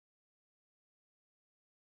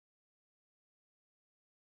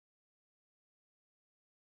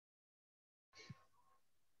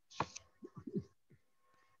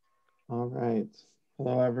All right.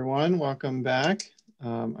 Hello, everyone. Welcome back.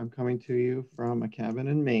 I'm coming to you from a cabin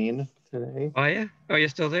in Maine today. Oh yeah? Oh, you're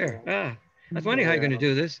still there. So, Ah, I was wondering so how you're yeah, going to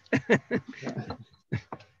do this. yeah,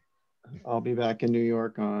 I'll be back in New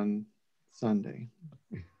York on Sunday.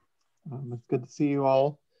 It's good to see you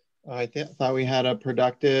all. Thought we had a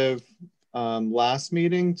productive last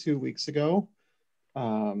meeting 2 weeks ago.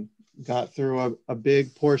 Um, got through a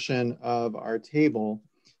big portion of our table.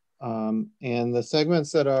 And the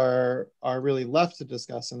segments that are really left to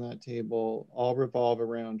discuss in that table all revolve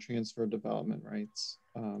around transfer development rights.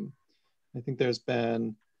 I think there's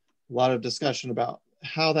been a lot of discussion about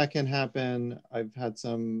how that can happen. I've had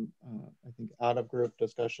some, I think, out of group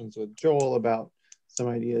discussions with Joel about some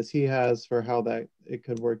ideas he has for how that it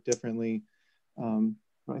could work differently.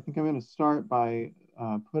 But I think I'm going to start by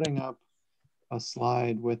putting up a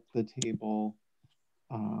slide with the table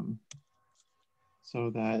um, so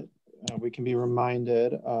that we can be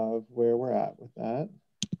reminded of where we're at with that.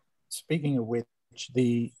 Speaking of which,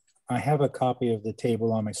 I have a copy of the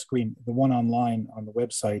table on my screen. The one online on the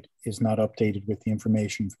website is not updated with the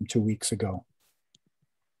information from 2 weeks ago.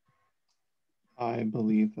 I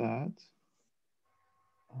believe that.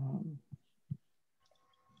 All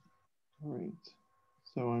right,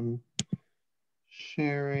 so I'm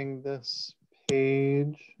sharing this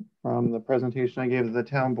page from the presentation I gave to the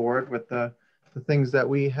town board with the things that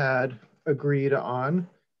we had agreed on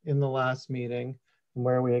in the last meeting and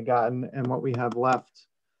where we had gotten and what we have left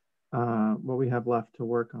to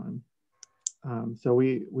work on. So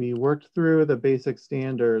we worked through the basic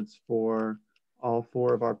standards for all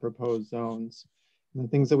four of our proposed zones. And the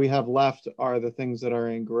things that we have left are the things that are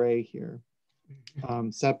in gray here.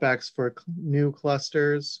 Setbacks for new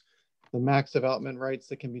clusters, the max development rights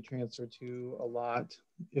that can be transferred to a lot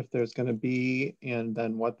if there's going to be, and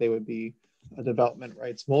then what they would be, a development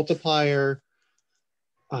rights multiplier,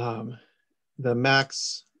 the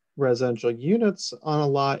max residential units on a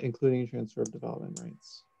lot, including transfer of development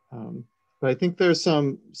rights. But I think there's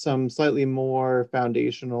some slightly more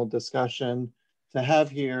foundational discussion to have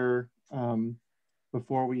here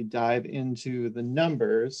before we dive into the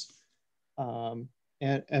numbers.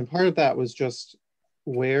 And part of that was just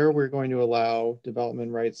where we're going to allow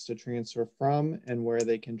development rights to transfer from and where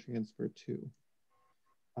they can transfer to.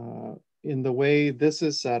 In the way this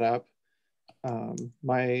is set up,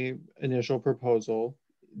 my initial proposal,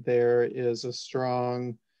 there is a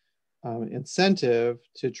strong incentive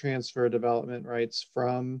to transfer development rights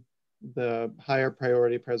from the higher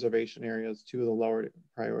priority preservation areas to the lower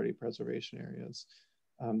priority preservation areas.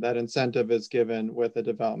 That incentive is given with a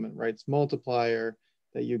development rights multiplier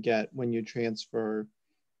that you get when you transfer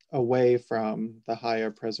away from the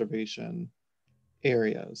higher preservation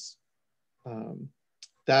areas.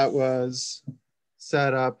 That was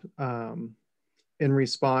set up in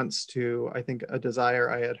response to, I think, a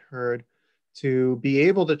desire I had heard to be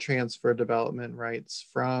able to transfer development rights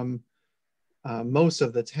from most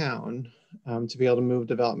of the town, to be able to move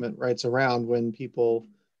development rights around when people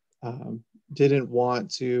didn't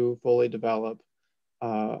want to fully develop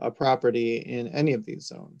a property in any of these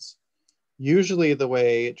zones. Usually the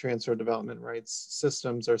way transfer development rights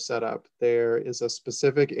systems are set up, there is a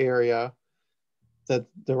specific area that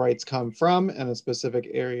the rights come from and a specific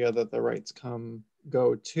area that the rights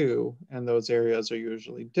go to, and those areas are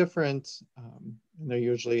usually different, and they're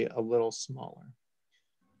usually a little smaller.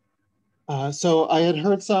 So I had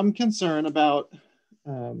heard some concern about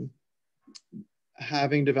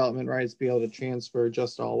having development rights be able to transfer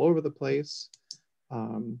just all over the place.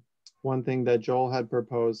 One thing that Joel had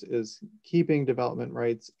proposed is keeping development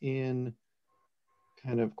rights in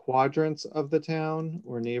kind of quadrants of the town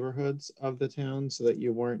or neighborhoods of the town so that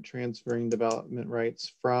you weren't transferring development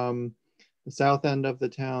rights from the south end of the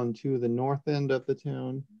town to the north end of the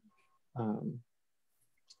town.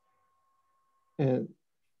 And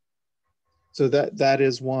so that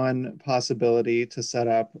is one possibility, to set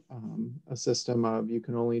up a system of you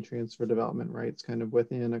can only transfer development rights kind of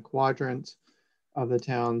within a quadrant of the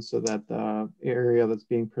town so that the area that's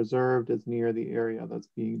being preserved is near the area that's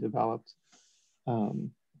being developed.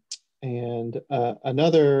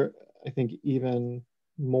 Another, I think, even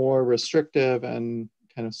more restrictive and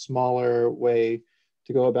kind of smaller way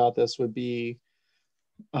to go about this would be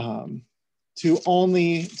to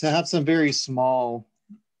have some very small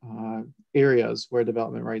areas where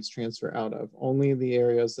development rights transfer out of, only the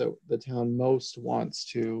areas that the town most wants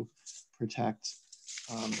to protect.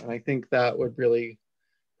 And I think that would really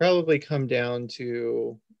probably come down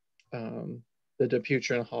to the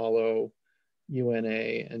DePutrin Hollow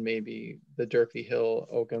UNA and maybe the Durkee Hill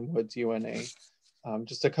Oaken Woods UNA.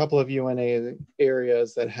 just a couple of UNA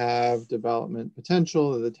areas that have development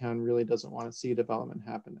potential that the town really doesn't want to see development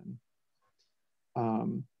happening.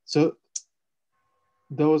 So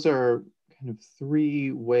those are kind of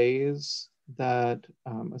three ways that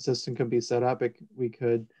a system could be set up. We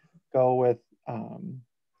could go with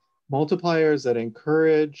multipliers that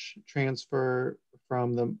encourage transfer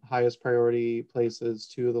from the highest priority places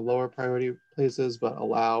to the lower priority places, but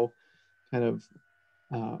allow kind of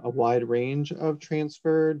a wide range of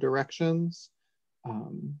transfer directions,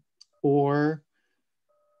 or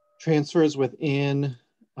transfers within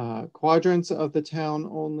quadrants of the town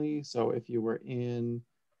only. So if you were in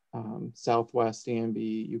Southwest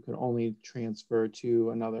Danby, you could only transfer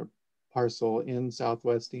to another parcel in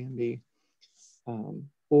Southwest Danby,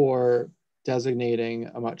 or designating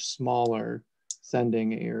a much smaller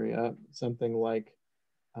sending area, something like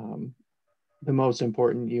the most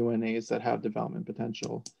important UNAs that have development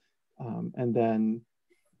potential. And then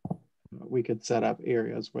we could set up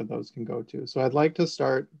areas where those can go to. So I'd like to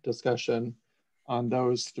start discussion on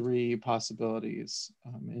those three possibilities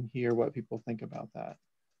and hear what people think about that.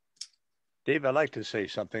 Dave, I'd like to say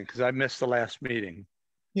something because I missed the last meeting.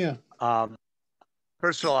 Yeah.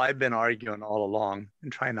 First of all, I've been arguing all along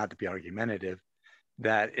and trying not to be argumentative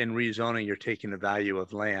that in rezoning, you're taking the value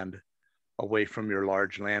of land away from your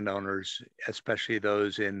large landowners, especially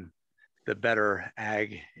those in the better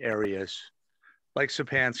ag areas like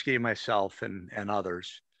Sapansky, myself, and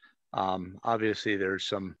others. Obviously, there's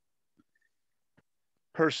some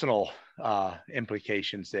personal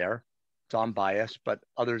implications there. So I'm biased, but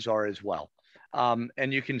others are as well.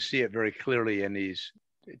 And you can see it very clearly in these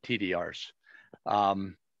TDRs.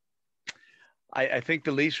 I think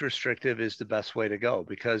the least restrictive is the best way to go,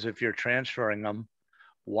 because if you're transferring them,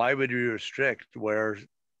 why would you restrict where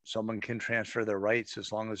someone can transfer their rights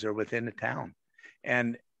as long as they're within the town?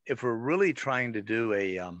 And if we're really trying to do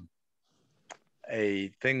a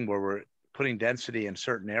thing where we're putting density in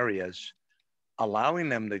certain areas, allowing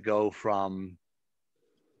them to go from,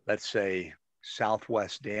 let's say,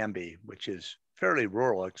 Southwest Danby, which is fairly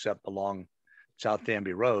rural except along South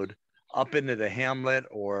Danby Road, up into the hamlet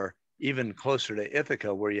or even closer to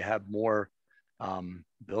Ithaca where you have more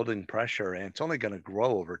building pressure and it's only going to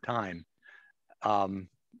grow over time,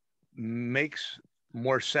 makes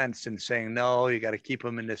more sense than saying, no, you got to keep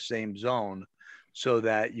them in the same zone so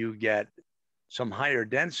that you get some higher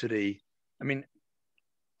density. I mean,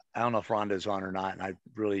 I don't know if Rhonda's on or not, and I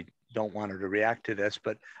really don't want her to react to this,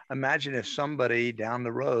 but imagine if somebody down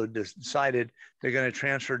the road decided they're going to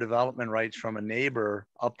transfer development rights from a neighbor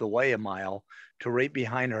up the way a mile to right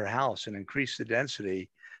behind her house and increase the density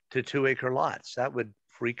to 2-acre lots. That would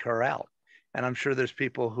freak her out. And I'm sure there's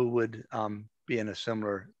people who would be in a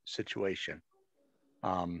similar situation.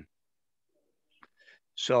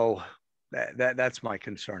 So that's my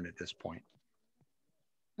concern at this point.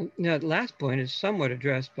 Now, the last point is somewhat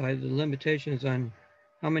addressed by the limitations on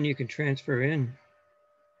how many you can transfer in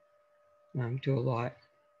to a lot.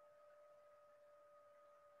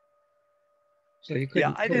 So you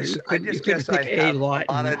couldn't. Yeah, I just guess pick a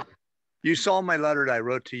lot. You saw my letter that I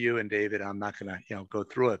wrote to you and David. I'm not going to go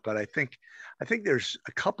through it, but I think there's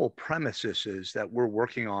a couple premises that we're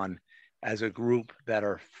working on as a group that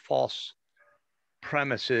are false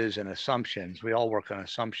premises and assumptions. We all work on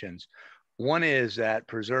assumptions. One is that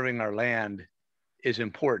preserving our land is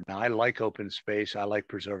important. Now, I like open space. I like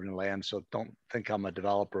preserving land. So don't think I'm a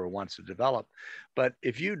developer who wants to develop. But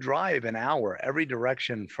if you drive an hour every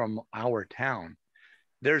direction from our town,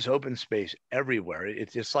 there's open space everywhere.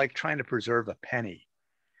 It's just like trying to preserve a penny.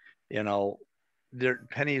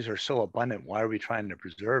 Pennies are so abundant. Why are we trying to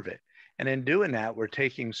preserve it? And in doing that, we're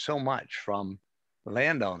taking so much from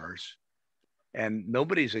landowners, and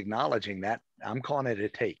nobody's acknowledging that. I'm calling it a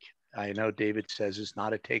take. I know David says it's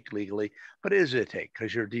not a take legally, but it is a take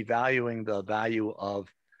because you're devaluing the value of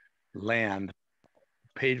land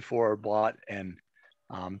paid for, bought, and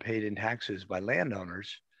paid in taxes by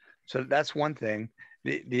landowners. So that's one thing.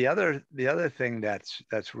 The other thing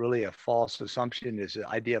that's really a false assumption is the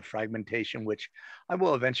idea of fragmentation, which I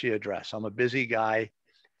will eventually address. I'm a busy guy.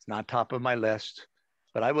 It's not top of my list,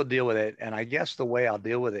 but I will deal with it. And I guess the way I'll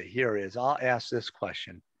deal with it here is I'll ask this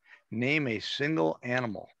question. Name a single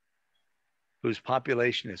animal whose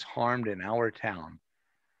population is harmed in our town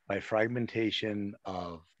by fragmentation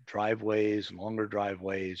of driveways, longer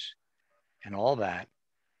driveways, and all that.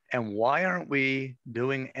 And why aren't we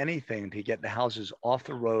doing anything to get the houses off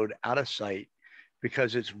the road, out of sight?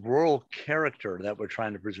 Because it's rural character that we're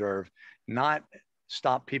trying to preserve, not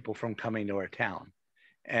stop people from coming to our town.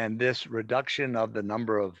 And this reduction of the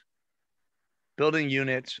number of building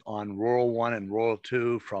units on rural 1 and rural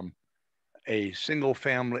 2 from a single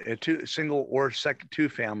family, single or second two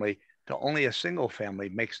family to only a single family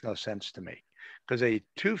makes no sense to me, because a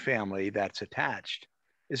two family that's attached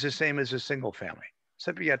is the same as a single family,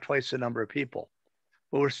 except you got twice the number of people.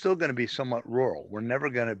 But we're still going to be somewhat rural. We're never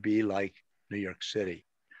going to be like New York City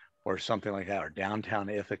or something like that, or downtown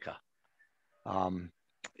Ithaca.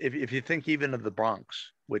 If you think even of the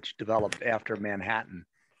Bronx, which developed after Manhattan,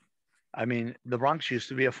 I mean, the Bronx used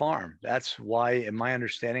to be a farm. That's why, in my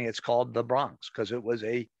understanding, it's called the Bronx, because it was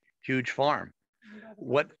a huge farm.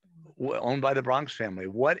 Owned by the Bronx family.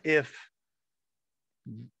 What if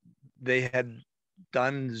they had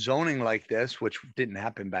done zoning like this, which didn't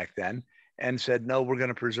happen back then, and said, no, we're going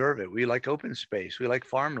to preserve it. We like open space. We like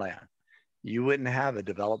farmland. You wouldn't have a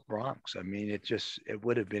developed Bronx. I mean, it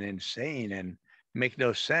would have been insane and make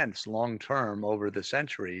no sense long-term over the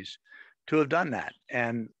centuries to have done that.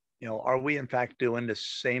 And, you know, are we in fact doing the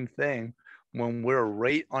same thing when we're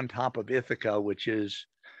right on top of Ithaca, which is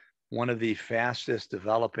one of the fastest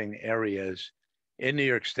developing areas in New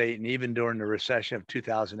York State? And even during the recession of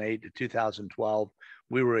 2008 to 2012,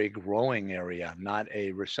 we were a growing area, not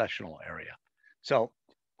a recessional area. So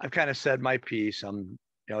I've kind of said my piece. I'm,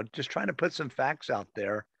 you know, just trying to put some facts out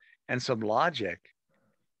there and some logic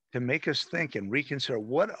to make us think and reconsider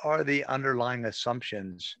what are the underlying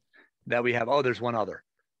assumptions that we have. Oh, there's one other.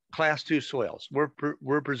 Class 2 soils.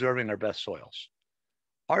 We're preserving our best soils.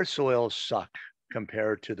 Our soils suck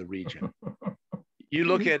compared to the region. You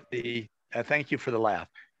look at the, thank you for the laugh.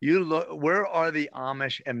 You look, where are the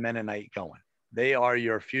Amish and Mennonite going? They are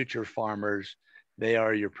your future farmers. They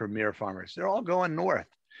are your premier farmers. They're all going north.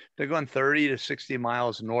 They're going 30 to 60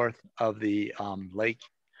 miles north of the lake,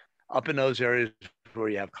 up in those areas where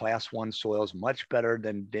you have class 1 soils, much better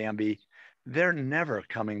than Danby. They're never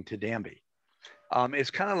coming to Danby.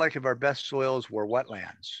 It's kind of like if our best soils were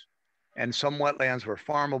wetlands, and some wetlands were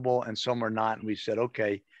farmable and some were not. And we said,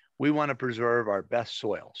 okay, we want to preserve our best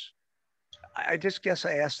soils. I just guess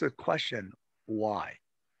I asked the question, why?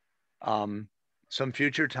 Some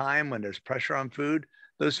future time when there's pressure on food,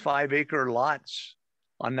 those 5-acre lots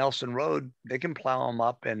on Nelson Road, they can plow them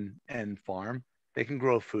up and farm. They can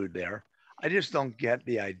grow food there. I just don't get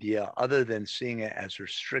the idea, other than seeing it as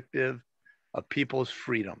restrictive of people's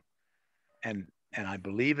freedom. And I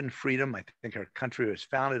believe in freedom. I think our country was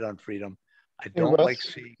founded on freedom. I don't like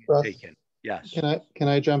seeing it taken. Yes. Can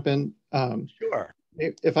I jump in? Sure.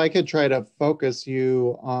 If I could try to focus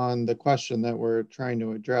you on the question that we're trying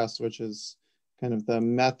to address, which is kind of the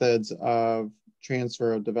methods of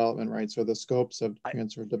transfer of development rights, or the scopes of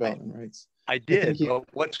transfer of development rights. I did, but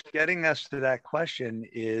what's getting us to that question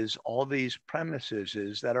is all these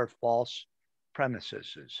premises that are false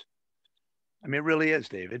premises. I mean, it really is,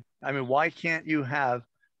 David. I mean, why can't you have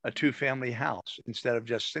a 2-family house instead of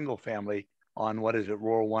just single family on, what is it,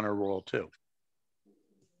 rural 1 or rural 2?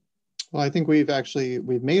 Well, I think we've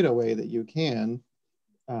made a way that you can,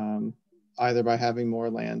 either by having more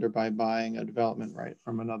land or by buying a development right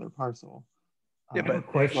from another parcel. Yeah, but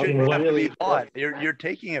it shouldn't have to be bought. You're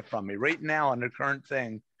taking it from me. Right now, on the current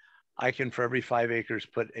thing, I can, for every 5 acres,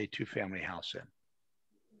 put a 2-family house in.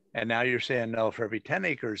 And now you're saying, no, for every 10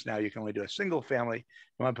 acres, now you can only do a single family.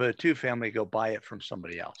 You want to put a 2-family, go buy it from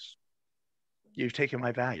somebody else. You've taken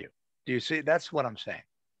my value. Do you see? That's what I'm saying.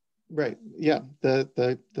 Right. Yeah.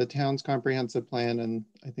 The town's comprehensive plan, and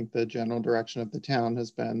I think the general direction of the town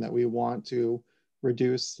has been that we want to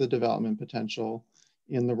reduce the development potential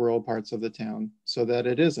in the rural parts of the town so that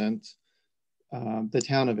it isn't the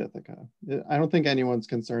town of Ithaca. I don't think anyone's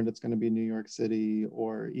concerned it's going to be New York City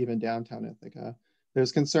or even downtown Ithaca.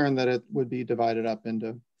 There's concern that it would be divided up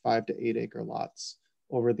into 5 to 8 acre lots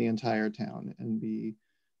over the entire town and be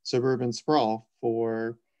suburban sprawl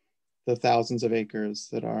for the thousands of acres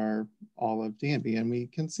that are all of Danby. And we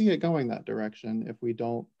can see it going that direction if we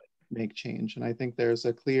don't make change. And I think there's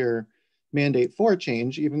a clear mandate for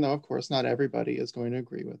change, even though, of course, not everybody is going to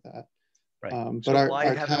agree with that. Right. So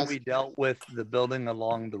why haven't we dealt with the building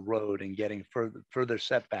along the road and getting further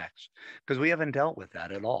setbacks? Because we haven't dealt with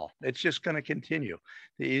that at all. It's just going to continue.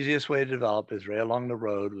 The easiest way to develop is right along the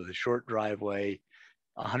road with a short driveway,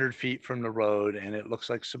 100 feet from the road, and it looks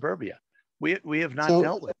like suburbia. We have not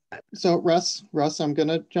dealt with that. So Russ, I'm going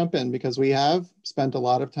to jump in because we have spent a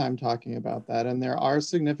lot of time talking about that, and there are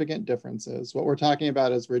significant differences. What we're talking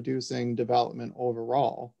about is reducing development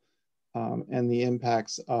overall and the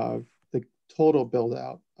impacts of the total build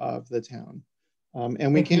out of the town.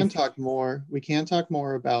 And we can talk more. We can talk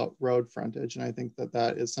more about road frontage, and I think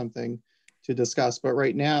that is something to discuss. But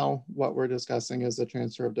right now, what we're discussing is the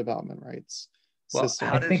transfer of development rights. Well,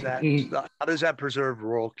 how does that preserve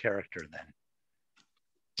rural character then?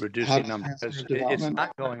 reducing number. transfer Because it's development?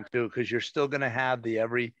 not going to, because you're still going to have the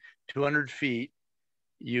every 200 feet.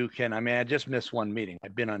 You can, I mean, I just missed one meeting.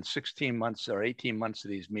 I've been on 16 months or 18 months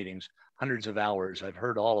of these meetings, hundreds of hours. I've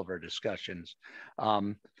heard all of our discussions.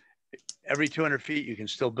 Every 200 feet, you can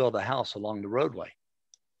still build a house along the roadway.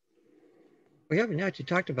 We haven't actually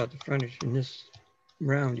talked about the frontage in this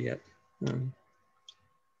round yet.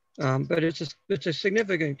 But it's a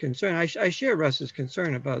significant concern. I share Russ's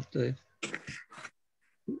concern about the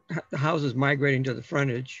houses migrating to the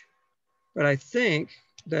frontage, but I think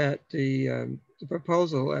that the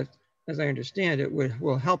proposal, as I understand it,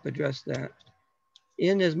 will help address that,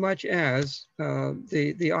 in as much as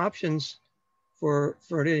the options for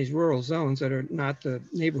these rural zones that are not the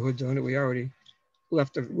neighborhood zone that we already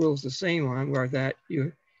left the rules the same on, were that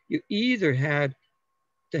you either had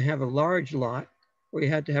to have a large lot or you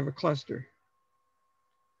had to have a cluster.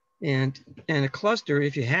 And a cluster,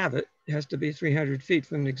 if you have it, has to be 300 feet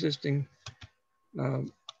from the existing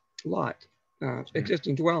lot,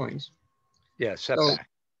 existing dwellings. Yeah, setback.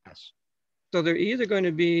 Yes. So they're either going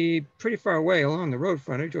to be pretty far away along the road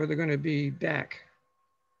frontage, or they're going to be back.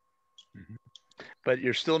 Mm-hmm. But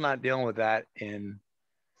you're still not dealing with that in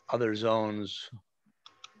other zones.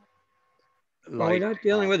 Well, we're not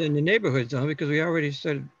dealing with it in the neighborhood zone because we already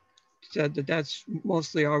said that that's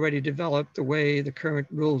mostly already developed the way the current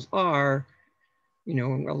rules are, you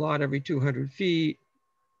know, a lot every 200 feet.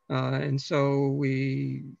 And so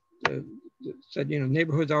we said, you know,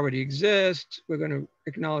 neighborhoods already exist. We're going to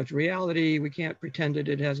acknowledge reality. We can't pretend that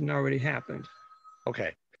it hasn't already happened.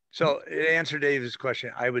 Okay. So to answer David's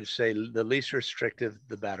question, I would say the least restrictive,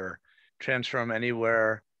 the better. Transfer them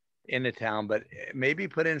anywhere in the town, but maybe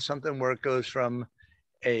put in something where it goes from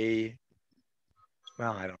it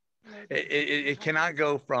cannot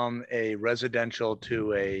go from a residential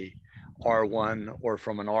to a R1 or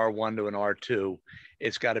from an R1 to an R2.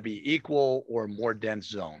 It's got to be equal or more dense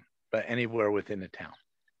zone, but anywhere within the town.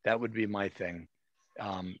 That would be my thing.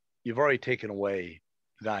 You've already taken away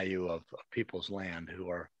value of people's land who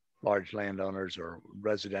are large landowners or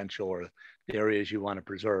residential or the areas you want to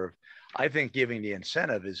preserve. I think giving the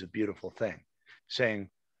incentive is a beautiful thing. Saying,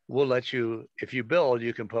 we'll let you, if you build,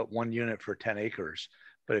 you can put 1 unit for 10 acres,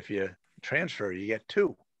 but if you transfer, you get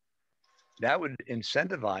 2. That would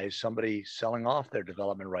incentivize somebody selling off their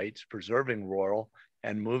development rights, preserving rural,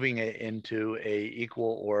 and moving it into a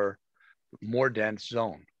equal or more dense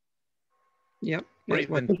zone. Yep. Or That's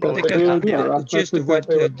even what, I think that's the gist of what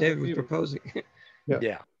David was proposing.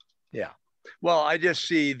 Yeah. Well, I just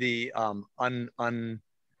see the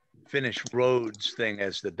unfinished roads thing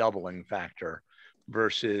as the doubling factor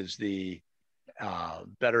versus the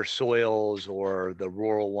better soils or the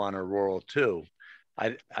rural 1 or rural 2.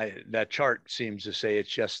 That chart seems to say it's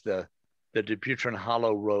just the Duputron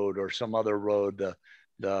Hollow Road or some other road,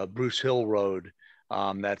 the Bruce Hill Road.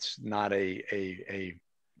 That's not a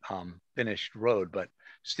finished road, but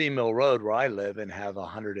Steam Mill Road, where I live and have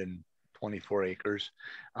 124 acres,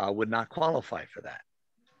 would not qualify for that.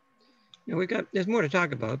 You know, there's more to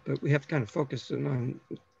talk about, but we have to kind of focus on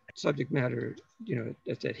subject matter, you know,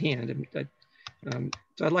 that's at hand. So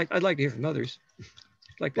I'd like to hear from others,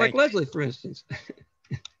 like Leslie, for instance.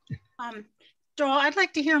 Joel, I'd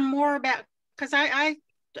like to hear more about, because I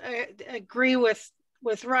agree with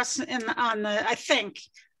Russ on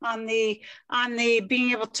the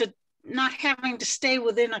being able to not having to stay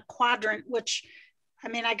within a quadrant, which, I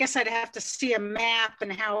mean, I guess I'd have to see a map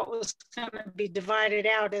and how it was going to be divided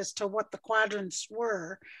out as to what the quadrants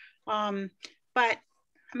were. But I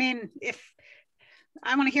mean, if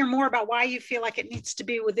I want to hear more about why you feel like it needs to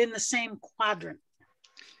be within the same quadrant.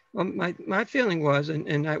 Well, my feeling was,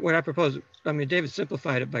 what I proposed, I mean, David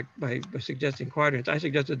simplified it by suggesting quadrants. I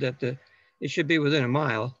suggested that it should be within a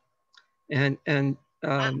mile, yeah,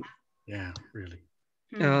 really.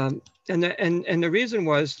 And the reason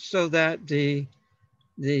was so that the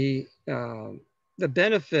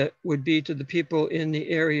benefit would be to the people in the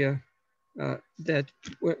area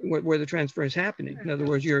where the transfer is happening. In other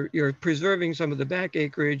words, you're preserving some of the back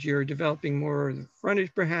acreage, you're developing more of the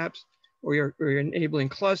frontage perhaps, or you're enabling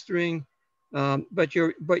clustering, but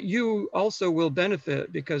you also will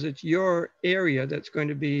benefit because it's your area that's going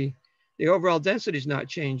to be, the overall density is not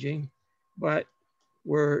changing, but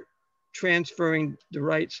we're transferring the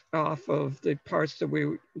rights off of the parts that we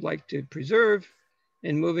would like to preserve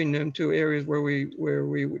and moving them to areas where we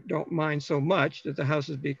don't mind so much that the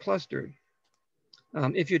houses be clustered.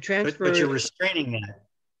 If you transfer, but you're restraining that.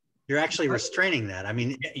 You're actually restraining that. I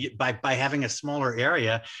mean, by having a smaller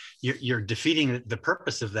area, you're defeating the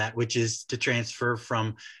purpose of that, which is to transfer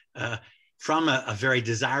from from a very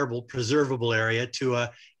desirable, preservable area to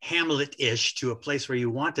a hamlet-ish, to a place where you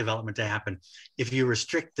want development to happen. If you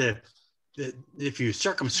restrict if you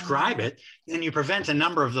circumscribe it, then you prevent a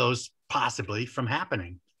number of those possibly from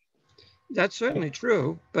happening. That's certainly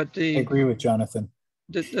true, but I agree with Jonathan.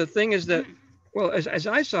 The thing is that, well, as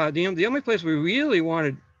I saw it, the only place we really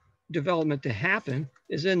wanted development to happen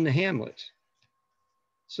is in the hamlets.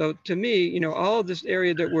 So to me, you know, all of this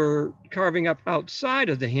area that we're carving up outside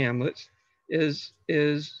of the hamlets is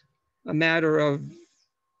a matter of,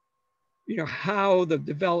 you know, how the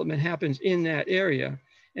development happens in that area.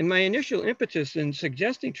 And my initial impetus in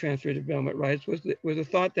suggesting transfer development rights was the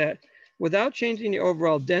thought that without changing the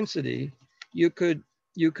overall density, you could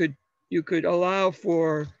allow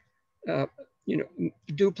for, you know,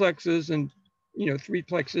 duplexes and, you know,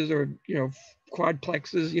 threeplexes or, you know,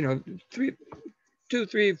 quadplexes, you know, 2,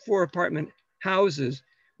 3, 4 apartment houses,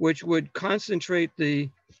 which would concentrate the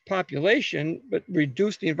population, but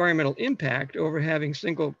reduce the environmental impact over having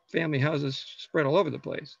single family houses spread all over the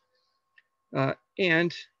place.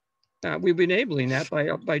 And we've been enabling that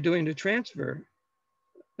by doing the transfer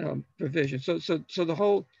provision. So the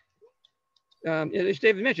whole, as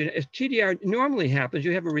David mentioned, as TDR normally happens,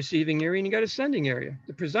 you have a receiving area and you got a sending area.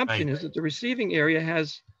 The presumption is that the receiving area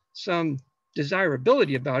has some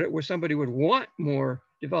desirability about it where somebody would want more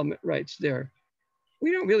development rights there.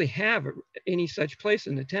 We don't really have any such place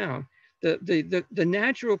in the town. The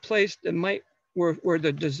natural place that might, where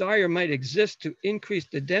the desire might exist to increase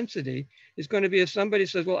the density is going to be if somebody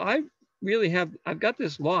says, well, I've got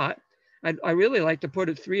this lot. I really like to put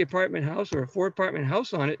a 3 apartment house or a 4 apartment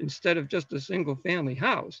house on it instead of just a single family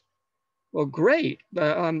house. Well, great.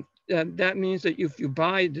 That means that if you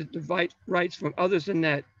buy the rights from others in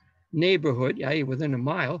that neighborhood, i.e. within a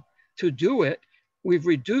mile, to do it, we've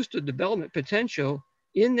reduced the development potential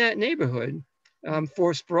in that neighborhood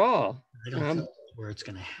for sprawl. I don't think that's where it's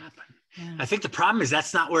going to happen. Yeah. I think the problem is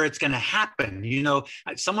that's not where it's going to happen. You know,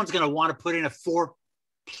 someone's going to want to put in a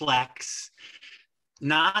 4-plex,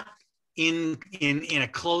 not in a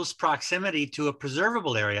close proximity to a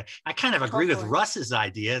preservable area. I kind of agree with Russ's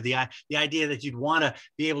idea, the idea that you'd want to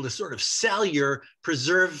be able to sort of sell your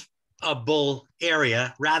preservable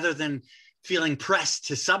area rather than feeling pressed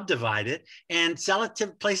to subdivide it and sell it to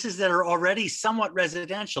places that are already somewhat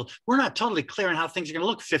residential. We're not totally clear on how things are going to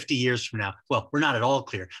look 50 years from now. Well, we're not at all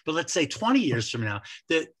clear, but let's say 20 years from now,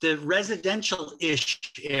 the residential-ish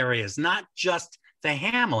areas, not just the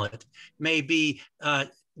hamlet, may be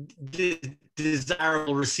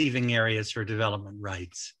desirable receiving areas for development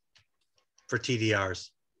rights for TDRs.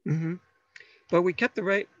 Mm-hmm. But we kept the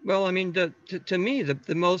right, well, I mean, to me,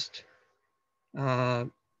 the most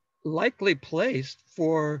likely place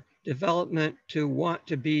for development to want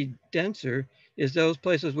to be denser is those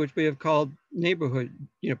places which we have called neighborhood,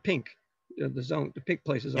 you know, pink, the pink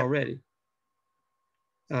places already.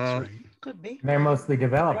 Right. Could be. They're mostly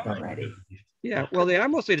developed already. Yeah, well, they are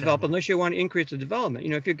mostly developed unless you want to increase the development.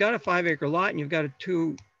 You know, if you've got a 5-acre lot and you've got a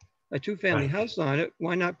two-family house on it,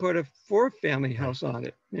 why not put a 4-family house on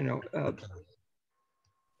it? You know,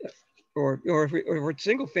 or if it's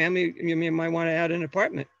single family, you might want to add an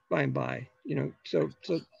apartment by and by. You know,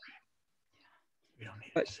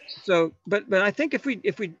 but I think if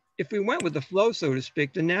we went with the flow, so to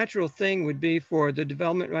speak, the natural thing would be for the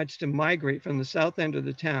development rights to migrate from the south end of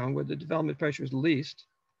the town where the development pressure is least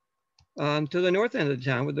to the north end of the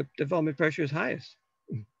town where the development pressure is highest.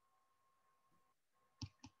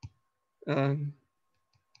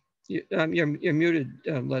 You're muted,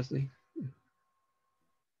 Leslie.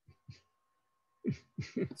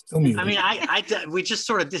 Still muted. I mean, we just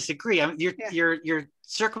sort of disagree. I mean, you're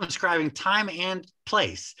circumscribing time and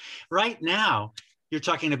place. Right now, you're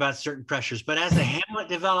talking about certain pressures, but as the hamlet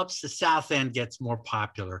develops, the south end gets more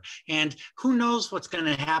popular. And who knows what's going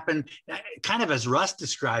to happen, kind of as Russ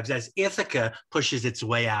describes, as Ithaca pushes its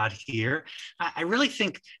way out here. I really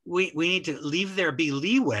think we need to be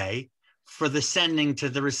leeway for the sending to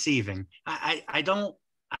the receiving. I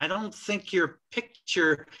don't think your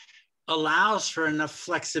picture allows for enough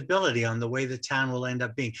flexibility on the way the town will end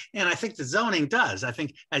up being. And I think the zoning does. I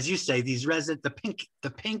think, as you say, the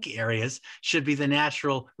pink areas should be the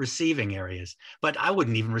natural receiving areas, but I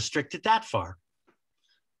wouldn't even restrict it that far.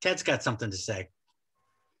 Ted's got something to say.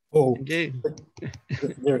 Oh,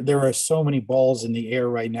 there are so many balls in the air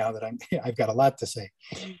right now that I've got a lot to say.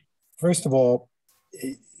 First of all,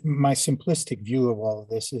 my simplistic view of all of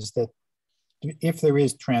this is that if there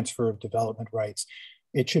is transfer of development rights,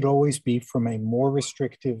 it should always be from a more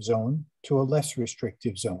restrictive zone to a less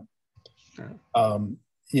restrictive zone.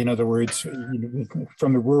 In other words,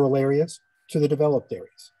 from the rural areas to the developed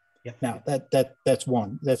areas. Yep. Now that's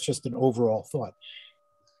one. That's just an overall thought.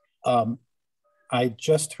 I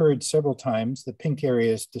just heard several times the pink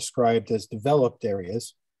areas described as developed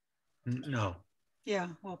areas. No. Yeah,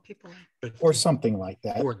 well, people. Or something like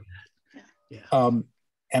that. Yeah.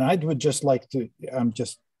 And I would just like to, I'm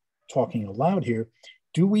just talking aloud here,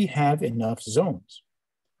 do we have enough zones?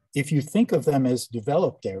 If you think of them as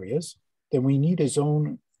developed areas, then we need a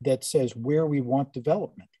zone that says where we want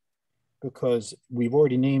development, because we've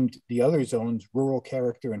already named the other zones rural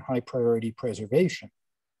character and high priority preservation.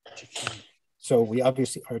 So we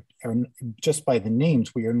obviously are just by the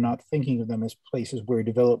names, we are not thinking of them as places where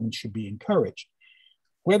development should be encouraged.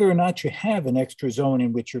 Whether or not you have an extra zone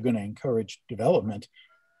in which you're going to encourage development,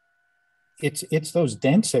 it's those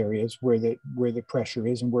dense areas where the pressure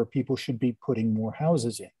is and where people should be putting more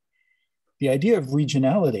houses in. The idea of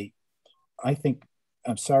regionality, I think,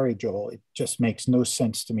 I'm sorry, Joel, it just makes no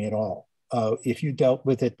sense to me at all. If you dealt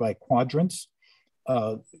with it by quadrants,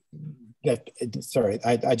 I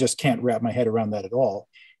just can't wrap my head around that at all.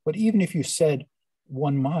 But even if you said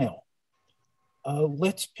 1 mile,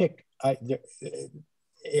 let's pick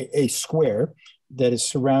a square that is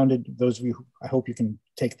surrounded, those of you, I hope you can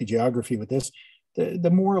take the geography with this,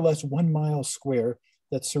 the more or less 1 mile square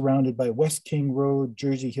that's surrounded by West King Road,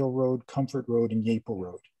 Jersey Hill Road, Comfort Road, and Yaple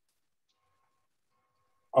Road.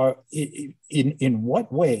 In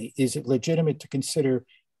what way is it legitimate to consider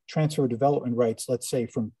transfer of development rights, let's say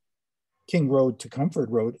from King Road to Comfort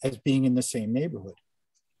Road, as being in the same neighborhood?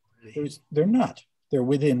 They're not. They're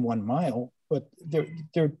within 1 mile, but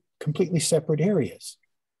they're completely separate areas.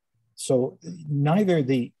 So neither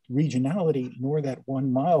the regionality nor that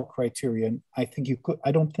 1 mile criterion, I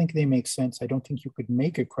don't think they make sense. I don't think you could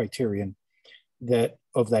make a criterion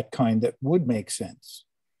of that kind that would make sense.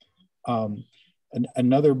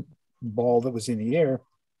 Another ball that was in the air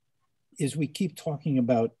is we keep talking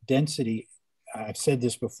about density, I've said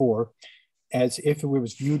this before, as if it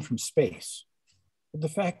was viewed from space. But the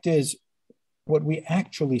fact is, what we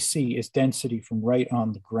actually see is density from right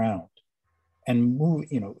on the ground. And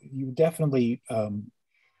you definitely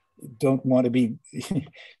don't want to be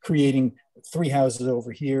creating 3 houses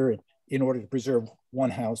over here in order to preserve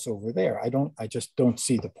 1 house over there. I just don't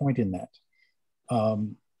see the point in that.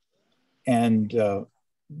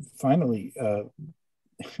 Finally,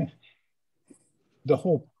 the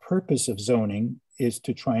whole purpose of zoning is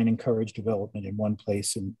to try and encourage development in one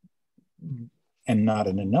place and not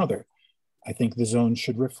in another. I think the zone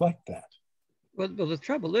should reflect that. Well, the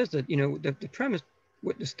trouble is that, the premise,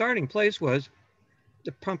 what the starting place was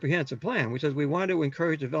the comprehensive plan, which says we want to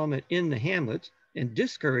encourage development in the hamlets and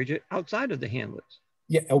discourage it outside of the hamlets.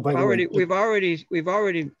 Yeah. Oh, by the way, we've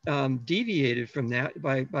already deviated from that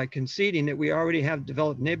by conceding that we already have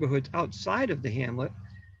developed neighborhoods outside of the hamlet,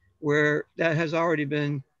 where that has already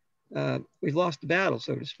been we've lost the battle,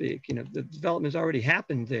 so to speak. The development has already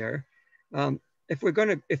happened there. If we're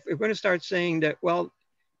going to start saying that, well,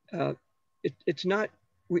 it's not,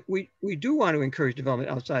 we do want to encourage development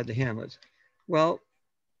outside the hamlets. Well,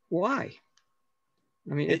 why?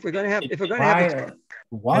 I mean, if we're going to have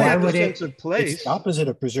a sense of place, it's the opposite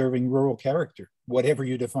of preserving rural character, whatever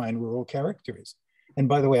you define rural character is. And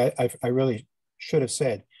by the way, I really should have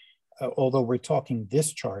said, although we're talking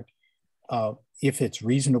this chart, if it's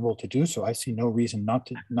reasonable to do so, I see no reason not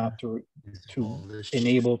to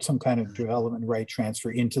enable some kind of development right transfer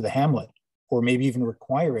into the hamlet, or maybe even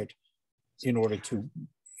require it in order to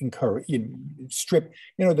encourage, strip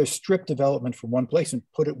development from one place and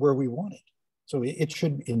put it where we want it. So it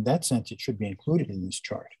should, in that sense, it should be included in this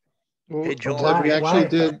chart. Well, hey, Joel,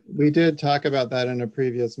 we did talk about that in a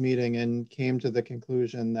previous meeting and came to the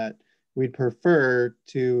conclusion that we'd prefer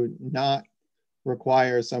to not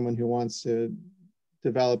require someone who wants to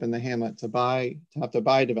develop in the hamlet to have to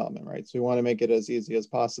buy development rights. We want to make it as easy as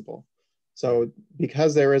possible. So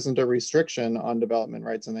because there isn't a restriction on development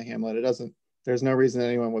rights in the hamlet, there's no reason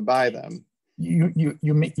anyone would buy them.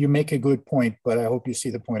 You make a good point, but I hope you see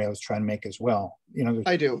the point I was trying to make as well.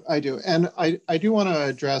 I do. And I do want to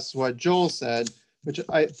address what Joel said, which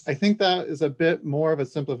I think that is a bit more of a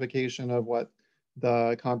simplification of what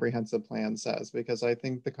the comprehensive plan says, because I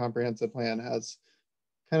think the comprehensive plan has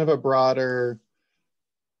kind of a broader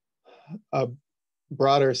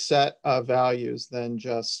set of values than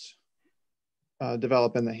just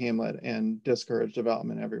develop in the hamlet and discourage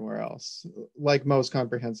development everywhere else. Like most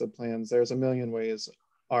comprehensive plans, there's a million ways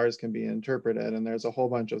ours can be interpreted, and there's a whole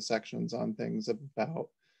bunch of sections on things about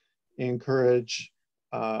encourage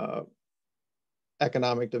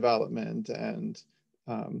economic development and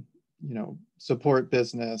support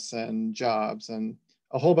business and jobs and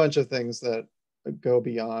a whole bunch of things that go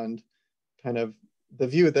beyond kind of the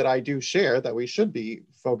view that I do share, that we should be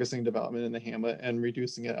focusing development in the hamlet and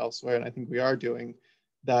reducing it elsewhere. And I think we are doing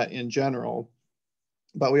that in general,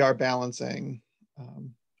 but we are balancing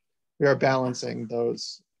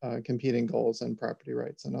those competing goals and property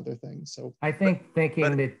rights and other things. So I think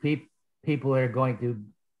thinking that people are going to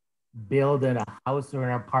build in a house or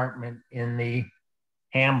an apartment in the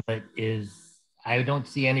hamlet I don't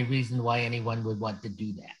see any reason why anyone would want to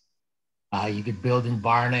do that. You could build in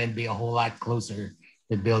Varna and be a whole lot closer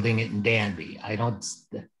to building it in Danby. I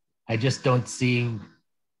just don't see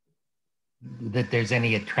that there's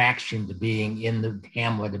any attraction to being in the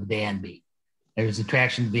hamlet of Danby. There's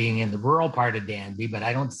attraction to being in the rural part of Danby, but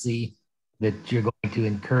I don't see that you're going to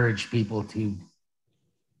encourage people to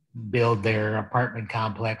build their apartment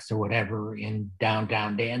complex or whatever in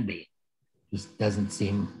downtown Danby. Just doesn't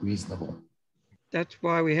seem reasonable. That's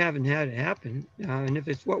why we haven't had it happen. And if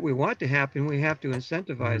it's what we want to happen, we have to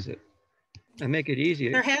incentivize it and make it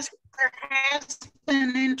easier. There has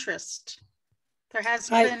been interest. There has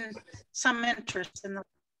been some interest in the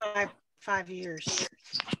five years.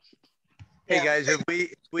 Hey guys, if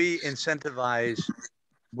we incentivize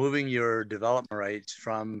moving your development rights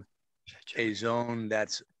from a zone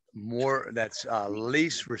that's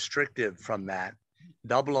least restrictive from that,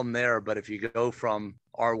 double them there. But if you go from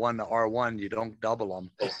R1 to R1, you don't double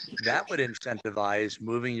them. That would incentivize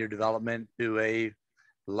moving your development to a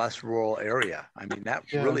less rural area. I mean, that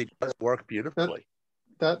really does work beautifully.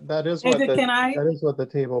 That is what the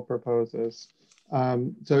table proposes.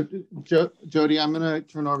 So Jody, I'm going to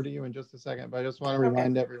turn over to you in just a second, but I just want to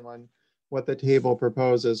remind everyone what the table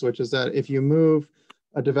proposes, which is that if you move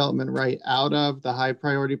a development right out of the high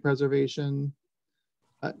priority preservation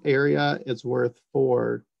area, it's worth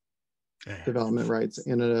 4 development rights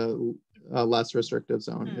in a less restrictive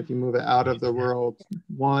zone. If you move it out of the rural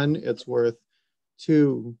 1, it's worth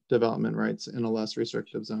 2 development rights in a less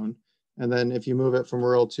restrictive zone. And then if you move it from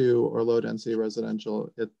rural 2 or low density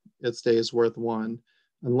residential, it stays worth 1,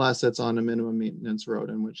 unless it's on a minimum maintenance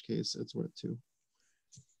road, in which case it's worth 2.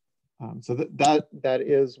 So that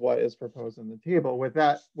is what is proposed in the table. With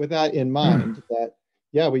that in mind,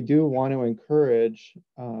 that we do want to encourage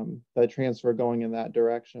that transfer going in that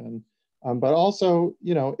direction. But also,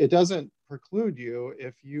 it doesn't preclude you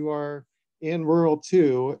if you are in rural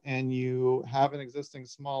 2 and you have an existing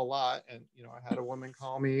small lot. And I had a woman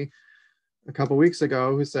call me a couple weeks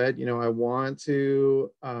ago who said, I want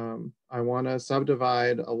to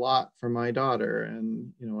subdivide a lot for my daughter,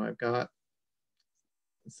 and I've got,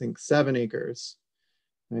 I think, 7 acres.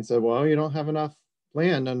 And I said, well, you don't have enough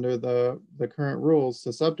land under the current rules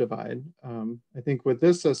to subdivide. I think with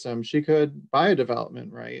this system, she could buy a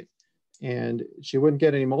development right, and she wouldn't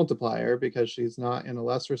get any multiplier because she's not in a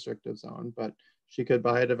less restrictive zone, but she could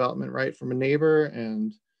buy a development right from a neighbor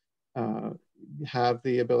and have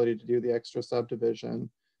the ability to do the extra subdivision.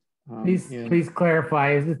 Please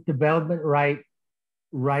clarify, is this development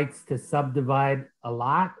rights to subdivide a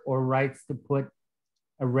lot or rights to put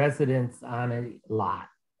a residence on a lot?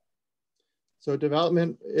 So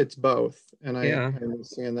development, it's both. And I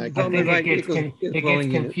understand that. I think it gets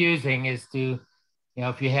confusing as to,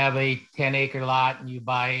 if you have a 10-acre lot and you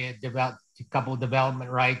buy a couple of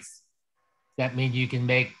development rights, that means you can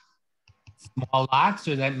make small lots,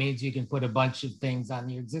 or that means you can put a bunch of things on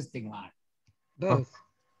your existing lot? Both.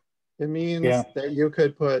 It means that you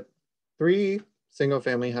could put 3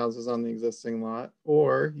 single-family houses on the existing lot,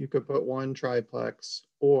 or you could put 1 triplex,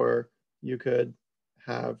 or you could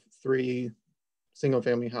have 3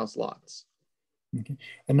 single-family house lots. Okay.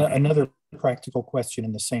 Another practical question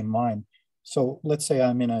in the same line. So let's say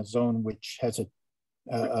I'm in a zone which has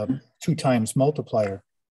a 2 times multiplier,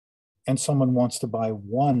 and someone wants to buy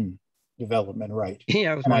 1 development right.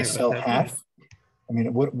 Can I sell half? I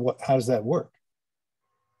mean, how does that work?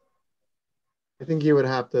 I think you would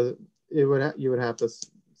have to. You would have to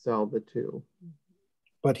sell the 2.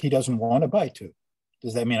 But he doesn't want to buy 2.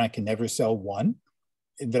 Does that mean I can never sell 1?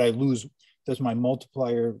 That I lose? Does my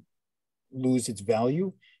multiplier lose its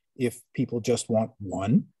value if people just want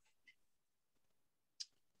 1?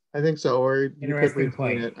 I think so. Or you could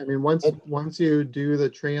retain it. I mean, once you do the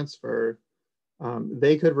transfer,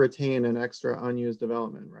 they could retain an extra unused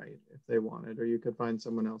development right if they wanted, or you could find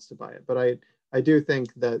someone else to buy it. But I do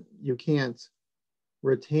think that you can't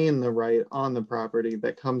retain the right on the property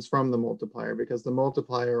that comes from the multiplier, because the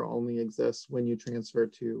multiplier only exists when you transfer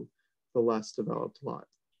to the less developed lot.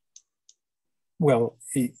 Well,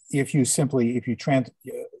 if you're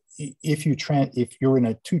in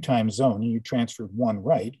a 2 times zone and you transferred 1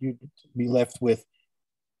 right, you'd be left with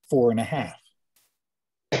 4.5.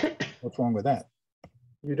 What's wrong with that?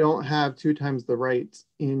 You don't have 2 times the rights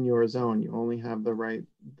in your zone. You only have the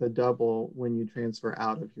double when you transfer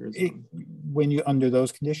out of your zone. When you, under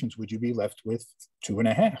those conditions, would you be left with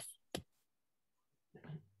 2.5?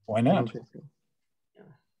 Why I not? don't think so.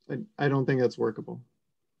 I don't think that's workable.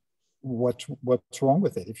 What's wrong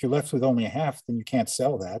with it? If you're left with only a half, then you can't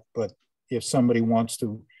sell that. But if somebody wants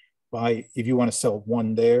to buy, if you want to sell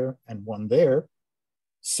one there and one there,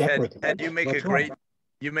 separately. And you make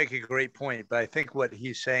a great point. But I think what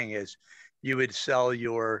he's saying is, you would sell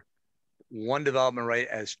your one development right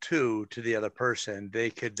as 2 to the other person. They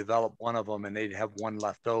could develop one of them, and they'd have one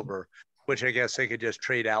left over, which I guess they could just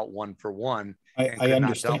trade out 1 for 1. I understand.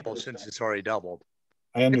 Not double since it's already doubled.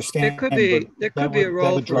 I understand. There could be a role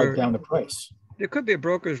that would drive down the price. There could be a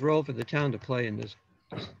broker's role for the town to play in this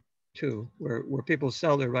too, where people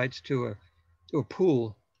sell their rights to a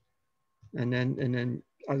pool, and then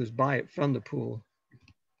others buy it from the pool.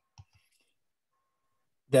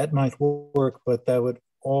 That might work, but that would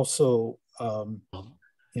also,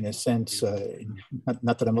 in a sense,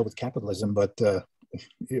 not that I'm over with capitalism, but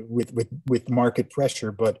with market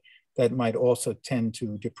pressure, but that might also tend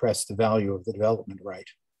to depress the value of the development right.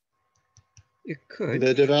 It could.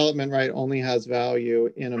 The development right only has value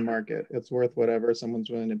in a market. It's worth whatever someone's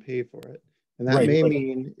willing to pay for it. And that may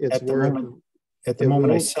mean it's worth... At the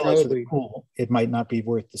moment I sell it to the pool, it might not be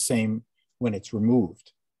worth the same when it's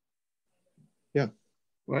removed. Yeah.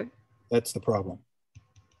 What? That's the problem.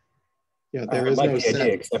 Yeah, there is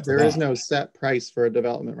no set price for a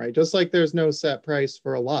development right. Just like there's no set price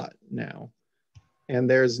for a lot now. And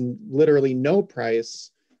there's literally no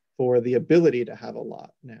price for the ability to have a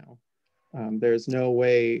lot now. There's no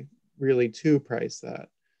way really to price that.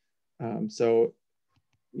 So,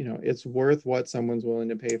 you know, it's worth what someone's willing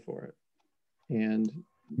to pay for it. And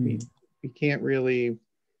we can't really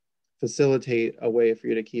facilitate a way for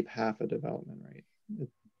you to keep half a development right.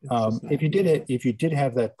 If you did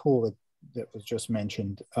have that pool that was just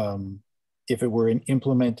mentioned, if it were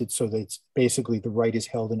implemented so that it's basically the right is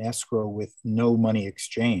held in escrow with no money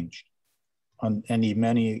exchanged, on any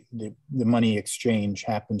money, the money exchange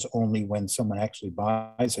happens only when someone actually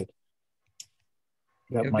buys it.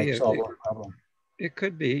 That might solve our problem. It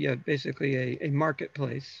could be basically a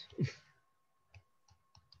marketplace.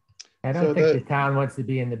 I don't think the town wants to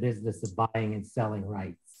be in the business of buying and selling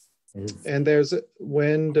rights. And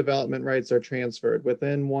when development rights are transferred,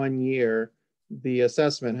 within 1 year, the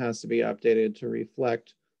assessment has to be updated to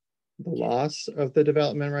reflect the loss of the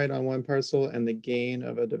development right on one parcel and the gain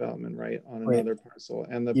of a development right on another parcel.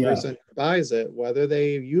 And the person who buys it, whether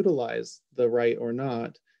they utilize the right or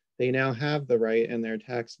not, they now have the right and they're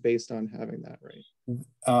taxed based on having that right.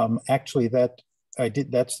 Actually, I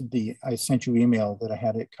sent you email that I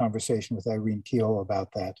had a conversation with Irene Keogh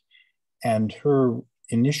about that. And her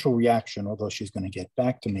initial reaction, although she's going to get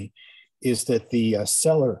back to me, is that the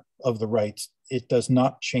seller of the rights, it does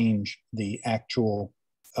not change the actual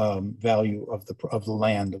value of the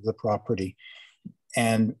land, of the property.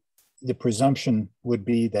 And the presumption would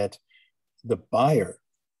be that the buyer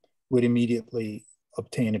would immediately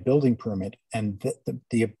obtain a building permit, and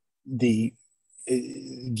the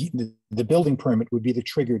building permit would be the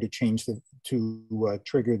trigger to change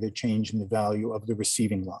trigger the change in the value of the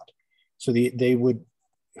receiving lot. So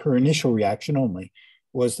her initial reaction only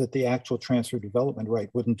was that the actual transfer development right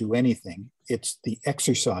wouldn't do anything. It's the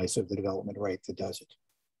exercise of the development right that does it.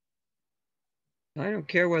 I don't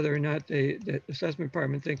care whether or not the assessment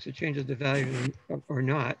department thinks it changes the value or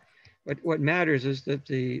not, but what matters is that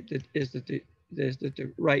the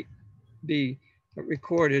right be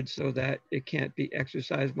recorded so that it can't be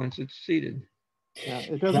exercised once it's ceded. Yeah,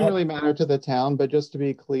 it doesn't really matter to the town, but just to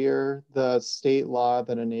be clear, the state law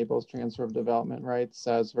that enables transfer of development rights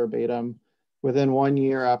says verbatim, within 1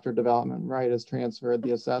 year after development right is transferred,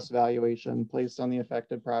 the assessed valuation placed on the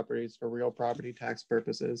affected properties for real property tax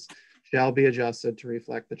purposes shall be adjusted to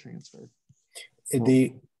reflect the transfer.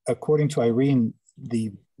 According to Irene,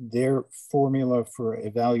 their formula for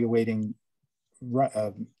evaluating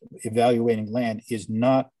land is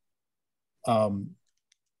not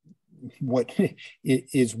what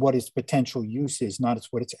its potential use is, not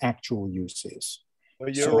what its actual use is. Well,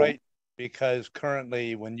 you're right, because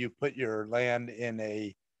currently when you put your land in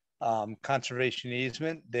a conservation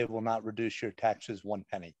easement, they will not reduce your taxes 1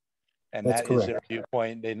 penny. And that's correct. Is their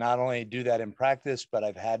viewpoint. They not only do that in practice, but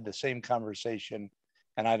I've had the same conversation,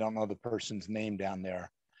 and I don't know the person's name down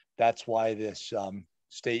there. That's why this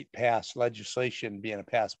state passed legislation being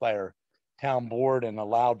passed by our town board and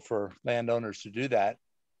allowed for landowners to do that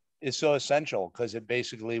is so essential, because it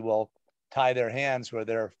basically will tie their hands where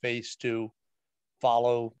they're faced to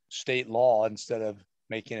follow state law instead of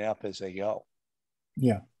making it up as they go.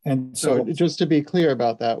 Yeah. And so just to be clear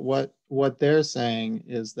about that, what they're saying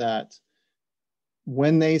is that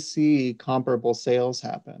when they see comparable sales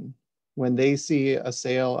happen, when they see a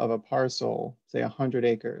sale of a parcel, say 100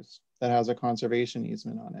 acres that has a conservation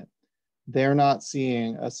easement on it, they're not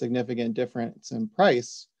seeing a significant difference in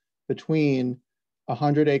price between a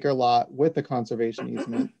 100-acre lot with a conservation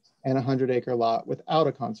easement and a 100-acre lot without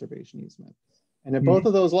a conservation easement. And if both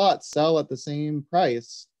of those lots sell at the same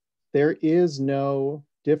price, there is no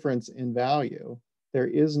difference in value. There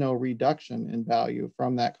is no reduction in value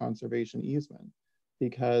from that conservation easement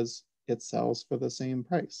because it sells for the same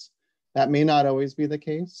price. That may not always be the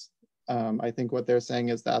case. I think what they're saying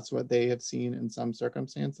is that's what they have seen in some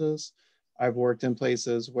circumstances. I've worked in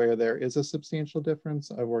places where there is a substantial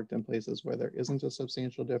difference. I've worked in places where there isn't a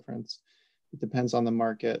substantial difference. It depends on the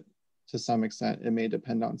market to some extent. It may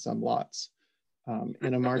depend on some lots.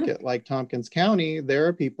 In a market like Tompkins County, there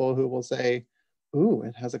are people who will say, ooh,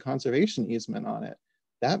 it has a conservation easement on it.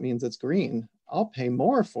 That means it's green. I'll pay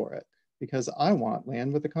more for it because I want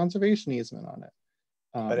land with a conservation easement on it.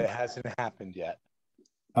 But it hasn't happened yet.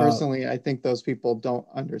 Personally, I think those people don't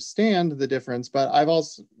understand the difference, but I've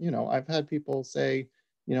also, I've had people say,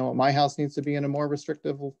 my house needs to be in a more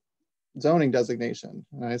restrictive zoning designation.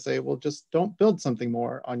 And I say, well, just don't build something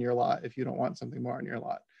more on your lot if you don't want something more on your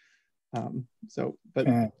lot.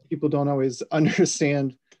 But people don't always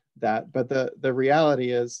understand that. But the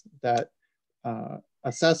reality is that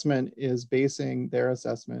assessment is basing their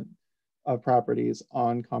assessment of properties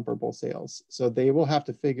on comparable sales. So they will have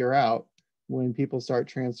to figure out when people start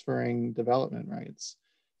transferring development rights,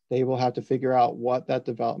 they will have to figure out what that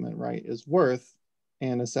development right is worth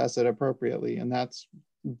and assess it appropriately. And that's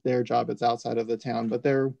their job. It's outside of the town, but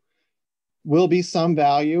there will be some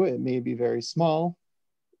value. It may be very small.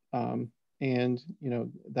 And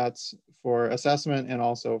that's for assessment and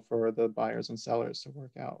also for the buyers and sellers to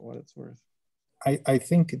work out what it's worth. I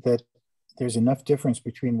think that there's enough difference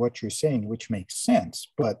between what you're saying, which makes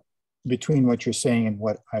sense, but between what you're saying and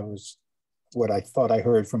what I thought I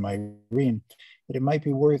heard from Irene, that it might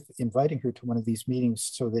be worth inviting her to one of these meetings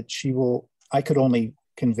so that I could only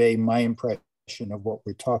convey my impression of what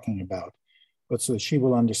we're talking about, but so she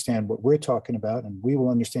will understand what we're talking about and we will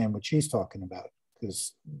understand what she's talking about,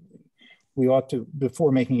 because we ought to,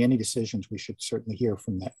 before making any decisions, we should certainly hear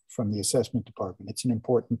from the assessment department. It's an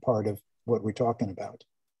important part of what we're talking about.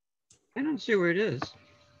 I don't see where it is.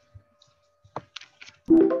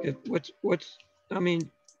 If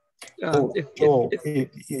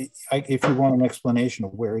you want an explanation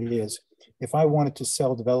of where it is, if I wanted to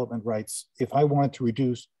sell development rights, if I wanted to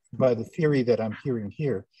reduce, by the theory that I'm hearing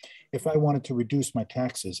here, if I wanted to reduce my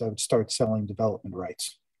taxes, I would start selling development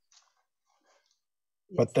rights.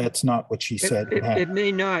 But that's not what she said. It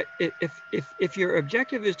may not. If your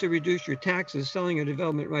objective is to reduce your taxes, selling your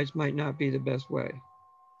development rights might not be the best way.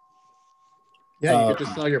 Yeah, you could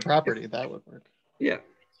just sell your property. That would work. Yeah.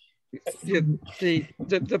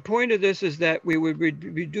 The point of this is that we would be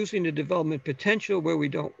reducing the development potential where we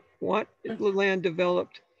don't want the land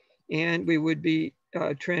developed, and we would be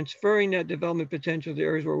transferring that development potential to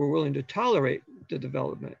areas where we're willing to tolerate the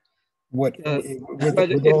development. But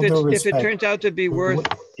if it turns out to be worth,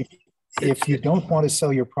 if you don't want to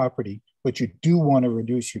sell your property, but you do want to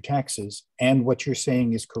reduce your taxes, and what you're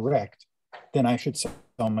saying is correct, then I should sell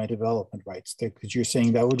my development rights, because you're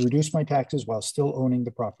saying that would reduce my taxes while still owning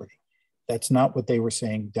the property. That's not what they were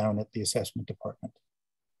saying down at the assessment department.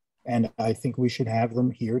 And I think we should have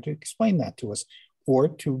them here to explain that to us, or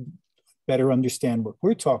to better understand what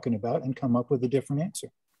we're talking about and come up with a different answer.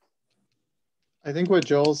 I think what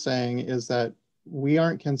Joel's saying is that we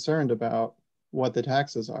aren't concerned about what the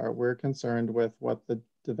taxes are. We're concerned with what the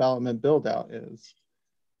development build out is.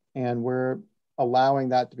 And we're allowing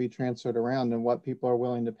that to be transferred around, and what people are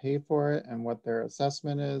willing to pay for it and what their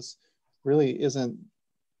assessment is really isn't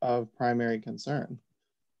of primary concern.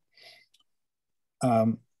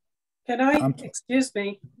 Can I, excuse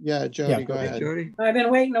me? Yeah, Jody, go ahead. Jody. I've been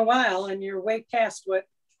waiting a while and you're way past what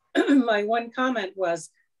my one comment was.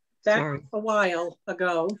 Back a while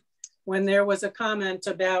ago, when there was a comment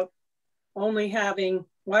about only having,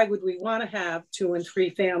 why would we want to have 2 and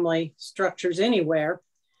 3 family structures anywhere?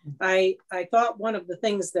 I thought one of the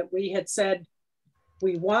things that we had said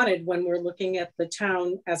we wanted when we're looking at the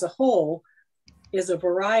town as a whole is a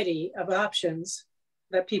variety of options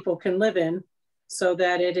that people can live in, so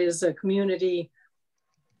that it is a community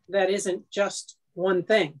that isn't just one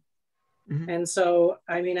thing. Mm-hmm. And so,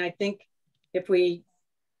 I mean, I think if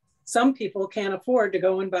some people can't afford to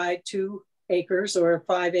go and buy 2 acres or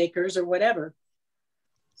 5 acres or whatever.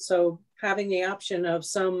 So having the option of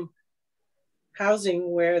some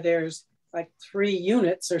housing where there's like 3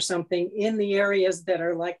 units or something in the areas that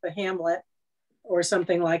are like the hamlet or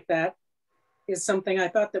something like that is something I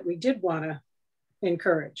thought that we did want to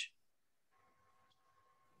encourage.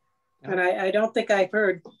 And I don't think I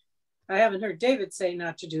haven't heard David say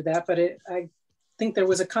not to do that, but I think there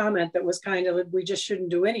was a comment that was kind of, we just shouldn't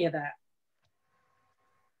do any of that.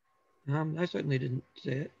 I certainly didn't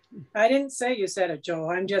say it. I didn't say you said it, Joel.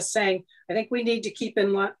 I'm just saying, I think we need to keep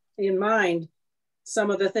in mind some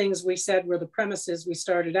of the things we said were the premises we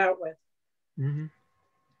started out with. Mm-hmm.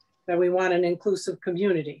 That we want an inclusive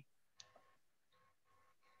community.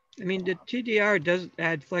 I mean, the TDR does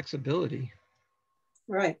add flexibility.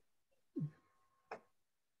 Right.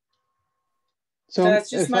 So that's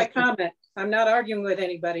just my comment. I'm not arguing with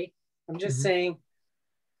anybody. I'm just saying.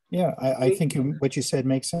 Yeah, I think what you said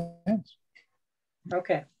makes sense.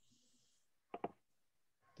 Okay.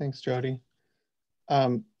 Thanks, Jody.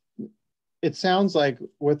 It sounds like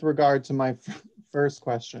with regard to my first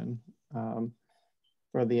question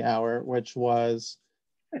for the hour, which was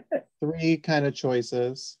 3 kind of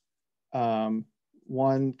choices.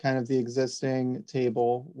 One, kind of the existing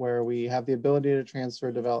table where we have the ability to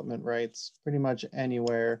transfer development rights pretty much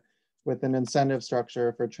anywhere with an incentive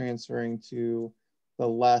structure for transferring to the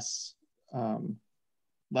less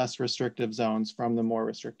restrictive zones from the more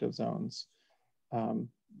restrictive zones.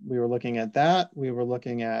 We were looking at that. We were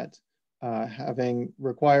looking at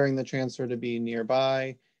requiring the transfer to be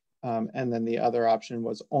nearby. And then the other option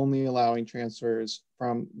was only allowing transfers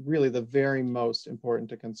from really the very most important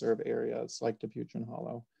to conserve areas like Deputrin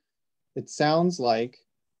Hollow. It sounds like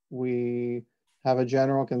we have a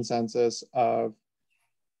general consensus of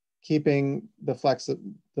keeping the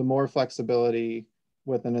more flexibility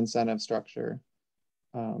with an incentive structure.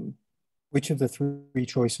 Which of the 3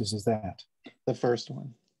 choices is that? The first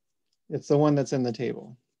one. It's the one that's in the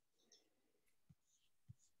table.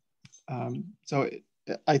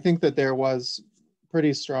 I think that there was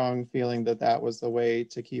pretty strong feeling that that was the way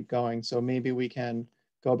to keep going. So maybe we can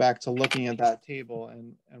go back to looking at that table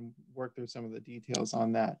and work through some of the details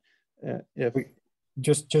on that.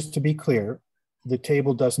 Just to be clear, the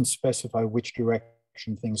table doesn't specify which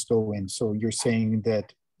direction things go in. So you're saying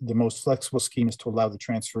that the most flexible scheme is to allow the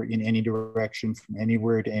transfer in any direction from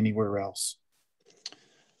anywhere to anywhere else.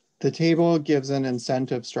 The table gives an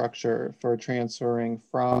incentive structure for transferring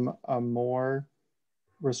from a more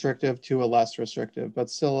restrictive to a less restrictive,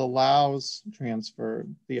 but still allows transfer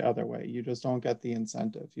the other way. You just don't get the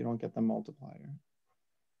incentive. You don't get the multiplier.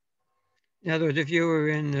 In other words, if you were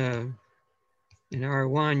in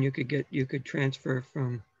R1, you could transfer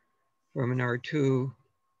from an R2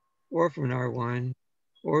 or from an R1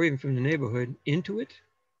 or even from the neighborhood into it.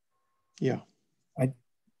 Yeah.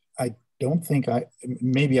 I don't think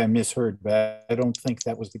maybe I misheard, but I don't think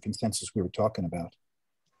that was the consensus we were talking about.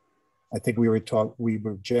 I think we were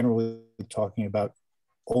generally talking about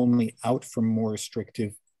only out from more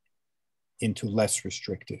restrictive into less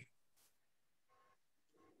restrictive.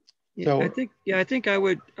 Yeah, so,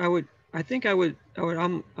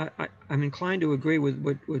 I'm inclined to agree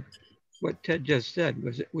with what Ted just said,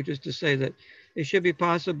 which is to say that it should be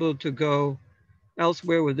possible to go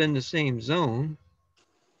elsewhere within the same zone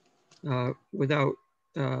without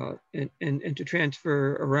and to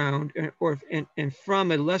transfer around and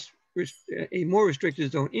from a more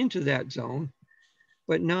restricted zone into that zone,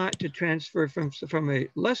 but not to transfer from a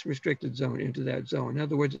less restricted zone into that zone. In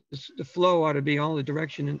other words, the flow ought to be all the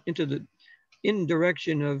direction in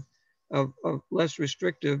direction of less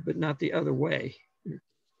restrictive, but not the other way.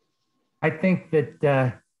 I think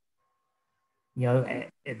that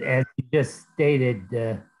as you just stated,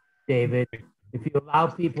 David, if you allow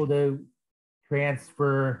people to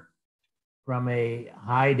transfer from a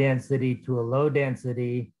high density to a low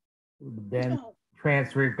density, then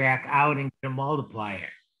transfer it back out and get a multiplier.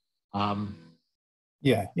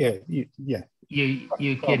 Yeah. You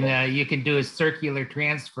can do a circular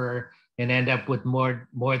transfer and end up with more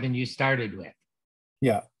than you started with.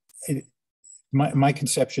 Yeah, my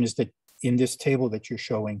conception is that in this table that you're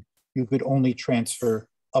showing, you could only transfer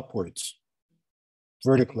upwards,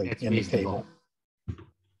 vertically in the table.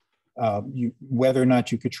 Whether or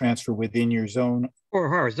not you could transfer within your zone or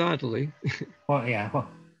horizontally. Well, yeah. Well,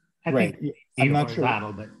 I right. think I'm not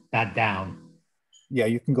horizontal, sure, but not down. Yeah,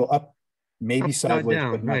 you can go up, maybe up, sideways,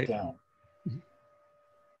 down, but not right. down.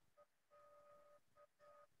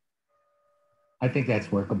 I think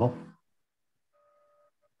that's workable.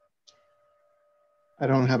 I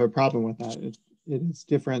don't have a problem with that. It is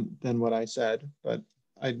different than what I said, but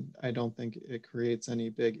I don't think it creates any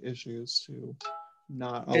big issues to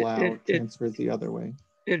not allow transfers the other way.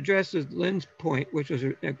 it addresses Lynn's point, which was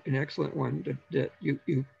an excellent one, that you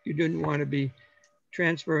didn't want to be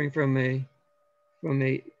transferring from a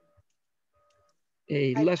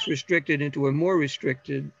less restricted into a more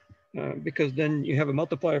restricted, because then you have a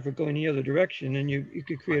multiplier for going the other direction, and you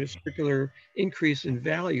could create a circular increase in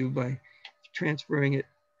value by transferring it,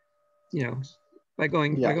 you know, by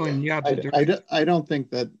going in the opposite direction. I don't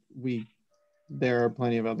think that there are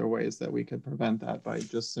plenty of other ways that we could prevent that by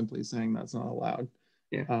just simply saying that's not allowed.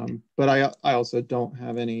 Yeah. But I also don't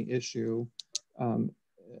have any issue,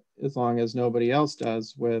 as long as nobody else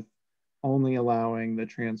does, with only allowing the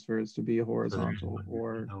transfers to be horizontal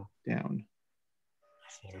or down.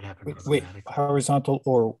 Wait, horizontal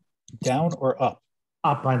or down or up?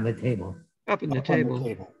 Up on the table. Up in the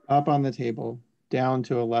table. Up on the table, down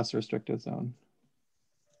to a less restricted zone.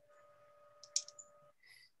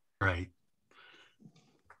 Right.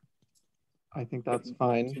 I think that's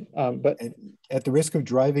fine. But at the risk of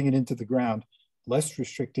driving it into the ground, less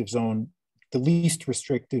restrictive zone, the least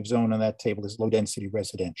restrictive zone on that table is low density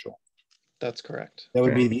residential. That's correct. That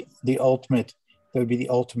would be the ultimate. That would be the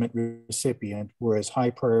ultimate recipient. Whereas high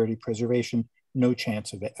priority preservation, no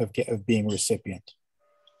chance of being recipient.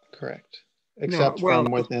 Correct. Except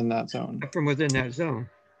from within that zone. From within that zone.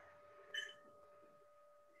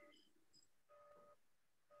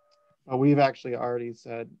 We've actually already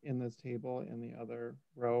said in this table, in the other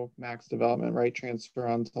row, max development right transfer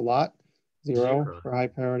onto lot, zero for high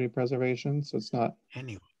priority preservation. So it's not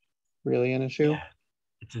really an issue. Yeah,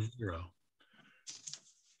 it's a 0.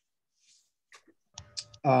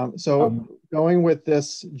 Going with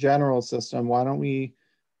this general system, why don't we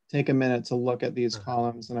take a minute to look at these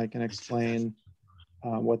columns, and I can explain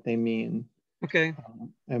what they mean. Okay.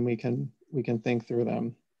 And we can think through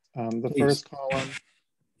them. The first column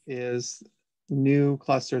is new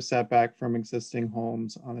cluster setback from existing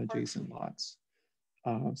homes on adjacent lots.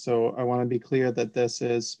 So I want to be clear that this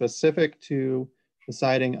is specific to the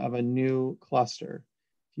siting of a new cluster.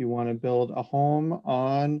 If you want to build a home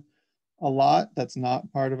on a lot that's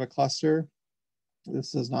not part of a cluster,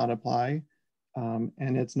 this does not apply.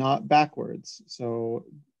 And it's not backwards. So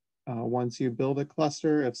once you build a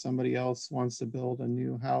cluster, if somebody else wants to build a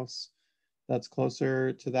new house that's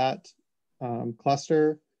closer to that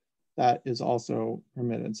cluster, that is also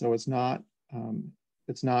permitted. So it's not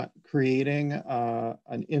creating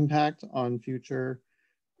an impact on future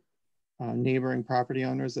neighboring property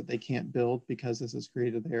owners that they can't build because this is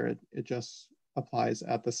created there. It just applies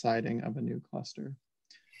at the siting of a new cluster.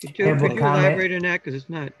 Could you elaborate on that? Because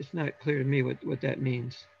it's not clear to me what that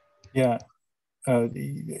means. Yeah,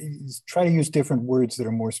 try to use different words that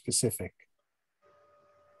are more specific.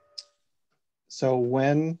 So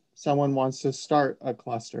when someone wants to start a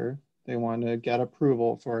cluster, they want to get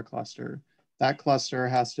approval for a cluster. That cluster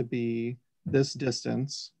has to be this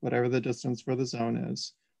distance, whatever the distance for the zone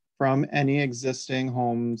is, from any existing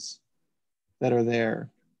homes that are there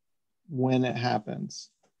when it happens.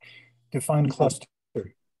 Define cluster.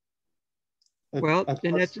 Well,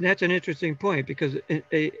 and that's an interesting point, because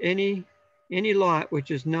any lot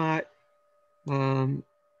which is not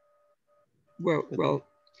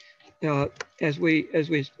as we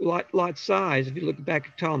lot size, if you look back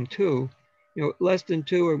at column 2, less than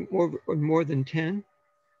 2 or more than 10,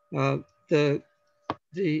 the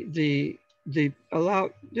allow,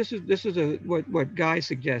 this is what Guy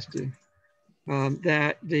suggested,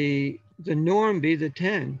 that the norm be the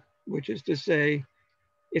 10, which is to say,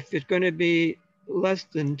 if it's going to be less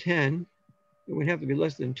than 10, it would have to be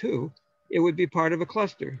less than 2, it would be part of a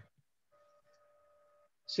cluster.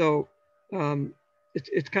 So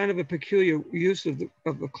it's kind of a peculiar use of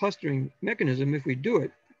a clustering mechanism if we do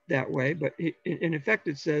it that way, but in effect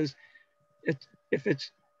it says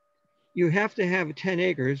you have to have 10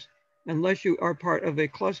 acres unless you are part of a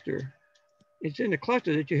cluster. It's in a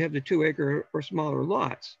cluster that you have the 2 acre or smaller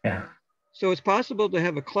lots. Yeah. So it's possible to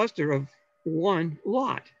have a cluster of 1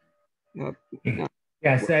 lot.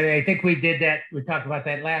 Yes, I think we did that. We talked about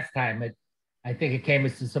that last time. I think it came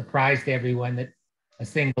as a surprise to everyone that a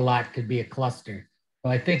single lot could be a cluster. So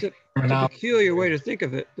I think it's a peculiar way to think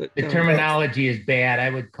of it. But, the terminology is bad. I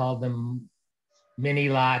would call them mini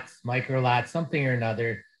lots, micro lots, something or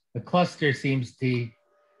another. The cluster seems to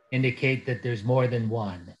indicate that there's more than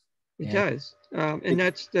one. It does, and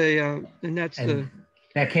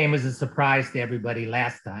that came as a surprise to everybody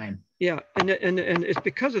last time. Yeah, and it's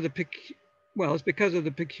because of the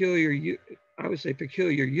peculiar, I would say,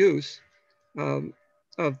 peculiar use of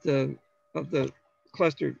the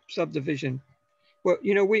cluster subdivision. Well,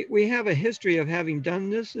 we have a history of having done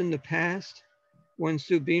this in the past. When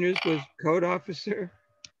Sue Beaners was code officer,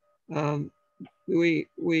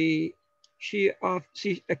 we she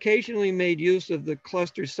occasionally made use of the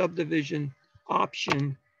cluster subdivision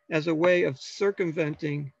option as a way of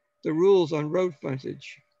circumventing the rules on road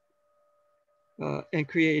frontage and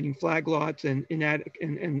creating flag lots and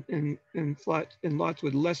lots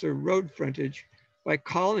with lesser road frontage by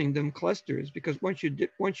calling them clusters. Because once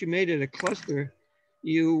you made it a cluster,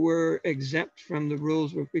 you were exempt from the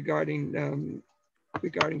rules regarding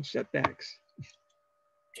setbacks.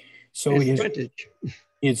 So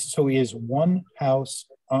is one house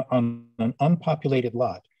on an unpopulated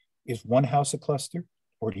lot, is one house a cluster,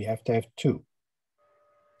 or do you have to have two?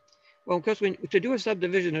 Well, because to do a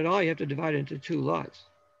subdivision at all, you have to divide it into two lots.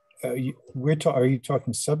 Are you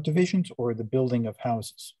talking subdivisions or the building of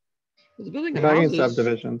houses? Well, the building of houses.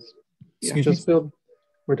 Subdivisions. Excuse me?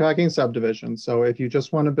 We're talking subdivisions. So if you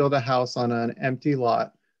just want to build a house on an empty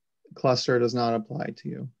lot, cluster does not apply to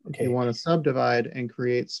you. If you want to subdivide and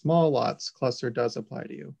create small lots, cluster does apply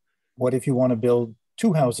to you. What if you want to build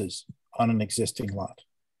two houses on an existing lot,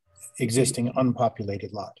 existing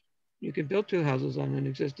unpopulated lot? You can build two houses on an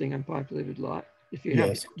existing unpopulated lot if you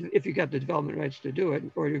have, if you got the development rights to do it,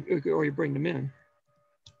 or you bring them in.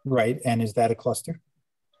 Right, and is that a cluster?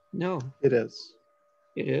 No. It is.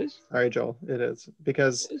 It is? All right, Joel, it is.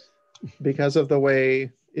 Because of the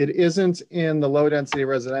way it isn't in the low density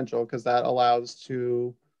residential, because that allows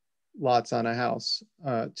two lots on a house,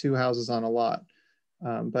 two houses on a lot.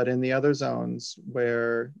 But in the other zones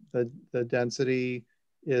where the density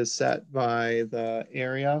is set by the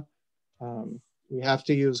area, we have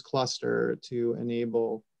to use cluster to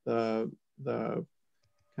enable the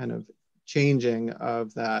kind of changing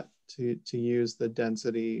of that to use the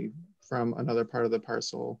density from another part of the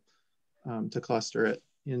parcel to cluster it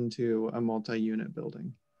into a multi-unit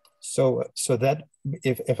building. So that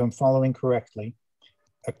if I'm following correctly,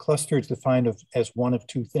 a cluster is defined as one of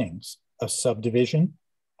two things: a subdivision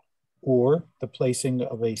or the placing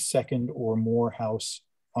of a second or more house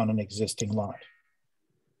on an existing lot.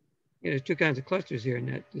 Yeah, there's two kinds of clusters here in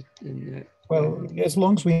that. Well, as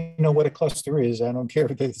long as we know what a cluster is, I don't care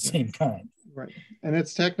if they're the same kind. Right, and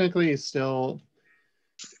it's technically still,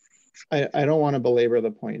 I don't want to belabor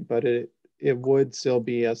the point, but it would still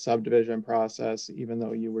be a subdivision process, even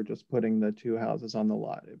though you were just putting the two houses on the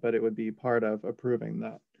lot, but it would be part of approving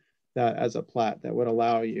that as a plat that would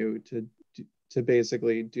allow you to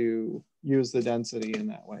basically use the density in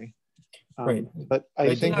that way. Right, but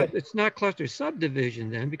I think it's not cluster subdivision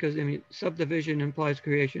then, because I mean subdivision implies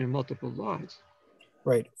creation of multiple lots.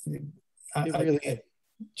 Right.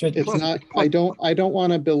 It's not. I don't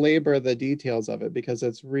want to belabor the details of it because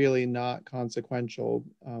it's really not consequential.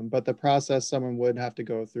 But the process someone would have to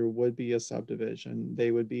go through would be a subdivision. They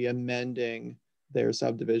would be amending their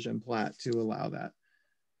subdivision plat to allow that.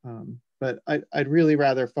 But I'd really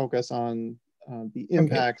rather focus on the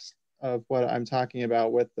impacts of what I'm talking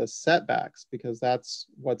about with the setbacks, because that's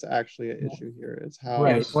what's actually an issue here. It's how.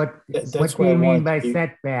 Right. What do you mean by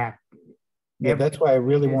setback? Yeah, that's why I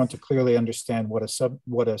really want to clearly understand what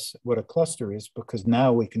a cluster is, because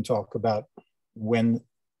now we can talk about when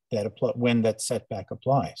that setback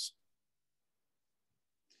applies.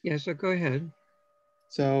 Yeah, so go ahead.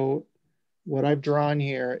 So what I've drawn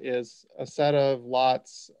here is a set of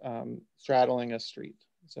lots straddling a street.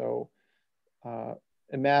 So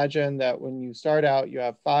imagine that when you start out, you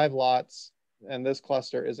have 5 lots, and this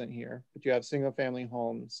cluster isn't here, but you have single family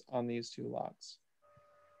homes on these 2 lots.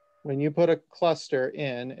 When you put a cluster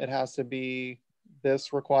in, it has to be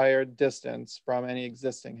this required distance from any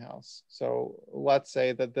existing house. So let's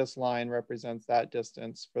say that this line represents that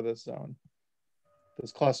distance for this zone.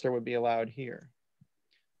 This cluster would be allowed here.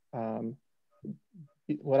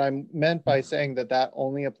 What I meant by saying that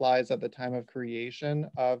only applies at the time of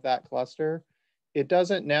creation of that cluster, it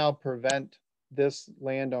doesn't now prevent this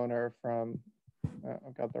landowner from,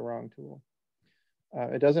 I've got the wrong tool.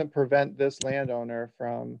 It doesn't prevent this landowner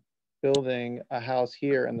from building a house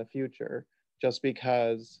here in the future just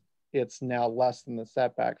because it's now less than the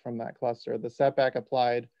setback from that cluster. The setback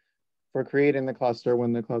applied for creating the cluster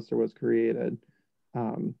when the cluster was created.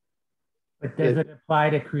 But does it apply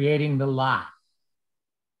to creating the lot?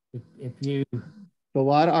 The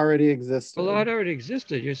lot already existed. The lot already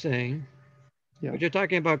existed, you're saying. Yeah. But you're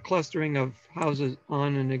talking about clustering of houses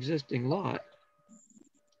on an existing lot.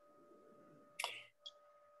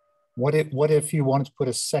 What if you wanted to put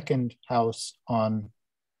a second house on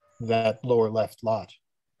that lower left lot?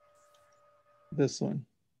 This one.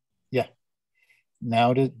 Yeah.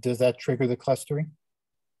 Now, does that trigger the clustering?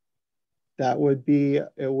 It would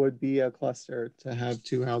be a cluster to have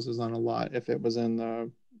 2 houses on a lot if it was in the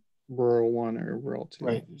rural 1 or rural 2.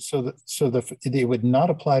 Right. So it would not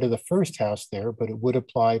apply to the first house there, but it would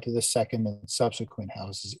apply to the second and subsequent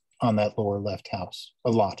houses on that lower left house,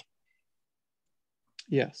 a lot.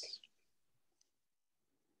 Yes.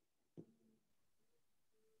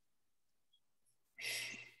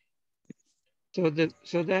 So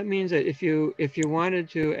that means that if you wanted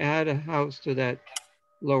to add a house to that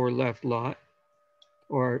lower left lot,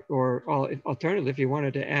 or alternatively, if you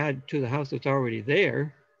wanted to add to the house that's already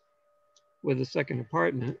there with a second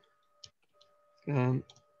apartment, you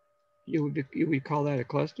would call that a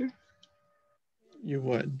cluster? You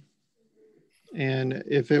would. And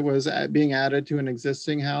if it was being added to an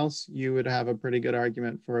existing house, you would have a pretty good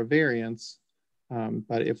argument for a variance.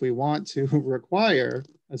 But if we want to require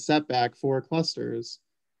a setback for clusters,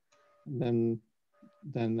 then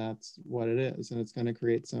that's what it is. And it's going to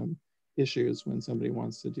create some issues when somebody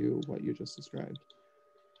wants to do what you just described.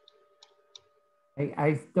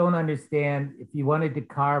 I don't understand. If you wanted to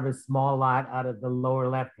carve a small lot out of the lower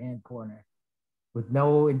left-hand corner with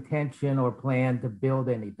no intention or plan to build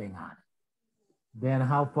anything on it, then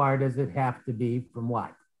how far does it have to be from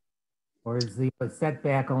what? Or does the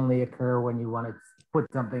setback only occur when you want to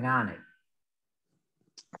put something on it?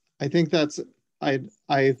 I think that's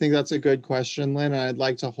a good question, Lynn, and I'd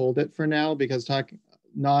like to hold it for now because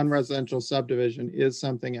non-residential subdivision is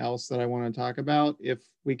something else that I want to talk about. If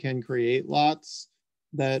we can create lots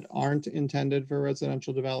that aren't intended for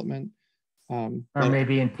residential development. Or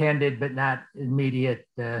maybe intended, but not immediate.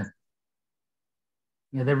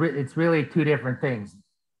 It's really two different things.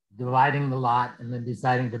 Dividing the lot and then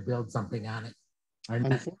deciding to build something on it.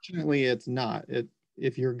 Unfortunately, it's not.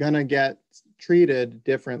 If you're gonna get treated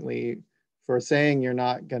differently for saying you're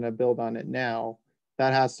not gonna build on it now,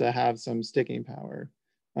 that has to have some sticking power.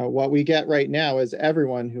 What we get right now is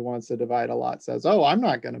everyone who wants to divide a lot says, oh, I'm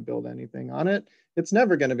not gonna build anything on it. It's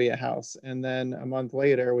never gonna be a house. And then a month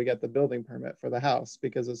later, we get the building permit for the house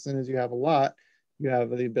because as soon as you have a lot, you have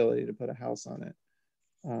the ability to put a house on it.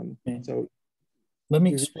 So let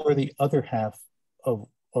me explore the other half of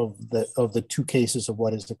the two cases of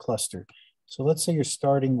what is a cluster. So let's say you're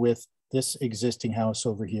starting with this existing house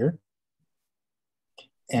over here.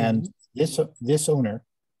 And this owner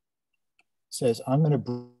says, I'm going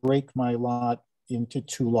to break my lot into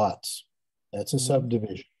 2 lots. That's a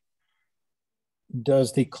subdivision.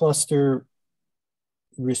 Does the cluster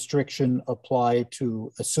restriction apply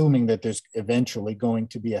to assuming that there's eventually going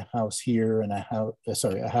to be a house here and a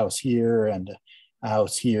house here and a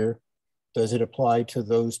house here? Does it apply to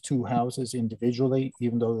those 2 houses individually,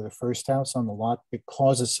 even though they're the first house on the lot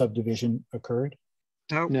because a subdivision occurred?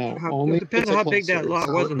 Only it depends on how big that lot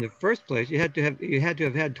was in the first place. You had to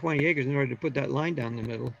have had 20 acres in order to put that line down the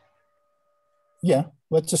middle. Yeah,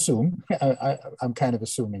 let's assume. I'm kind of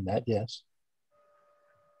assuming that, yes.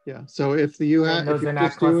 Yeah, so if you're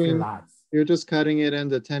just cutting it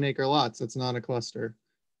into 10-acre lots, it's not a cluster.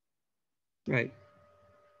 Right.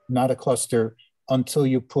 Not a cluster until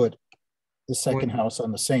you put the second house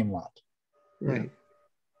on the same lot. Right.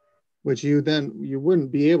 Which you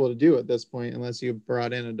wouldn't be able to do at this point unless you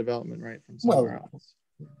brought in a development right from somewhere else.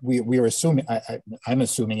 We're assuming, I'm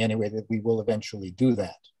assuming anyway, that we will eventually do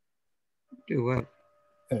that. Do what?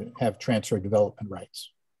 Have transfer development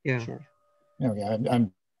rights. Yeah. Sure. Okay,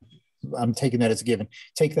 I'm taking that as a given.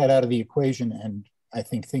 Take that out of the equation and I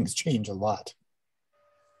think things change a lot.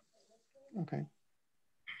 Okay.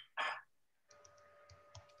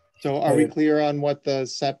 So are we clear on what the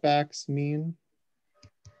setbacks mean?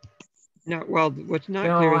 No, well, what's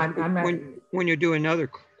not clear is when you do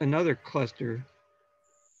another cluster,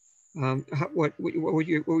 what were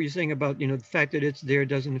you saying about, the fact that it's there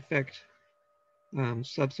doesn't affect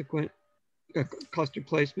subsequent cluster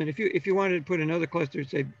placement? If you wanted to put another cluster,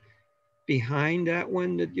 say, behind that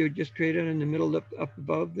one that you just created in the middle up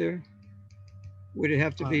above there, would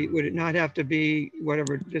it not have to be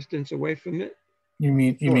whatever distance away from it? You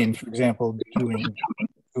mean, for example,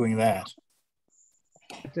 doing that?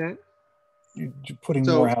 What's that? You're putting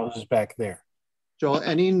more houses back there. Joel,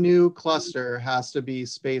 any new cluster has to be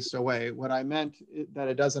spaced away. What I meant that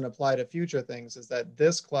it doesn't apply to future things is that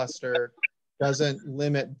this cluster doesn't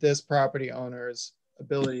limit this property owner's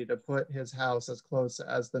ability to put his house as close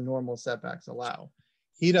as the normal setbacks allow.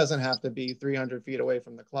 He doesn't have to be 300 feet away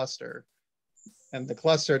from the cluster. And the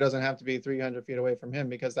cluster doesn't have to be 300 feet away from him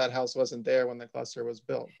because that house wasn't there when the cluster was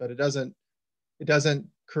built. But it doesn't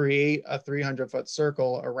create a 300-foot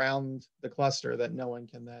circle around the cluster that no one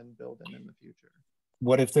can then build in the future.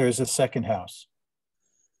 What if there's a second house?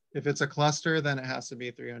 If it's a cluster, then it has to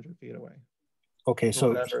be 300 feet away. Okay,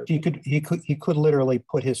 so he could literally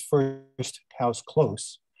put his first house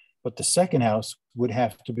close, But the second house would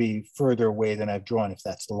have to be further away than I've drawn. If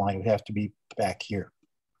that's the line, it would have to be back here.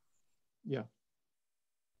 Yeah.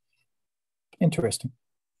 Interesting.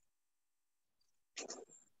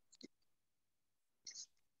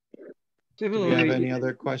 Do we have any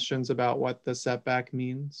other questions about what the setback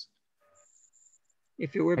means?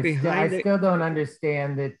 If it were behind I still don't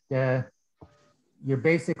understand that you're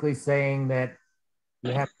basically saying that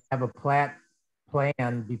you have to have a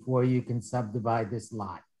plan before you can subdivide this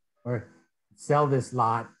lot or sell this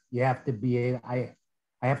lot. You have to be, I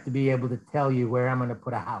have to be able to tell you where I'm going to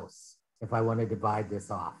put a house if I want to divide this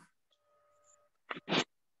off.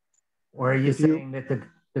 Or are you saying that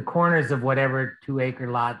the corners of whatever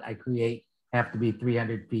 2-acre lot I create have to be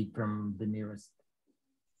 300 feet from the nearest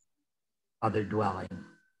other dwelling?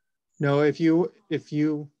 No, if you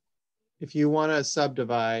want to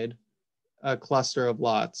subdivide a cluster of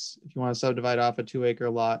lots, if you want to subdivide off a 2-acre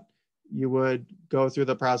lot, you would go through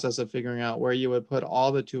the process of figuring out where you would put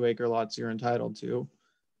all the 2-acre lots you're entitled to.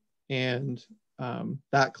 And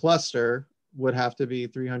that cluster would have to be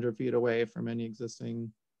 300 feet away from any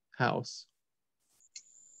existing house.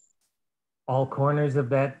 All corners of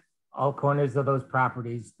those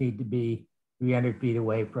properties need to be 300 feet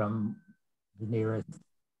away from the nearest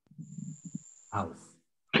house.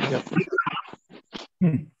 Yep.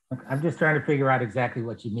 I'm just trying to figure out exactly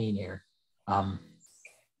what you mean here.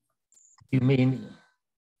 You mean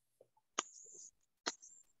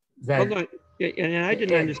that? Well, no, and I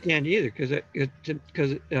didn't understand either, because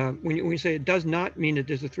when you say it does not mean that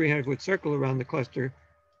there's a 300-foot circle around the cluster,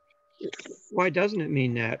 why doesn't it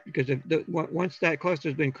mean that? Because if once that cluster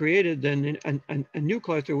has been created, then a new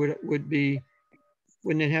cluster would be,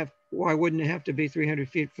 why wouldn't it have to be 300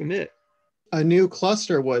 feet from it? A new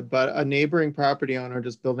cluster would, but a neighboring property owner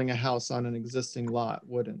just building a house on an existing lot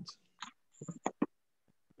wouldn't.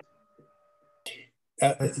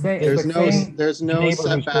 There's no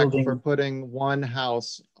setback for putting one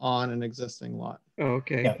house on an existing lot. Oh,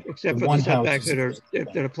 okay, yeah, except for the setbacks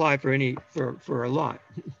that apply for a lot.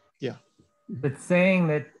 Yeah, but saying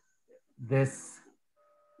that this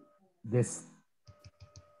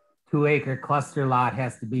 2-acre cluster lot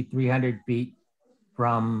has to be 300 feet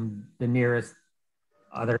from the nearest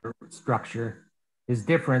other structure is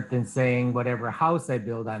different than saying whatever house I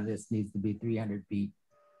build on this needs to be 300 feet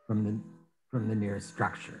from the nearest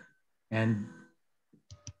structure. And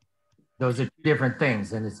those are two different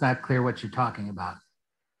things, and it's not clear what you're talking about.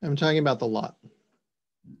 I'm talking about the lot.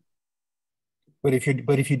 But if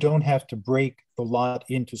you don't have to break the lot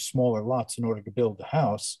into smaller lots in order to build the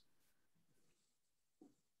house,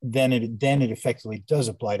 then it effectively does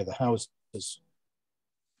apply to the houses.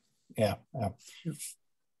 Yeah,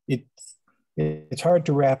 it's hard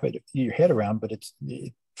to wrap your head around, but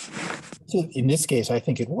in this case, I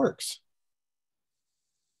think it works.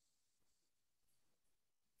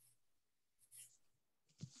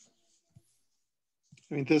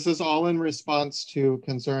 I mean, this is all in response to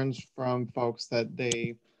concerns from folks that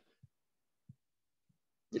they,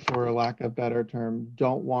 for a lack of better term,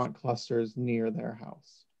 don't want clusters near their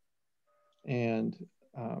house. And,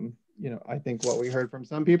 you know, I think what we heard from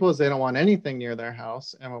some people is they don't want anything near their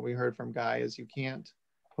house. And what we heard from Guy is you can't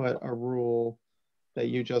put a rule that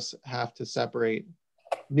you just have to separate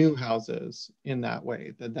new houses in that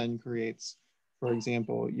way that then creates, for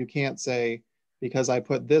example, you can't say, because I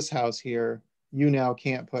put this house here, you now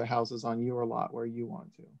can't put houses on your lot where you want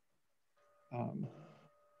to,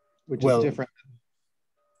 which is different.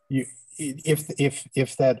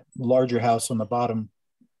 If that larger house on the bottom,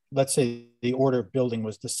 let's say the order of building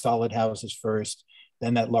was the solid houses first,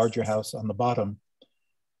 then that larger house on the bottom,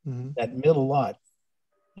 that middle lot,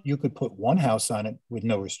 you could put one house on it with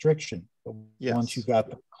no restriction. But once you got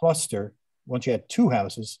the cluster, once you had two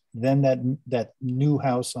houses, then that new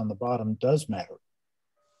house on the bottom does matter.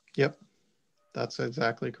 Yep. That's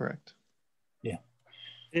exactly correct. Yeah.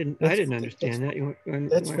 I didn't understand that.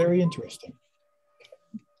 That's very interesting.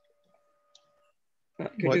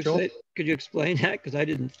 Could you explain that? Because I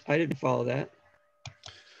didn't follow that.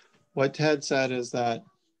 What Ted said is that,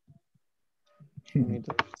 let me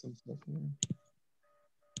delete some stuff here.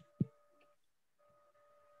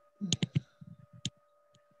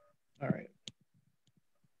 All right.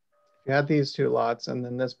 You had these two lots and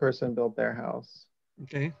then this person built their house.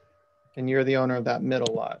 Okay. And you're the owner of that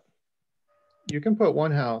middle lot. You can put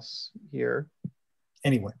one house here.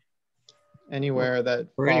 Anywhere that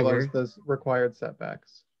follows the required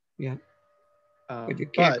setbacks. Yeah. But you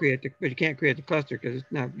can't create the cluster because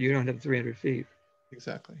you don't have 300 feet.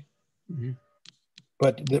 Exactly. Mm-hmm.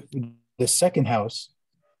 But the second house,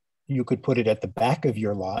 you could put it at the back of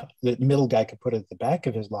your lot. The middle guy could put it at the back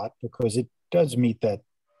of his lot because it does meet that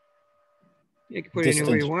You can put it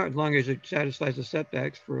anywhere you want as long as it satisfies the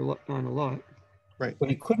setbacks for on a lot. Right. But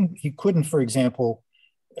he couldn't, for example,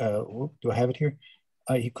 do I have it here?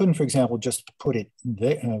 He couldn't, for example, just put it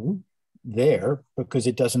there because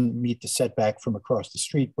it doesn't meet the setback from across the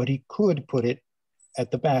street, but he could put it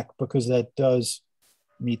at the back because that does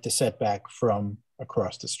meet the setback from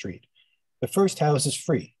across the street. The first house is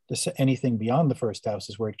free. Anything beyond the first house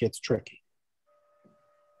is where it gets tricky.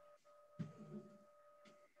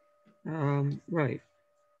 Right.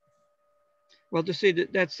 Well, to see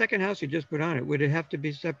that second house you just put on it, would it have to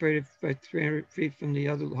be separated by 300 feet from the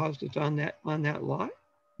other house that's on that lot?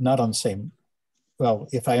 Not on the same. Well,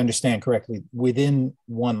 if I understand correctly, within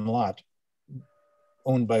one lot,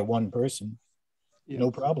 owned by one person, no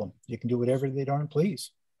problem. You can do whatever they darn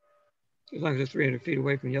please. As long as it's 300 feet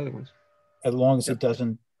away from the other ones. As long as it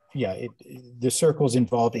doesn't, the circles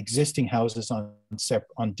involve existing houses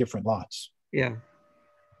on different lots. Yeah.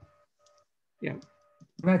 Yeah.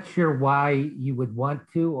 I'm not sure why you would want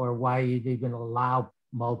to, or why you'd even allow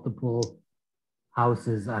multiple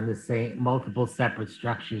houses on the same, multiple separate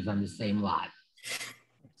structures on the same lot.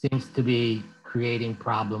 Seems to be creating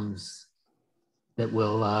problems that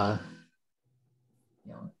will, I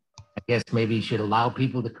guess maybe you should allow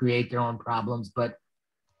people to create their own problems, but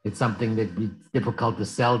it's something that'd be difficult to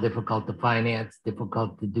sell, difficult to finance,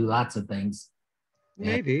 difficult to do lots of things.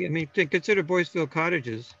 Maybe. I mean, consider Boyceville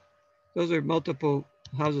Cottages. Those are multiple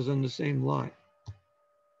houses on the same lot.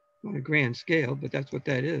 On a grand scale, but that's what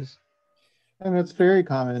that is. And it's very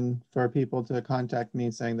common for people to contact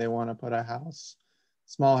me saying they want to put a house,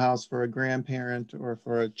 small house for a grandparent or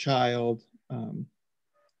for a child.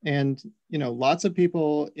 And, lots of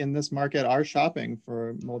people in this market are shopping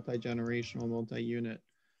for multi-generational, multi-unit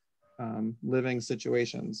living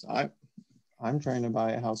situations. I'm trying to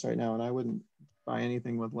buy a house right now and I wouldn't buy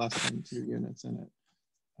anything with less than 2 units in it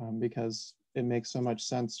because it makes so much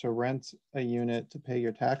sense to rent a unit to pay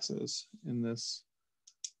your taxes in this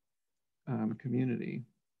community.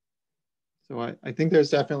 So I think there's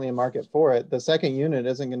definitely a market for it. The second unit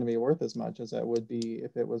isn't going to be worth as much as it would be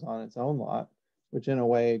if it was on its own lot, which in a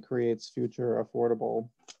way creates future affordable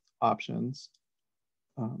options.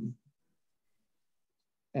 And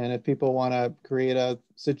if people want to create a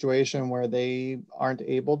situation where they aren't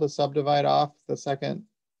able to subdivide off the second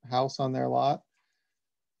house on their lot,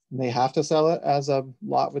 they have to sell it as a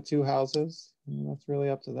lot with 2 houses, that's really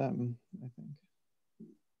up to them, I think.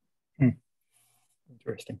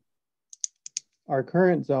 Interesting. Our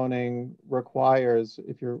current zoning requires,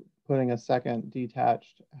 if you're putting a second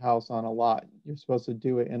detached house on a lot, you're supposed to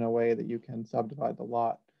do it in a way that you can subdivide the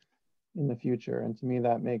lot in the future. And to me,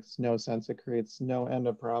 that makes no sense. It creates no end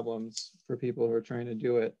of problems for people who are trying to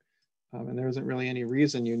do it. And there isn't really any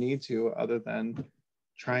reason you need to other than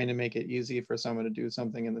trying to make it easy for someone to do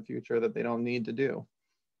something in the future that they don't need to do.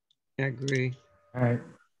 I agree. All right.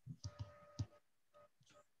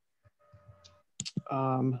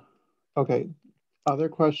 Okay, other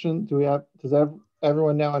question? Does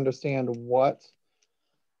everyone now understand what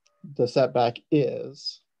the setback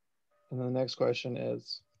is? And the next question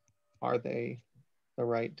is, are they the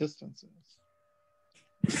right distances?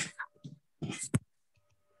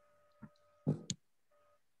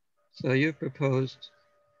 So you've proposed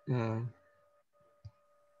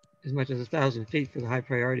as much as 1,000 feet for the high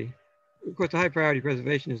priority. Of course, the high priority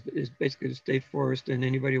preservation is basically the state forest and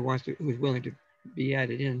anybody who wants to, who's willing to be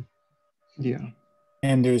added in. Yeah.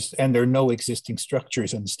 And there are no existing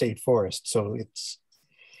structures in the state forest, so it's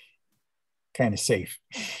kind of safe.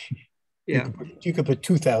 Yeah. You could put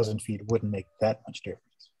 2,000 feet, it wouldn't make that much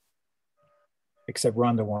difference. Except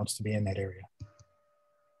Rhonda wants to be in that area.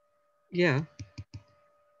 Yeah.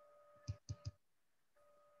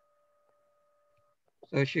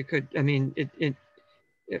 So she could, I mean,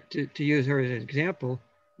 to use her as an example,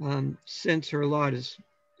 since her lot is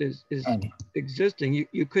existing,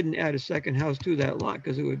 you couldn't add a second house to that lot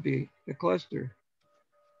because it would be a cluster.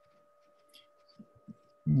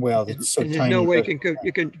 Well, it's so there's tiny. No way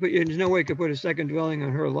there's no way you could put a second dwelling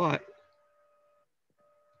on her lot.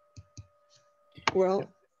 Well,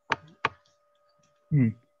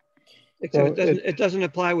 it doesn't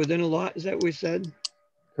apply within a lot. Is that what we said?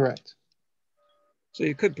 Correct. So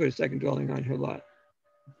you could put a second dwelling on her lot.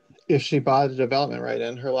 If she bought a development right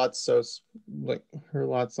in, her lot's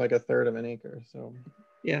like a third of an acre. So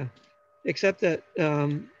yeah, except that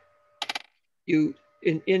you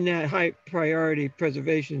in that high priority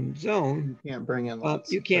preservation zone, you can't bring in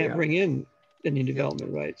lots. You can't bring in any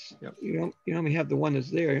development rights. Yep. You only have the one that's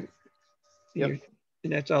there. Yep.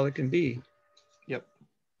 And that's all it can be. Yep.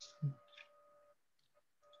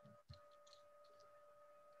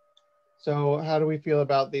 So how do we feel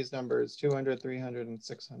about these numbers, 200, 300, and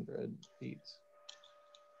 600 feet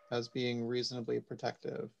as being reasonably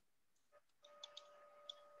protective?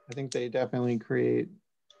 I think they definitely create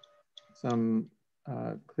some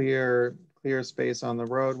clear space on the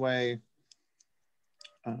roadway.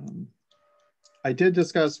 I did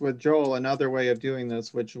discuss with Joel another way of doing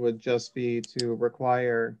this, which would just be to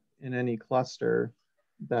require in any cluster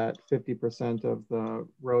that 50% of the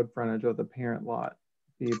road frontage of the parent lot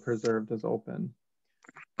be preserved as open,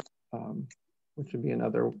 which would be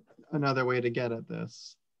another way to get at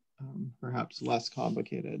this, perhaps less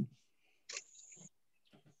complicated.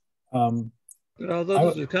 But although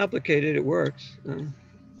this is complicated, it works.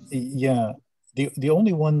 Yeah, the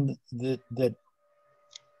only one that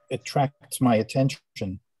attracts my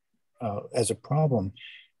attention as a problem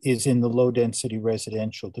is in the low density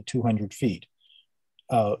residential, the 200 feet.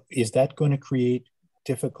 Is that going to create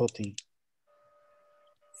difficulty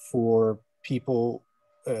for people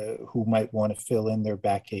who might want to fill in their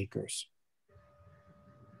back acres?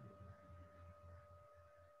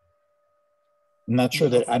 I'm not sure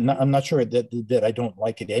that I'm not sure that I don't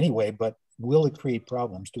like it anyway, but will it create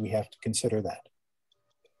problems? Do we have to consider that?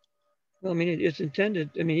 Well, I mean, it's intended.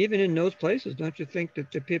 I mean, even in those places, don't you think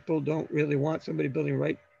that the people don't really want somebody building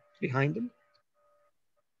right behind them?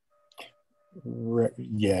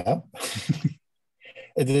 Yeah.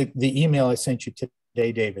 The email I sent you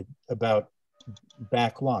today, David, about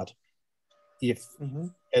back lot, if,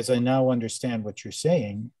 as I now understand what you're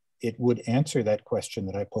saying, it would answer that question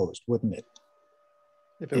that I posed, wouldn't it?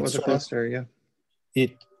 If it was a cluster, yeah.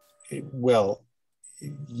 Well,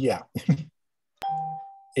 yeah.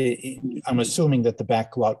 I'm assuming that the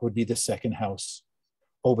back lot would be the second house.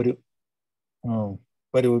 But it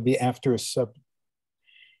would be after a sub.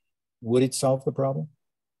 Would it solve the problem?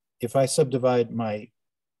 If I subdivide my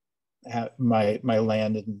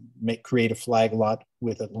land and create a flag lot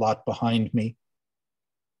with a lot behind me,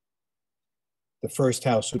 the first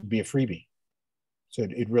house would be a freebie. So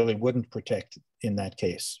it really wouldn't protect in that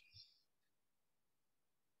case.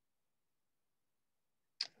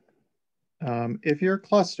 If you're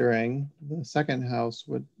clustering, the second house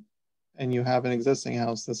would, and you have an existing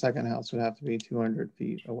house, the second house would have to be 200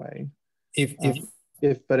 feet away.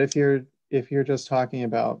 But if you're just talking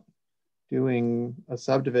about doing a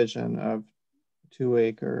subdivision of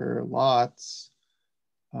 2-acre lots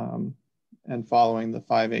and following the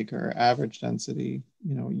 5-acre average density,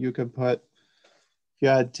 you could put, if you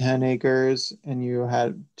had 10 acres and you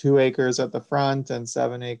had 2 acres at the front and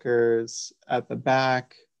 7 acres at the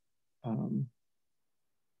back,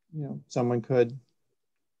 someone could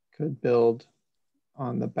build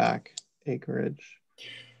on the back acreage.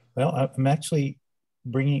 Well, I'm actually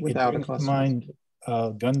bringing to mind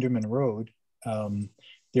Gunderman Road.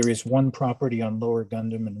 There is one property on Lower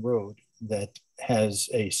Gunderman Road that has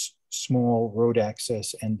a small road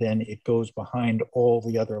access, and then it goes behind all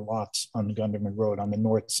the other lots on Gunderman Road on the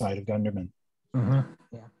north side of Gunderman. Yeah.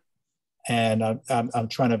 And I'm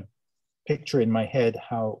trying to picture in my head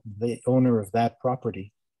how the owner of that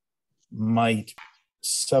property might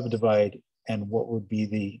subdivide and what would be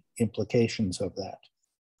the implications of that.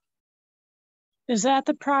 Is that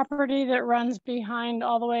the property that runs behind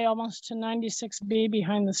all the way almost to 96B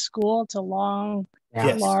behind the school? It's a long,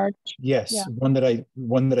 large. Yes, yeah. One that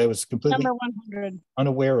I was completely number 100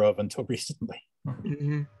 unaware of until recently.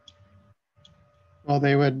 Well,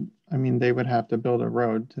 they would have to build a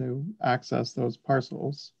road to access those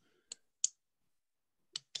parcels.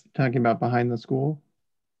 Talking about behind the school?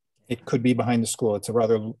 It could be behind the school. It's a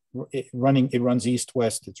rather, it runs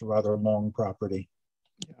east-west. It's a rather long property.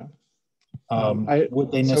 Yeah.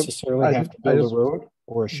 Would they necessarily have to build a road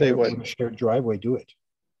or a shared driveway do it?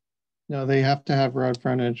 No, they have to have road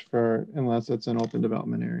frontage unless it's an open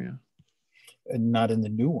development area. And not in the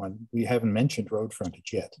new one. We haven't mentioned road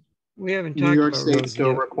frontage yet. We haven't talked New York about State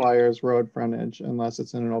still requires road frontage unless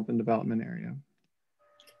it's in an open development area.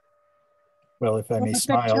 Well, if I may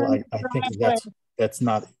smile, I think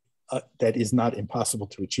that is not impossible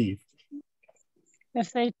to achieve.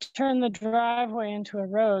 If they turn the driveway into a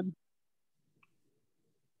road.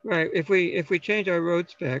 Right. If we change our road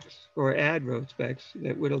specs or add road specs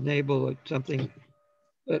that would enable something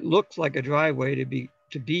that looks like a driveway to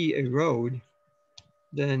be a road,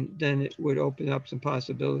 then it would open up some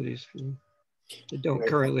possibilities that don't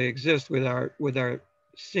currently exist with our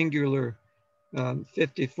singular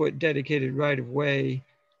 50-foot dedicated right-of-way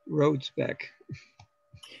road spec.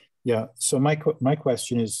 Yeah. So my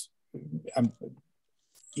question is,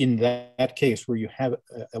 in that case where you have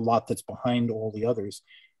a lot that's behind all the others,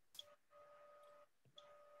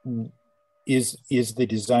 is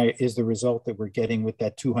the result that we're getting with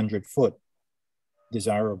that 200 foot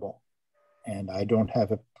desirable? And I don't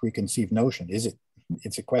have a preconceived notion. Is it?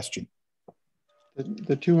 It's a question.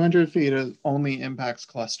 The 200 feet only impacts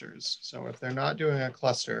clusters. So if they're not doing a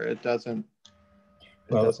cluster, it doesn't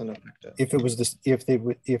affect it. If it was this,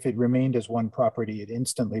 if it remained as one property, it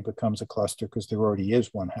instantly becomes a cluster because there already is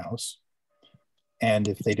one house. And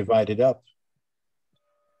if they divide it up,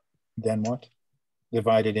 then what?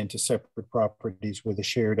 Divide it into separate properties with a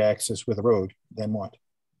shared access with a road, then what?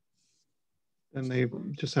 Then they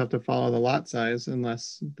just have to follow the lot size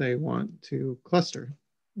unless they want to cluster,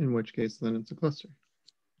 in which case then it's a cluster.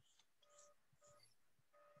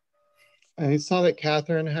 I saw that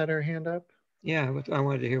Catherine had her hand up. Yeah, I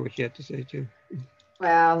wanted to hear what you had to say too.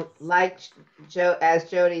 Well, like as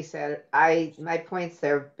Jody said, my points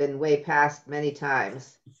there have been way past many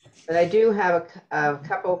times, but I do have a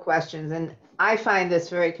couple of questions, and I find this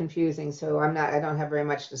very confusing. So I don't have very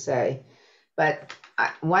much to say, but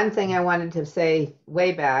one thing I wanted to say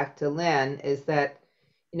way back to Lynn is that,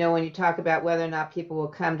 you know, when you talk about whether or not people will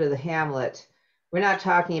come to the hamlet, we're not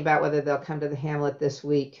talking about whether they'll come to the hamlet this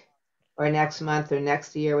week or next month or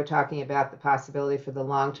next year. We're talking about the possibility for the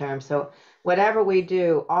long term. So whatever we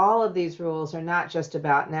do, all of these rules are not just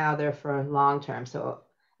about now, they're for long term. So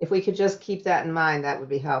if we could just keep that in mind, that would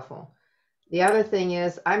be helpful. The other thing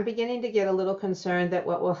is, I'm beginning to get a little concerned that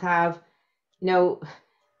what we'll have, you know,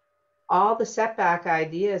 all the setback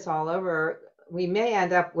ideas all over, we may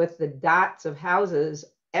end up with the dots of houses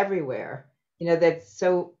everywhere. You know, that's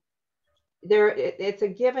so it's a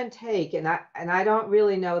give and take, and I don't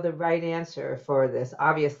really know the right answer for this.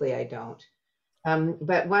 Obviously, I don't.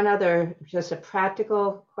 But one other, just a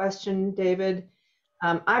practical question, David.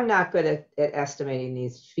 I'm not good at estimating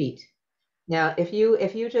these feet. Now, if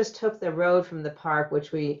you just took the road from the park,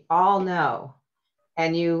 which we all know,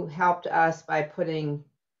 and you helped us by putting,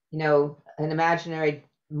 you know, an imaginary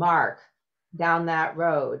mark down that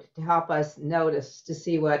road to help us notice, to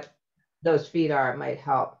see what those feet are, it might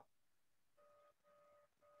help.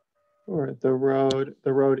 Or the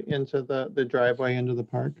road into the driveway into the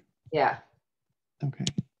park? Yeah. Okay.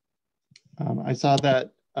 I saw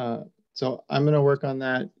that. So I'm going to work on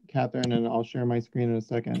that, Catherine, and I'll share my screen in a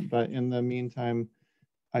second. But in the meantime,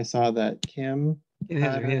 I saw that Kim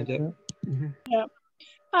has her hand up. Mm-hmm. Yep.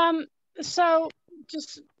 So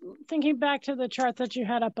just thinking back to the chart that you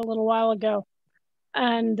had up a little while ago,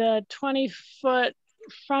 and the 20-foot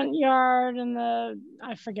front yard and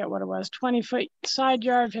I forget what it was, 20-foot side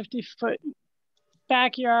yard, 50-foot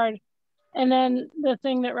backyard. And then the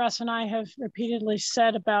thing that Russ and I have repeatedly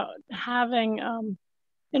said about having,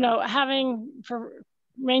 you know, for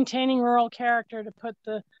maintaining rural character, to put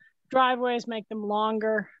the driveways, make them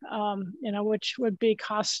longer, you know, which would be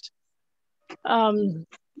cost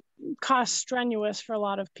strenuous for a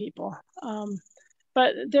lot of people.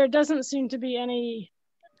 But there doesn't seem to be any,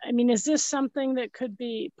 I mean, is this something that could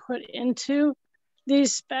be put into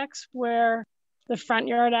these specs where the front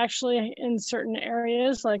yard actually in certain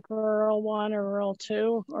areas like rural 1 or rural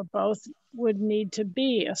 2 or both would need to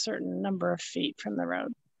be a certain number of feet from the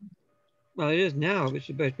road? Well, it is now,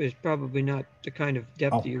 but it's probably not the kind of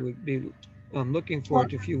depth you would be looking for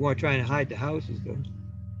if you were trying to hide the houses, though.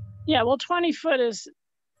 Yeah, well, 20 foot is,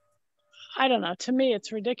 I don't know, to me,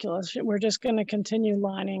 it's ridiculous. We're just going to continue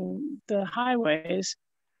lining the highways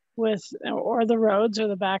with, or the roads or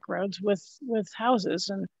the back roads with houses.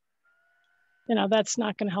 And, you know, that's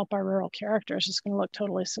not going to help our rural character. It's just going to look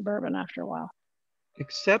totally suburban after a while.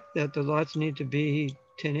 Except that the lots need to be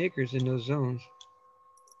 10 acres in those zones.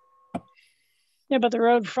 Yeah, but the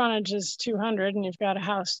road frontage is 200 and you've got a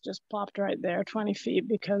house just plopped right there, 20 feet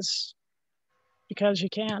because you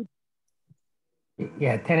can.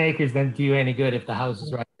 Yeah, 10 acres doesn't do you any good if the house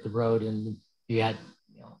is right at the road and you got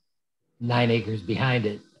 9 acres behind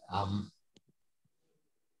it.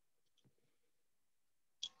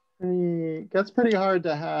 That's pretty hard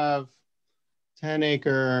to have 10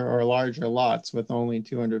 acre or larger lots with only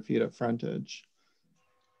 200 feet of frontage.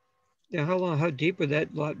 Yeah, how deep would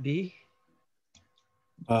that lot be?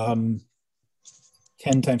 10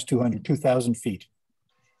 times 200, 2,000 feet.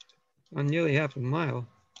 On nearly half a mile.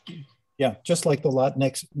 Yeah, just like the lot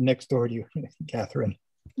next door to you, Catherine.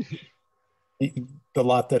 The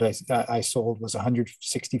lot that I sold was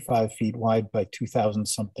 165 feet wide by 2,000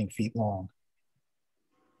 something feet long.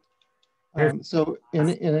 So in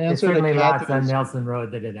answer to certainly lots on Nelson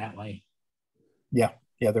Road that are that way. Yeah,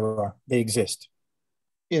 there are. They exist.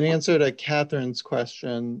 In answer to Catherine's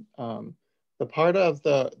question, the part of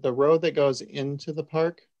the road that goes into the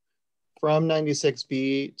park from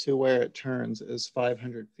 96B to where it turns is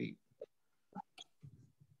 500 feet.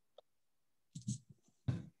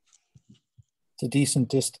 It's a decent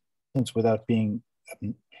distance without being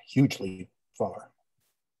hugely far.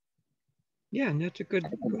 Yeah, and that's a good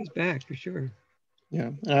goes back for sure. Yeah,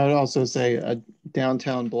 and I would also say a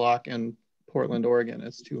downtown block in Portland, Oregon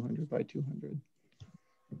is 200 by 200.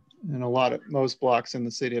 And most blocks in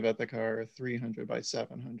the city of Ithaca are 300 by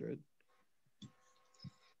 700.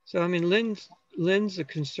 So, I mean, Lynn's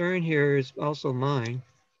concern here is also mine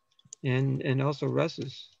and also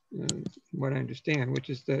Russ's, from what I understand, which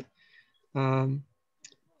is that, you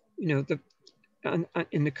know,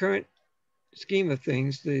 in the current scheme of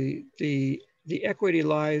things, the equity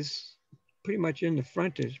lies pretty much in the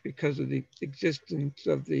frontage because of the existence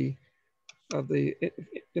of the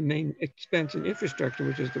main expense and infrastructure,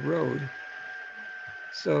 which is the road.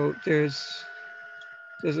 So there's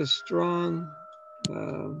a strong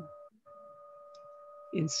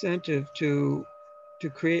incentive to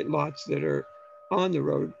create lots that are on the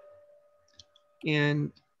road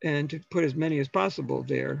and to put as many as possible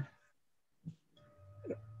there.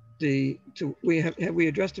 Have we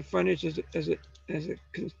addressed the frontage as a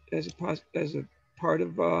part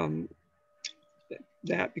of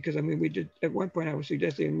that? Because I mean, we did at one point. I was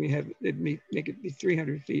suggesting make it be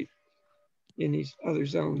 300 feet in these other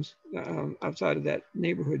zones outside of that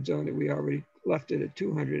neighborhood zone that we already left it at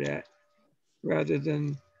 200 at, rather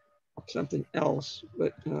than something else.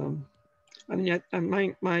 But I mean,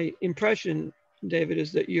 my impression, David,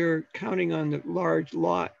 is that you're counting on the large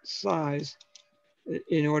lot size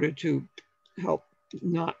in order to help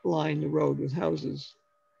not line the road with houses.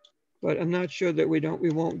 But I'm not sure that we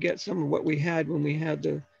won't get some of what we had when we had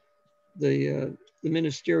the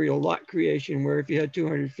ministerial lot creation, where if you had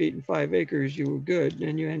 200 feet and 5 acres, you were good,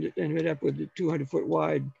 and you ended up with the 200-foot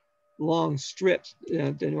wide long strips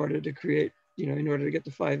in order to create, you know, in order to get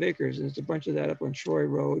the 5 acres. And there's a bunch of that up on Troy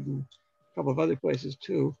Road and a couple of other places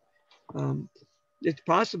too. It's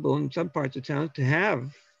possible in some parts of town to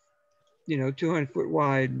have, you know, 200-foot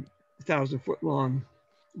wide, 1,000-foot long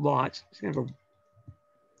lots. It's kind of a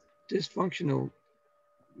dysfunctional,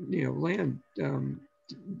 you know, land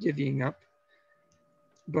divvying up.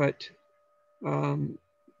 But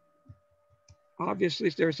obviously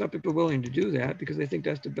there are some people willing to do that because they think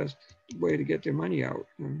that's the best way to get their money out.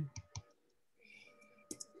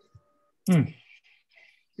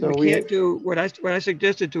 So we can't do what I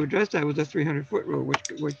suggested to address that was a 300-foot rule,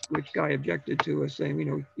 which Guy objected to, us saying, you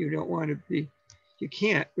know, you don't want to be, you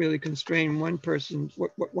can't really constrain one person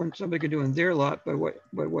what somebody can do in their lot by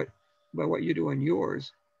what you do on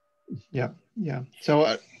yours. Yeah.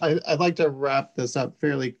 So I'd like to wrap this up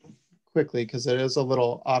fairly quickly because it is a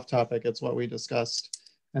little off topic. It's what we discussed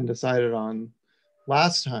and decided on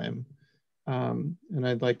last time. And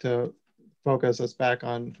I'd like to focus us back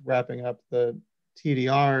on wrapping up the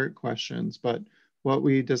TDR questions. But what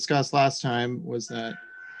we discussed last time was that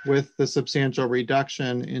with the substantial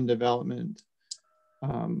reduction in development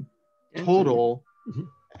total,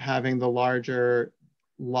 having the larger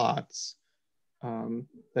lots,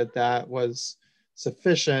 that was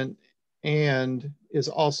sufficient and is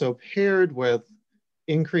also paired with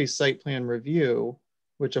increased site plan review,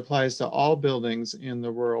 which applies to all buildings in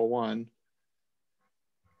the rural one,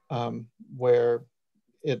 where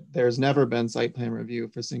there's never been site plan review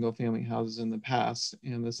for single family houses in the past.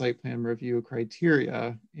 And the site plan review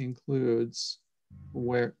criteria includes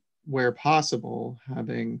where possible,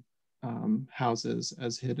 having houses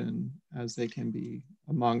as hidden as they can be,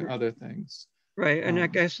 among other things. Right, and I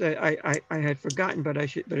guess I had forgotten, but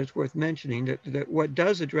it's worth mentioning that what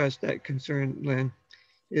does address that concern, Lynn,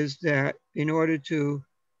 is that in order to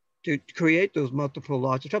create those multiple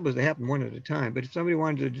lots, the trouble is they happen one at a time. But if somebody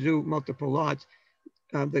wanted to do multiple lots,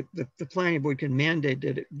 the planning board can mandate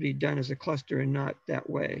that it be done as a cluster and not that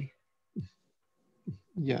way.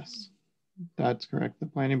 Yes, that's correct. The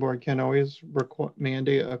planning board can always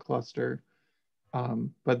mandate a cluster,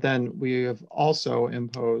 but then we have also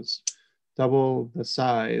imposed double the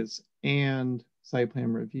size and site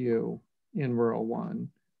plan review in rural 1,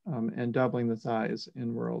 and doubling the size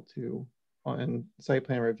in rural 2, and site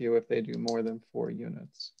plan review if they do more than 4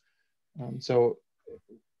 units. So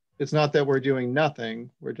it's not that we're doing nothing,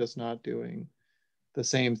 we're just not doing the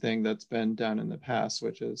same thing that's been done in the past,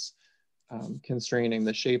 which is constraining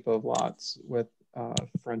the shape of lots with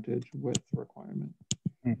frontage width requirement.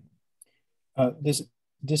 This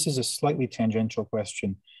is a slightly tangential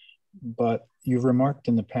question, but you've remarked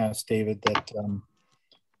in the past, David, that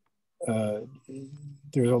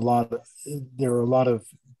there are a lot of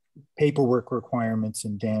paperwork requirements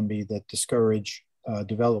in Danby that discourage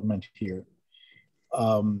development here.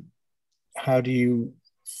 How do you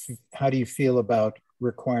feel about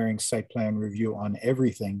requiring site plan review on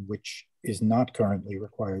everything, which is not currently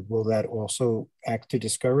required, will that also act to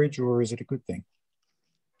discourage, or is it a good thing?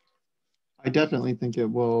 I definitely think it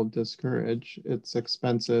will discourage. It's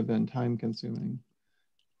expensive and time consuming.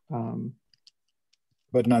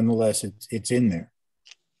 But nonetheless, it's in there.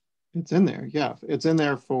 It's in there, yeah. It's in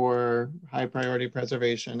there for high priority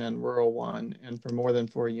preservation and rural 1, and for more than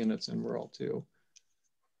 4 units in rural 2.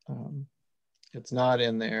 It's not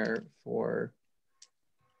in there for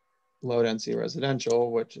low density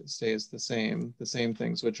residential, which stays the same. The same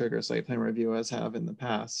things would trigger site plan review as have in the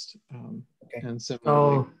past. Okay. And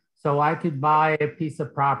similarly. So I could buy a piece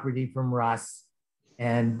of property from Russ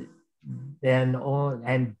and then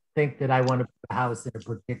think that I want to put a house in a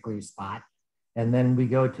particular spot. And then we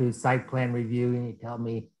go to site plan review and you tell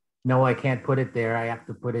me, no, I can't put it there. I have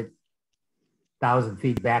to put it 1,000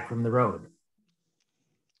 feet back from the road.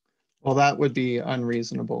 Well, that would be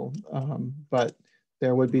unreasonable, but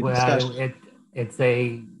there would be discussion.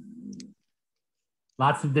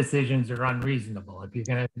 Lots of decisions are unreasonable. If you're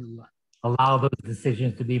going to allow those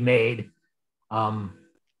decisions to be made, I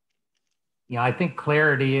think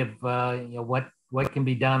clarity of what can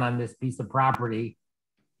be done on this piece of property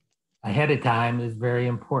ahead of time is very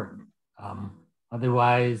important.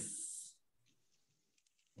 Otherwise,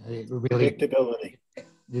 it really predictability.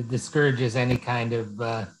 It discourages any kind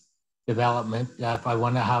of development. If I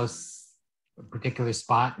want a house, a particular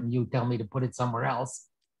spot, and you tell me to put it somewhere else,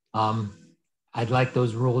 I'd like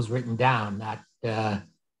those rules written down, not but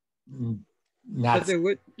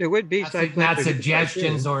there would be not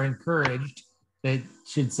suggestions or encouraged that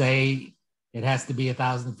should say it has to be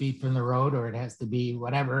 1,000 feet from the road, or it has to be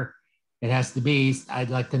whatever it has to be. I'd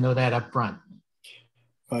like to know that up front.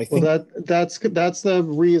 Well, that's the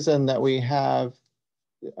reason that we have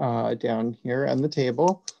down here on the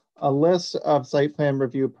table a list of site plan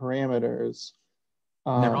review parameters.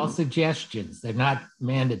 They're all suggestions. They're not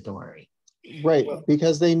mandatory. Right,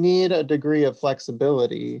 because they need a degree of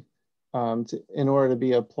flexibility in order to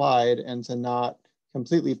be applied and to not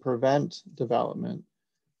completely prevent development.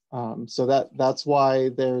 So that's why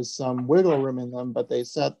there's some wiggle room in them, but they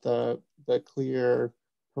set the clear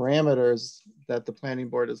parameters that the planning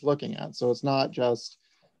board is looking at. So it's not just,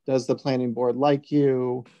 does the planning board like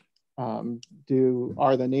you?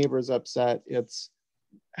 Are the neighbors upset? It's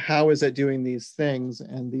how is it doing these things?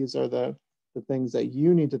 And these are the things that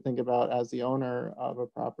you need to think about as the owner of a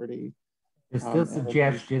property. There's still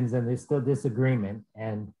suggestions and there's still disagreement.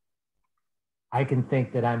 And I can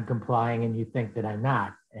think that I'm complying and you think that I'm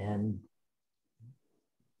not. And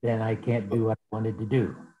then I can't do what I wanted to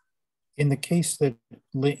do. In the case that,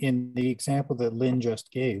 in the example that Lynn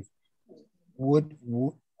just gave,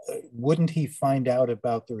 wouldn't he find out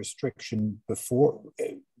about the restriction before,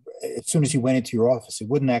 as soon as he went into your office? He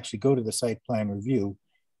wouldn't actually go to the site plan review.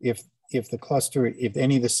 If the cluster, if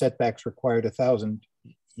any of the setbacks required 1,000,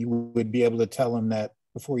 you would be able to tell him that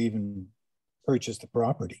before you even purchase the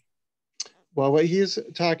property. Well, what he's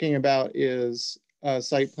talking about is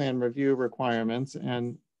site plan review requirements,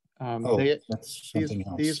 and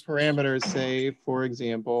these parameters say, for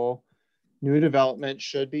example, new development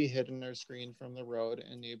should be hidden or screened from the road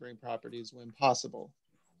and neighboring properties when possible,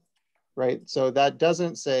 right? So that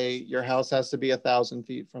doesn't say your house has to be 1,000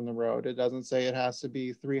 feet from the road. It doesn't say it has to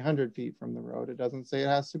be 300 feet from the road. It doesn't say it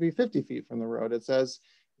has to be 50 feet from the road. It says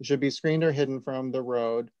it should be screened or hidden from the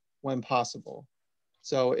road when possible.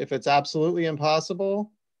 So if it's absolutely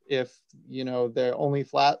impossible, if the only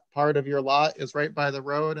flat part of your lot is right by the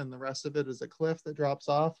road and the rest of it is a cliff that drops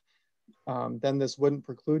off, then this wouldn't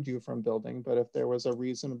preclude you from building. But if there was a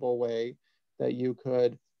reasonable way that you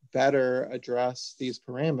could better address these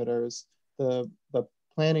parameters, the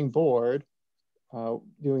planning board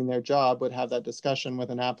doing their job would have that discussion with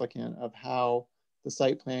an applicant of how the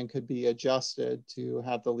site plan could be adjusted to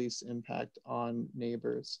have the least impact on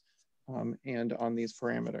neighbors and on these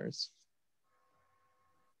parameters.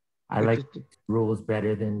 I like rules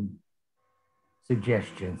better than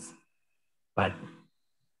suggestions, but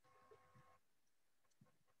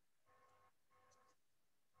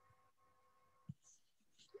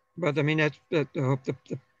I mean, that's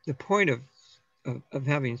the point of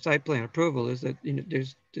having site plan approval is that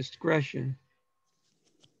there's discretion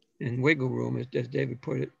and wiggle room, as David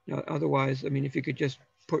put it. Otherwise, I mean, if you could just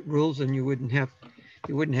put rules in, you wouldn't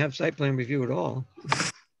have site plan review at all.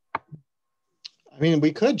 I mean,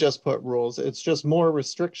 we could just put rules. It's just more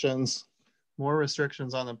restrictions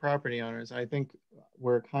on the property owners. I think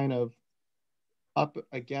we're kind of up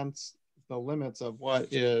against the limits of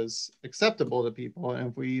what is acceptable to people. And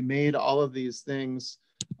if we made all of these things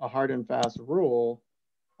a hard and fast rule,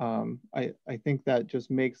 I think that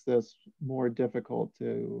just makes this more difficult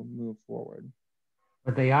to move forward.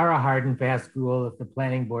 But they are a hard and fast rule if the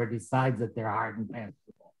planning board decides that they're a hard and fast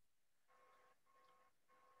rule.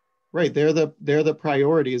 Right, they're the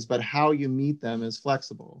priorities, but how you meet them is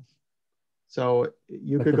flexible. So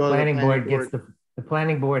you could go to the planning board. The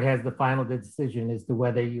planning board has the final decision as to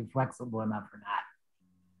whether you're flexible enough or not.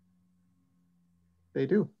 They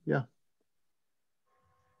do, yeah.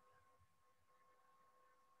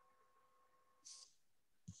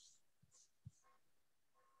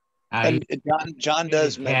 And John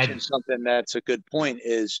does mention something that's a good point,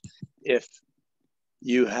 is if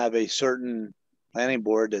you have a certain planning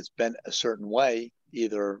board that's bent a certain way,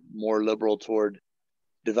 either more liberal toward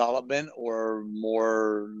development or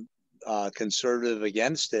more conservative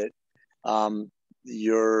against it,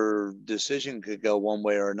 your decision could go one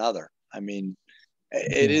way or another. I mean,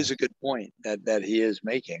 it is a good point that he is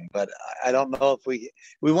making, but I don't know if we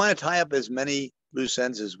want to tie up as many loose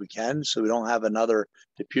ends as we can, so we don't have another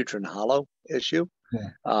DePutre Hollow issue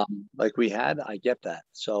like we had. I get that.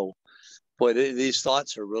 So, boy, these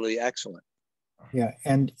thoughts are really excellent. Yeah,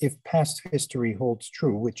 and if past history holds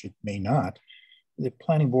true, which it may not, the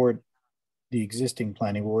planning board, the existing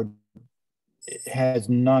planning board, has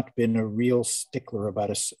not been a real stickler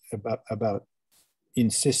about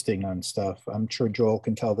insisting on stuff. I'm sure Joel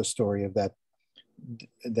can tell the story of that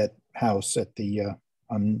house at the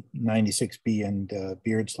on 96B and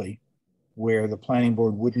Beardsley, where the planning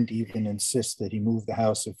board wouldn't even insist that he move the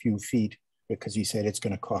house a few feet because he said it's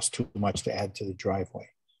going to cost too much to add to the driveway.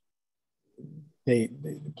 The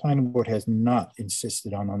planning board has not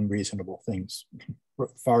insisted on unreasonable things.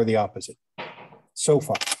 Far the opposite. So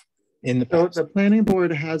far, in the past. So the planning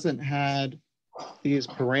board hasn't had these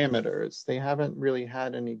parameters. They haven't really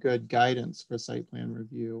had any good guidance for site plan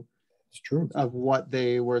review. It's true. Of what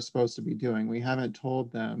they were supposed to be doing. We haven't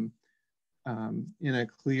told them in a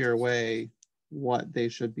clear way what they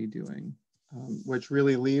should be doing, which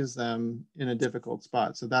really leaves them in a difficult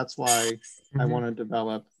spot. So that's why I want to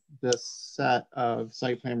develop this set of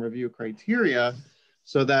site plan review criteria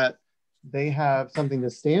so that they have something to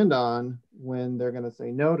stand on when they're going to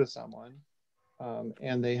say no to someone.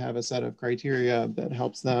 And they have a set of criteria that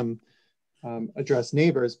helps them address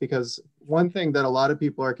neighbors, because one thing that a lot of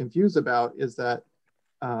people are confused about is that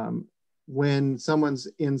when someone's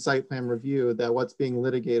in site plan review, that what's being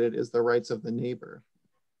litigated is the rights of the neighbor.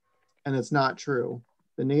 And it's not true.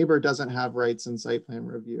 The neighbor doesn't have rights in site plan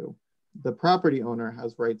review. The property owner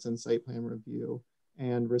has rights in site plan review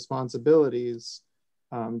and responsibilities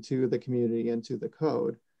to the community and to the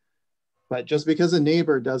code. But just because a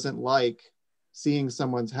neighbor doesn't like seeing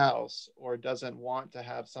someone's house or doesn't want to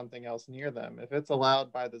have something else near them, if it's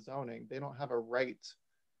allowed by the zoning, they don't have a right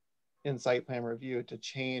in site plan review to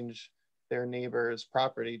change their neighbor's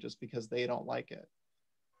property just because they don't like it.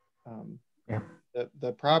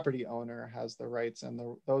 The property owner has the rights,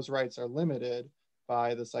 and those rights are limited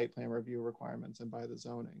by the site plan review requirements and by the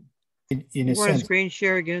zoning. In a sense, screen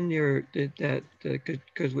share again.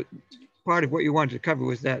 Because part of what you wanted to cover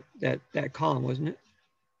was that column, wasn't it?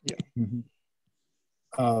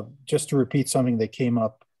 Yeah. Just to repeat something that came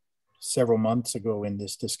up several months ago in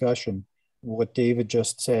this discussion, what David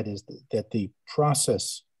just said is that the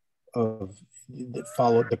process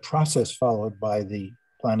followed by the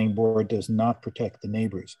planning board does not protect the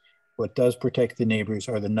neighbors. What does protect the neighbors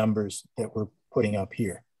are the numbers that we're putting up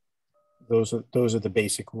here. Those are the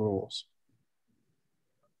basic rules.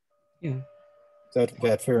 Yeah. Is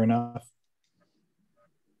that fair enough?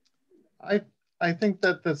 I think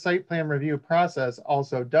that the site plan review process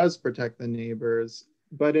also does protect the neighbors,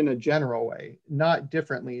 but in a general way, not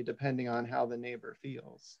differently depending on how the neighbor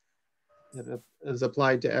feels. It is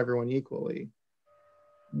applied to everyone equally.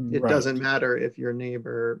 It doesn't matter if your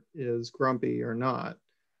neighbor is grumpy or not.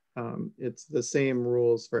 It's the same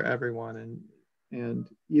rules for everyone. And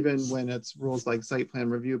even when it's rules like site plan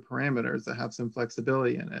review parameters that have some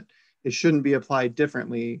flexibility in it, it shouldn't be applied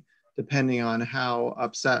differently depending on how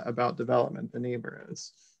upset about development the neighbor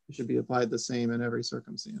is. It should be applied the same in every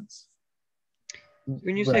circumstance.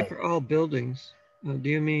 When you say for all buildings, do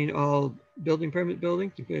you mean all building permit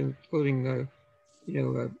buildings, including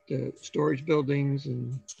the storage buildings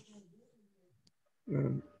and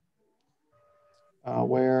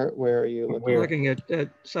where are you looking? We're looking at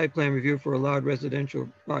site plan review for allowed residential.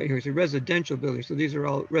 Here's a residential building. So these are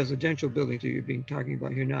all residential buildings that you're talking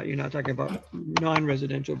about. You're not talking about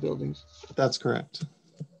non-residential buildings. That's correct.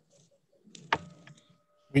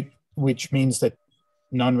 Which means that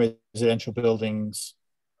non-residential buildings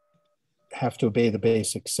have to obey the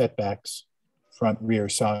basic setbacks, front, rear,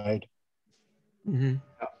 side,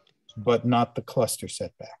 but not the cluster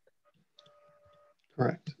setback.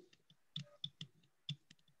 Correct.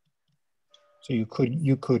 So you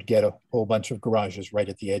could get a whole bunch of garages right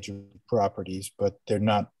at the edge of properties, but they're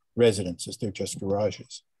not residences, they're just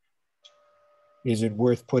garages. Is it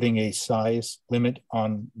worth putting a size limit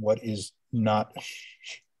on what is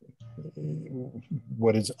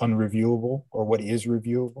unreviewable or what is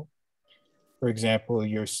reviewable? For example,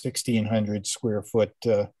 your 1,600 square foot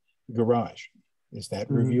garage, is that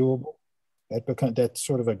reviewable? That's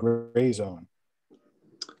sort of a gray zone.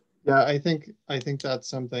 Yeah, I think that's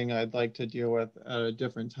something I'd like to deal with at a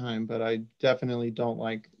different time, but I definitely don't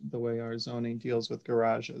like the way our zoning deals with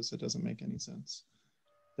garages. It doesn't make any sense.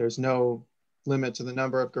 There's no limit to the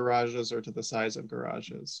number of garages or to the size of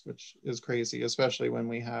garages, which is crazy, especially when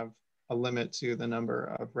we have a limit to the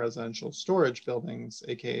number of residential storage buildings,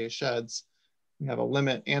 AKA sheds. We have a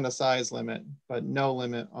limit and a size limit, but no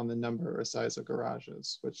limit on the number or size of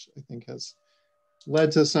garages, which I think has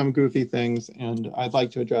led to some goofy things, and I'd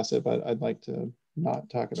like to address it, but I'd like to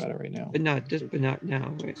not talk about it right now. But not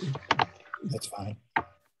now, right? That's fine.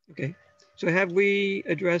 Okay. So have we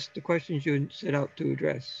addressed the questions you set out to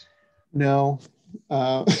address? No.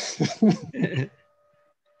 Where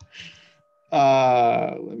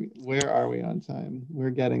are we on time?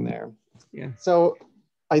 We're getting there. Yeah. So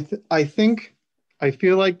I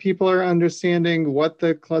feel like people are understanding what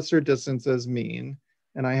the cluster distances mean.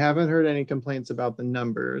 And I haven't heard any complaints about the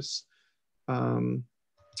numbers. The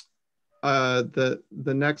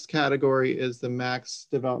next category is the max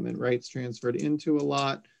development rights transferred into a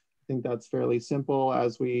lot. I think that's fairly simple.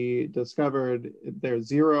 As we discovered, there's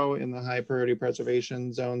 0 in the high priority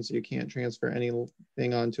preservation zone, so you can't transfer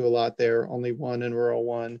anything onto a lot there. Only 1 in rural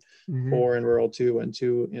 1, 4 in rural 2, and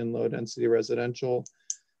 2 in low density residential.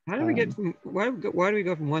 How do we get from, why do we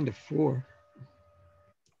go from 1 to 4?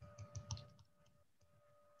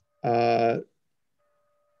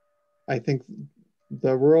 I think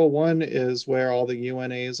the rural 1 is where all the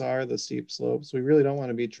UNAs are, the steep slopes. We really don't want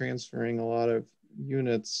to be transferring a lot of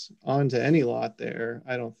units onto any lot there,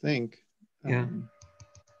 I don't think. Yeah.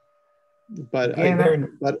 But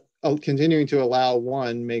continuing to allow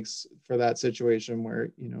 1 makes for that situation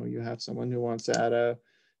where, you know, you have someone who wants to add a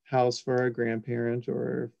house for a grandparent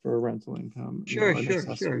or for rental income. Sure.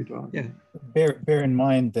 Yeah. Bear in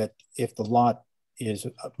mind that if the lot is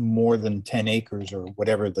more than 10 acres or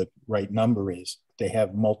whatever the right number is, they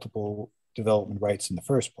have multiple development rights in the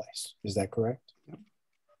first place. Is that correct? Yep.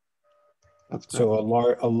 That's correct. So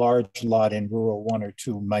a large lot in rural 1 or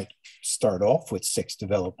 2 might start off with 6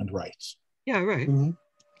 development rights. Yeah, right.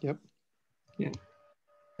 Yep. Yeah.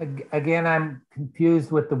 Again, I'm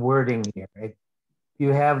confused with the wording here. If you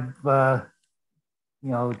have,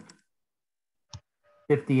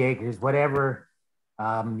 50 acres, whatever,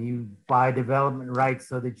 you buy development rights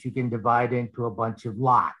so that you can divide into a bunch of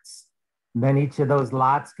lots. And then each of those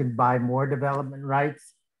lots can buy more development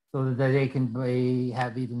rights so that they can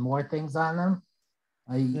have even more things on them.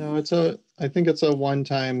 No, I think it's a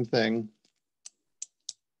one-time thing.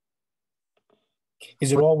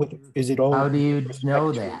 Is it all? How do you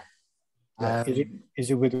know that? Is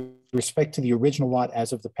it with respect to the original lot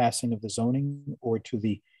as of the passing of the zoning, or to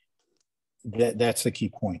that's the key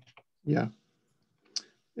point? Yeah.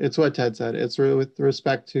 It's what Ted said. It's with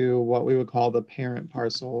respect to what we would call the parent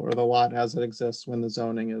parcel, or the lot as it exists when the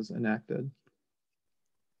zoning is enacted.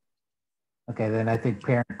 Okay, then I think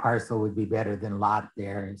parent parcel would be better than lot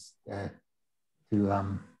there.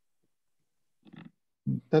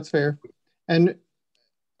 That's fair. And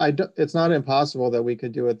it's not impossible that we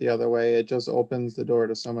could do it the other way. It just opens the door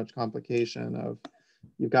to so much complication of,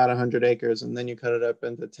 you've got 100 acres and then you cut it up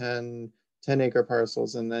into 10 acre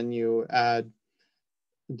parcels, and then you add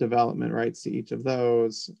development rights to each of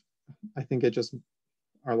those. I think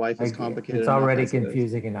our life is complicated. It's already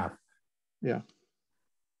confusing enough. Yeah.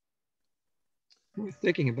 Worth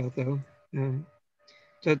thinking about, though.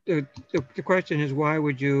 So the question is, why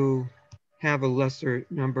would you have a lesser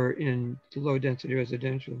number in the low density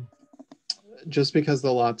residential? Just because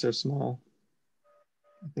the lots are small.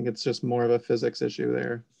 I think it's just more of a physics issue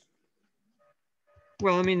there.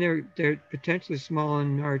 Well, I mean, they're potentially small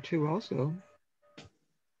in R2 also.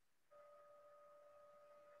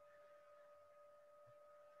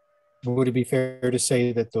 Would it be fair to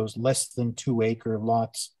say that those less than 2 acre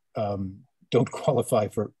lots don't qualify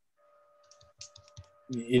for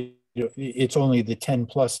it? It's only the 10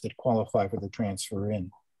 plus that qualify for the transfer in.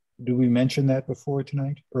 Do we mention that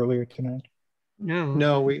earlier tonight?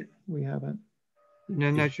 No, we haven't. And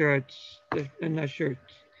I'm not sure you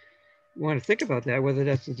want to think about that, whether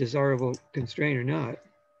that's a desirable constraint or not.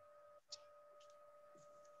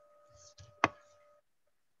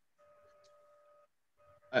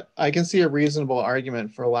 I can see a reasonable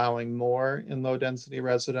argument for allowing more in low density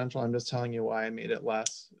residential. I'm just telling you why I made it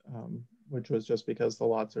less, which was just because the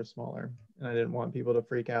lots are smaller. And I didn't want people to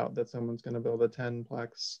freak out that someone's going to build a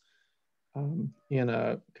 10-plex in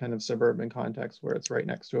a kind of suburban context where it's right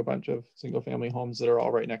next to a bunch of single family homes that are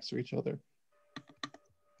all right next to each other.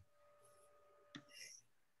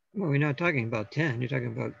 Well, we're not talking about 10. You're talking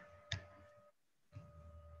about,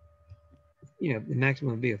 you know, the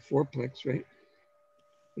maximum would be a 4-plex, right?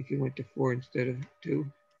 If you went to 4 instead of 2.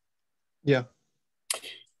 Yeah.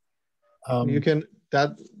 You can,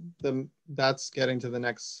 that's getting to the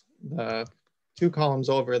next, the 2 columns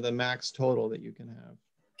over, the max total that you can have,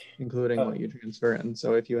 including what you transfer in.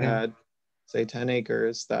 So if you had, say, 10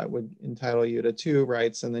 acres, that would entitle you to 2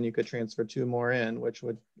 rights, and then you could transfer 2 more in, which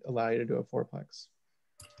would allow you to do a 4-plex.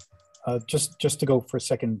 Just to go for a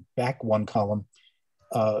second back 1 column,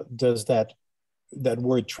 does that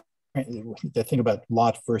word, the thing about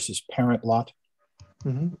lot versus parent lot,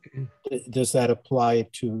 does that apply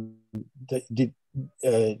to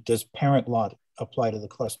does parent lot apply to the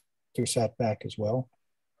cluster setback as well?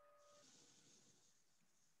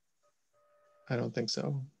 I don't think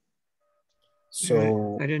so.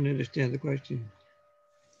 So I didn't understand the question.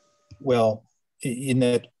 Well, in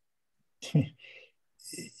that,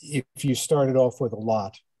 if you started off with a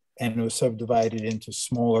lot and it was subdivided into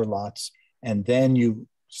smaller lots, and then you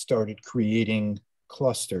started creating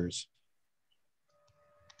clusters,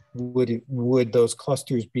 would those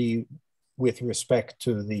clusters be with respect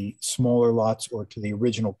to the smaller lots or to the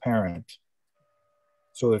original parent?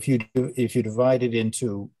 So if you divide it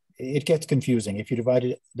into, it gets confusing. If you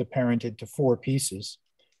divided the parent into 4 pieces,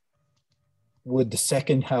 would the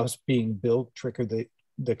second house being built trigger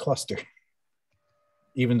the cluster,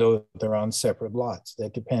 even though they're on separate lots?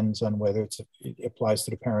 That depends on whether it applies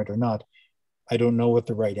to the parent or not. I don't know what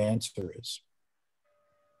the right answer is.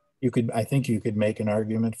 I think you could make an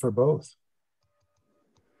argument for both.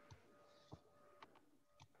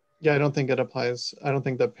 Yeah, I don't think it applies. I don't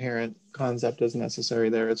think the parent concept is necessary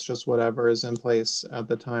there. It's just whatever is in place at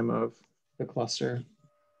the time of the cluster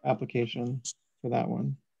application for that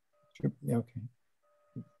one. Sure. Okay.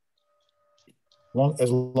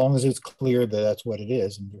 As long as it's clear that that's what it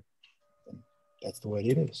is, and that's the way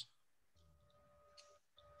it is.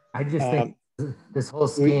 I just think this whole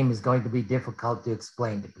scheme is going to be difficult to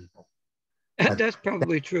explain to people. That's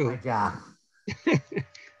probably true. Yeah.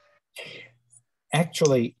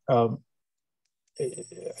 Actually, I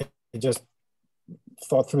just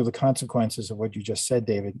thought through the consequences of what you just said,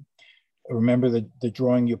 David. Remember the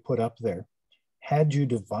drawing you put up there. Had you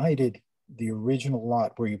divided the original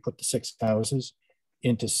lot where you put the 6 houses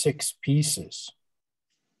into 6 pieces,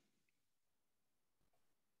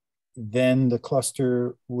 then the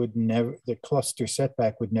cluster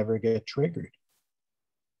setback would never get triggered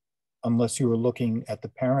unless you were looking at the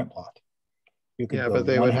parent lot. Yeah, but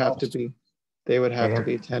they would have to be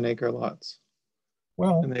 10-acre lots.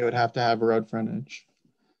 Well, and they would have to have road frontage.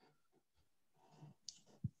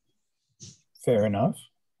 Fair enough,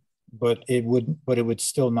 but it would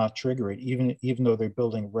still not trigger it, even though they're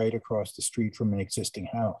building right across the street from an existing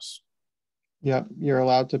house. Yeah, you're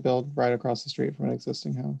allowed to build right across the street from an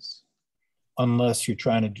existing house. Unless you're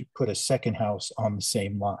trying to put a second house on the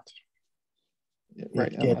same lot.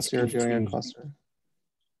 Right, unless you're doing a cluster.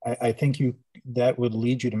 I think that would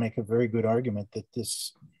lead you to make a very good argument that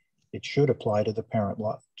it should apply to the parent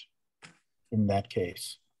lot in that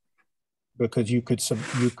case, because you could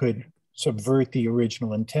subvert the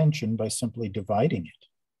original intention by simply dividing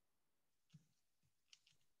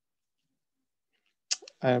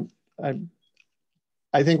it.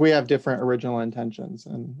 I think we have different original intentions,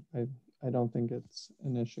 and I don't think it's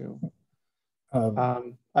an issue.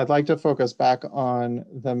 I'd like to focus back on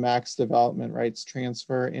the max development rights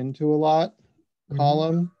transfer into a lot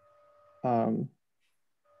column. And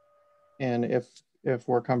if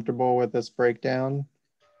we're comfortable with this breakdown.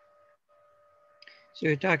 So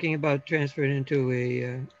you're talking about transferring into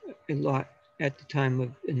a lot at the time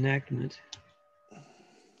of enactment.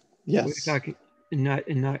 Yes. We're talking not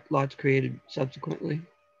lots created subsequently.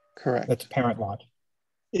 Correct. That's parent lot.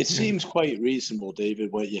 It seems quite reasonable, David,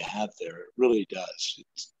 what you have there. It really does.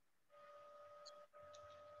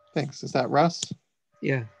 Thanks. Is that Russ?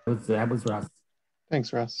 Yeah. That was Russ.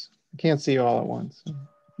 Thanks, Russ. I can't see you all at once. So.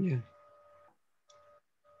 Yeah.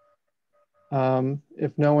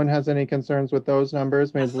 If no one has any concerns with those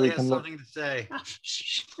numbers, maybe Leslie we can has something to say.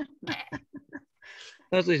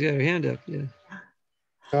 Leslie's got her hand up. Yeah.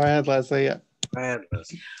 Go ahead, Leslie. Yeah. Go ahead,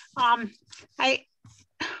 Leslie.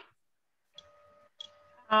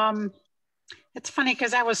 It's funny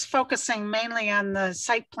because I was focusing mainly on the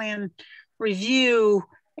site plan review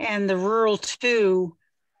and the rural 2,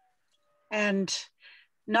 and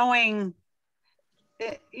knowing,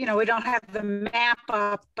 you know, we don't have the map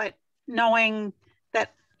up, but knowing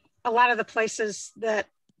that a lot of the places that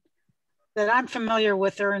I'm familiar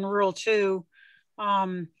with are in rural 2,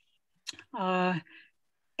 and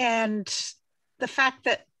the fact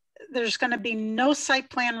that there's going to be no site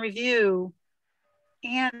plan review,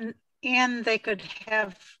 and they could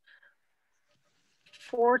have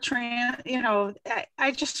 4 you know,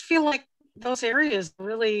 I just feel like those areas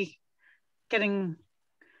really getting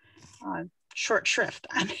short shrift.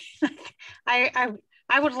 I mean,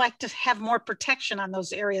 I would like to have more protection on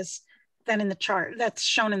those areas than in the chart that's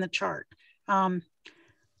shown in the chart.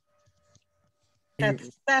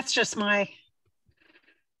 That's just my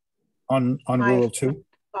on rural 2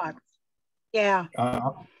 thought. Yeah,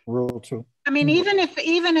 rural 2. I mean, even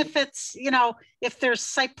if it's, you know, if there's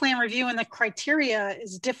site plan review and the criteria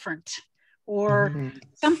is different or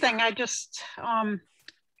something, I just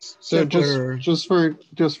so just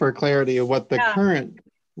for clarity, what the current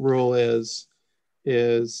rule is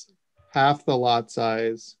half the lot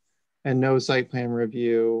size and no site plan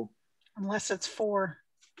review unless it's 4.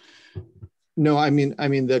 No, I mean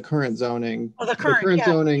the current zoning. Oh, the current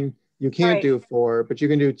zoning, you can't do 4, but you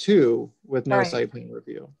can do 2 with no site plan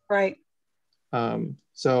review. Right.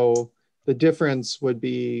 So the difference would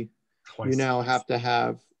be you now have to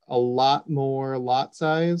have a lot more lot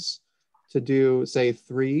size to do, say,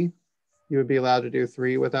 3. You would be allowed to do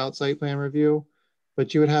 3 without site plan review,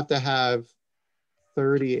 but you would have to have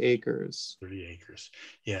 30 acres. 30 acres.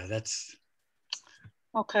 Yeah, that's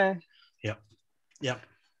okay. Yep.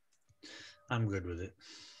 I'm good with it.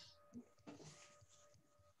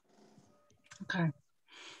 Okay.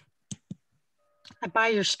 I buy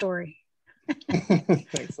your story.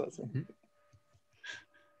 Thanks, Leslie.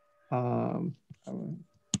 I'm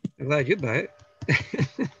glad you buy it.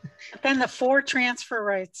 But then the 4 transfer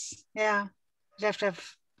rights. Yeah. You have to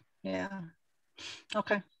have, yeah.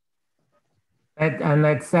 Okay. On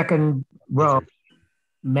that second row,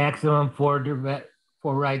 maximum 4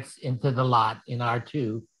 rights into the lot in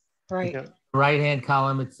R2. Right. Yeah. Right-hand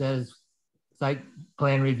column, it says site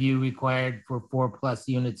plan review required for 4+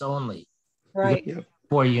 units only. Right.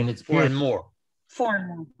 4 units. 4 and more. 4 and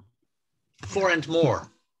more. 4 and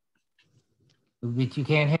more. But you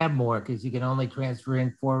can't have more because you can only transfer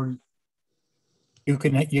in 4. You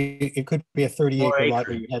can. It could be a 30-acre lot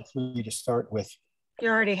where you had 3 to start with. You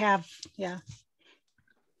already have, yeah.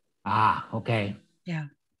 Ah, okay. Yeah.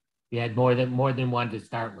 You had more than 1 to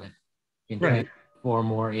start with. You can right. 4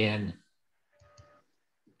 more in.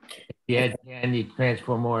 You had 10, you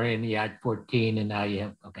transfer more in. You had 14, and now you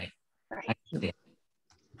have Right.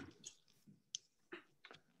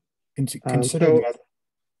 Consider that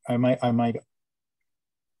I might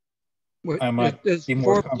does be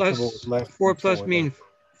more 4 comfortable plus, with less 4 plus mean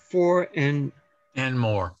 4 and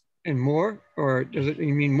more or does it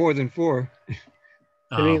mean more than 4? It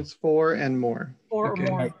means 4 and more. 4 or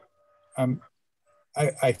more.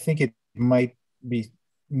 I think it might be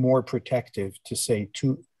more protective to say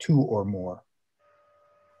 2 or more.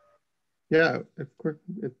 Yeah, of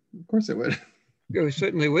course it would. It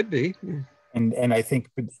certainly would be. And I think,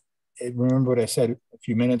 remember what I said a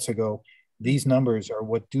few minutes ago, these numbers are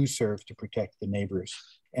what do serve to protect the neighbors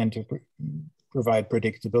and to provide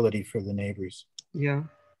predictability for the neighbors. Yeah.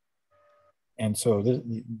 And so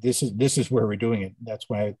this is where we're doing it. That's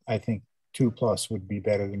why I think 2+ would be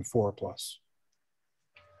better than 4+.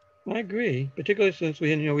 I agree, particularly since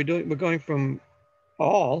we're going from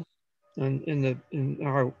all in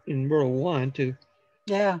rural 1 to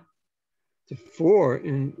 4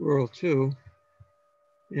 in rural 2,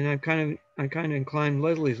 and I'm kind of inclined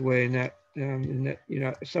Leslie's way in that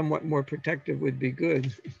somewhat more protective would be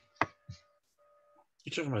good.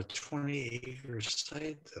 You're talking about a 20-acre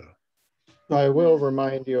site, though. So I will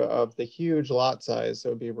remind you of the huge lot size that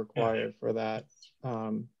would be required for that.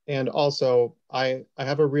 And also, I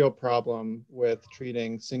have a real problem with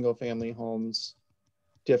treating single-family homes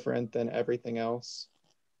different than everything else.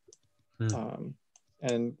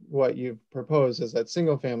 And what you've proposed is that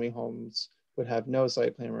single-family homes would have no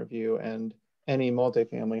site plan review, and any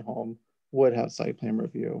multifamily home would have site plan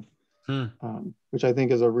review, which I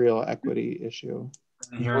think is a real equity issue.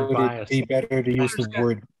 Would it be better to use the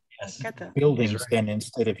word buildings then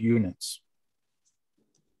instead of units?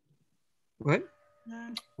 What?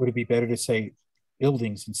 Would it be better to say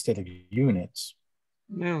buildings instead of units?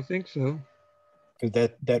 I don't think so. Because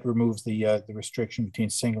that removes the restriction between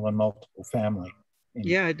single and multiple family.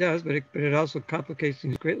 Yeah, it does, but it also complicates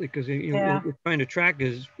things greatly because what we're trying to track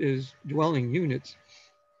is dwelling units.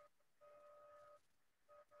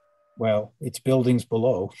 Well, it's buildings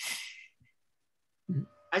below.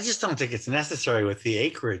 I just don't think it's necessary with the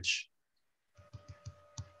acreage.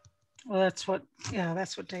 Well, that's what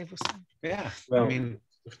Dave was saying. Yeah, Well, I mean,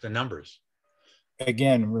 look at the numbers.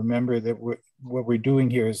 Again, remember that what we're doing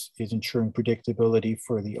here is ensuring predictability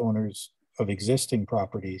for the owners of existing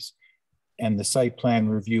properties, and the site plan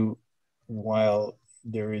review, while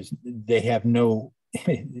they have no,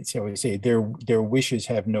 shall we say, their wishes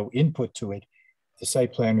have no input to it, the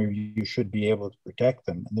site plan review should be able to protect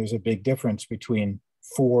them. And there's a big difference between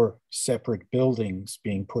 4 separate buildings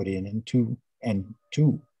being put in and two.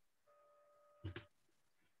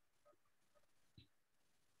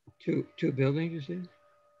 Two buildings, you see?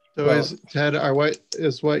 So well,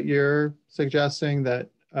 is what you're suggesting that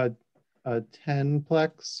a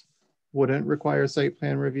 10-plex wouldn't require site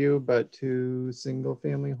plan review, but 2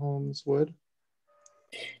 single-family homes would?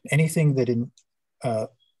 Anything that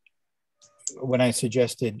when I've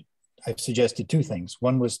suggested 2 things.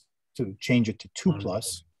 One was to change it to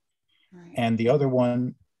 2+, Right. and the other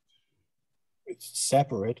one,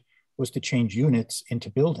 separate, was to change units into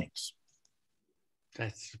buildings.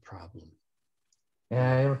 That's the problem.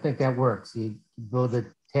 Yeah, I don't think that works. You build a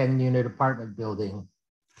 10-unit apartment building.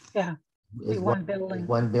 Yeah, Is one building.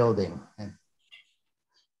 One building. And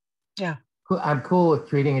yeah. I'm cool with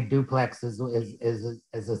treating a duplex as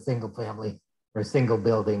a single family or single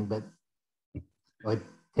building, but a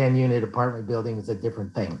 10-unit apartment building is a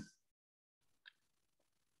different thing.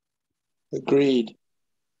 Agreed.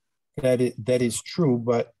 That is true,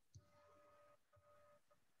 but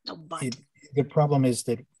the problem is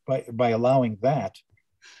that by allowing that,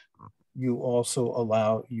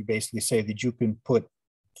 you basically say that you can put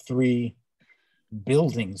 3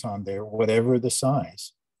 buildings on there, whatever the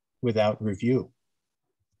size, without review,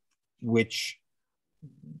 which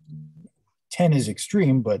 10 is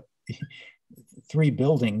extreme, but 3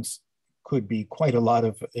 buildings could be quite a lot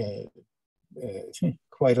of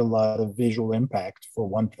visual impact for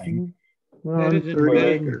one thing. Better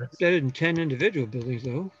than 10 individual buildings,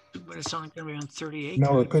 though. But it's only going to be on 30 acres.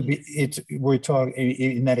 No, it could be. We're talking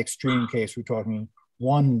in that extreme case. We're talking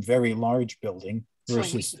 1 very large building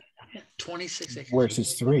versus 26 acres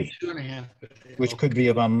versus 3, 2.5, which could be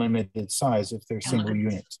of unlimited size if they're single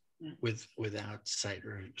units. Without site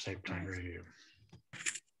plan review.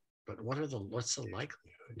 But what's the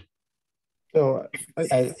likelihood? So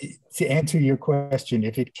to answer your question,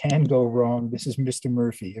 if it can go wrong, this is Mr.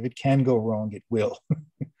 Murphy. If it can go wrong, it will.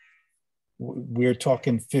 We're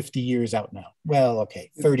talking 50 years out now. Well, okay,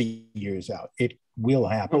 30 years out. It will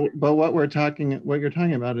happen. But what you're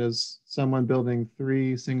talking about is someone building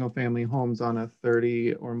 3 single-family homes on a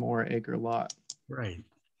 30 or more acre lot. Right.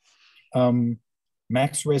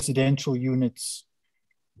 Max residential units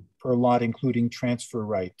per lot, including transfer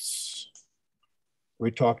rights. We're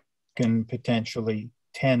talking potentially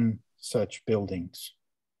 10 such buildings.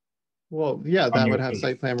 Well, yeah, that would have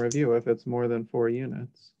site plan review if it's more than 4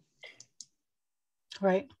 units.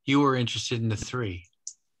 Right. You were interested in the 3,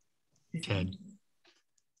 Ted.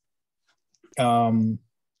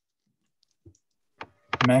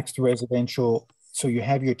 Max residential, so you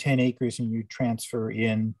have your 10 acres and you transfer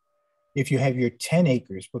in, if you have your 10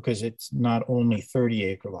 acres, because it's not only 30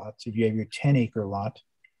 acre lots, if you have your 10 acre lot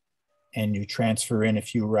and you transfer in a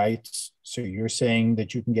few rights, so you're saying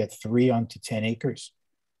that you can get 3 onto 10 acres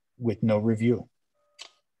with no review.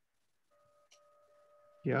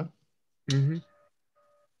 Yeah. Mm-hmm.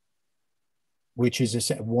 Which is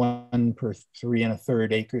 1 per 3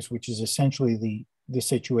 1/3 acres, which is essentially the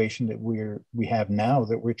situation that we have now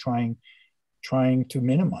that we're trying to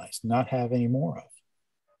minimize, not have any more of.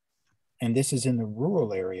 And this is in the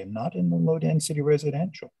rural area, not in the low density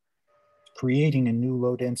residential, creating a new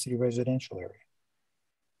low density residential area.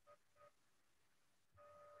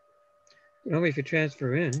 Only if you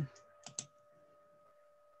transfer in.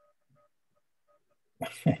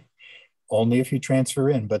 Only if you transfer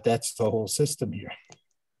in, but that's the whole system here.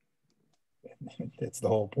 That's the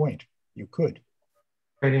whole point. You could.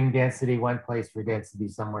 Putting density one place for density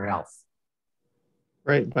somewhere else.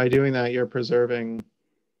 Right. By doing that, you're preserving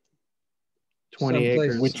 20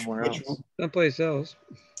 acres somewhere else. Someplace else.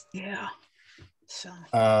 Yeah. So.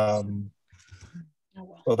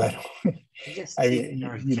 Well, that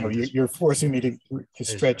you're forcing me to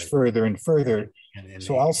stretch further and further.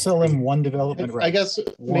 So I'll sell him 1 development right. I guess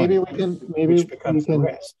maybe we can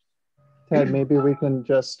Ted, maybe we can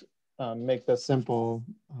just make this simple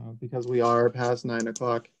because we are past 9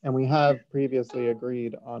 o'clock and we have previously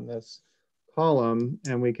agreed on this column,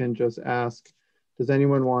 and we can just ask, does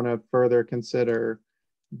anyone want to further consider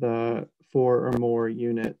the 4 or more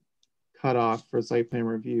unit cutoff for site plan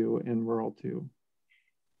review in rural 2?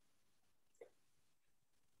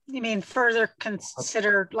 You mean further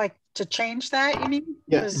consider like to change that, you mean?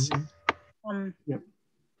 Yes. Yep.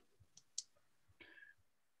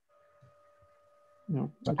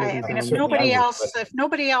 No, I mean, if nobody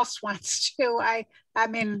else wants to, I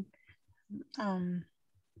mean, I'm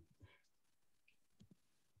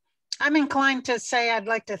inclined to say I'd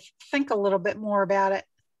like to think a little bit more about it.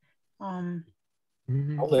 I'll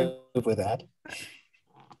live with that.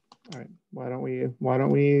 All right. Why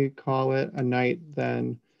don't we call it a night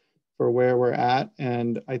then for where we're at?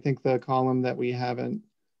 And I think the column that we haven't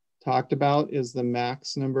talked about is the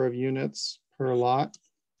max number of units per lot.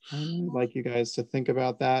 I'd like you guys to think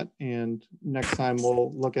about that. And next time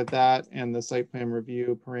we'll look at that and the site plan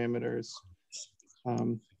review parameters.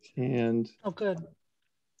 And oh, good.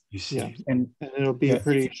 You see, yeah, and it'll be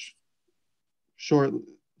pretty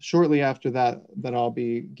shortly after that I'll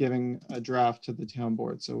be giving a draft to the town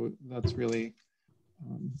board. So that's really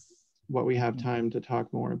what we have time to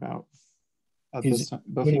talk more about at this time,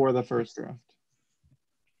 before the first draft.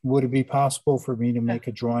 Would it be possible for me to make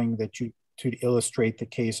a drawing that to illustrate the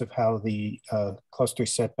case of how the cluster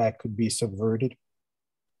setback could be subverted?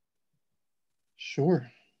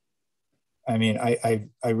 Sure. I mean, I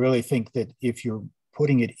really think that if you're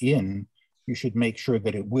putting it in, you should make sure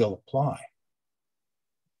that it will apply.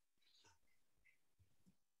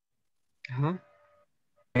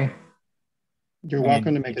 You're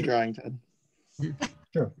welcome to make a drawing, Ted.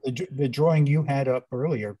 Sure. The drawing you had up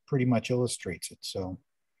earlier pretty much illustrates it. So,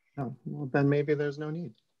 oh, well, then maybe there's no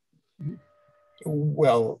need.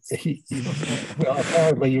 Well,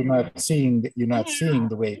 apparently you're not seeing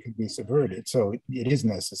the way it could be subverted. So it is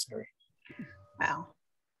necessary. Wow.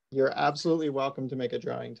 You're absolutely welcome to make a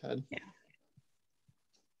drawing, Ted.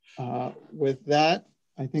 Yeah. With that,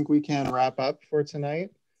 I think we can wrap up for tonight.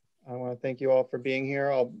 I want to thank you all for being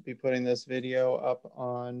here. I'll be putting this video up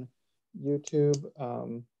on YouTube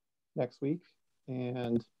next week,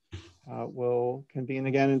 and we'll convene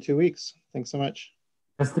again in 2 weeks. Thanks so much.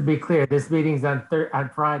 Just to be clear, this meeting's on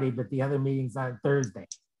Friday, but the other meeting's on Thursday.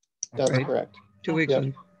 That's correct. 2 weeks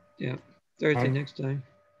on, yeah, Thursday next time.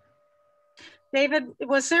 David,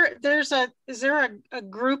 is there a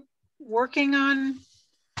group working on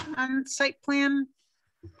site plan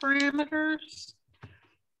parameters?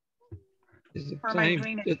 There's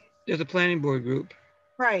a planning board group.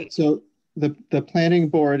 Right. So the planning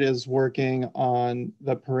board is working on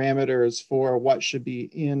the parameters for what should be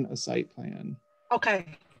in a site plan. Okay.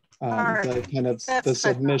 All right. The kind of the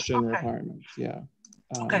submission requirements. Yeah.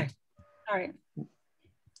 Okay. All right.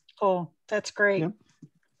 Cool. That's great. Yep.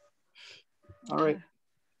 All right.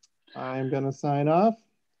 I'm gonna sign off.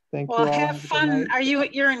 Thank you all. Well, have fun.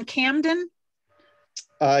 You're in Camden?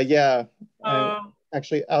 Yeah.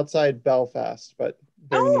 Actually outside Belfast, but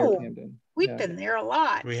very near Camden. We've been there a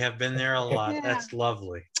lot. We have been there a lot. Yeah. That's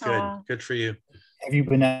lovely. Good. Good for you. Have you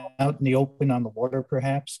been out in the open on the water,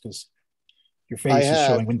 perhaps? Because your face is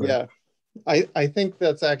showing wind. Yeah. I think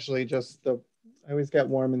that's actually just I always get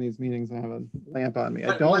warm in these meetings and I have a lamp on me.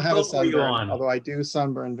 I don't have a sunburn, although I do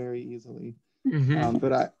sunburn very easily.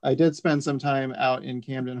 But I did spend some time out in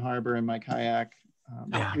Camden Harbor in my kayak.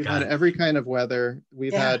 We've had every kind of weather.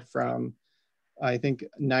 We've had from, I think,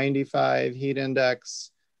 95 heat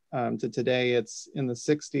index to today it's in the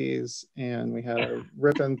 60s, and we had a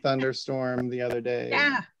ripping thunderstorm the other day.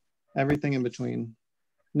 Yeah. Everything in between.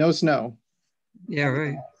 No snow. Yeah,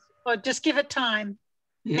 right. Well, just give it time.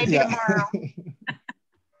 Maybe tomorrow.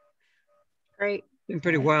 Great. Been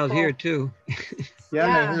pretty wild here too. Yeah,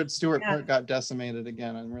 and I heard Stewart Park got decimated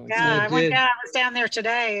again. I'm really I was down there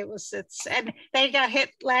today. And they got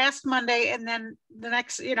hit last Monday, and then the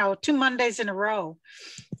next, 2 Mondays in a row.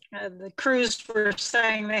 The crews were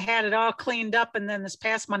saying they had it all cleaned up, and then this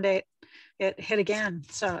past Monday it hit again.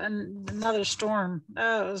 So, and another storm.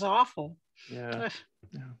 Oh, it was awful. Yeah.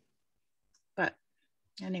 But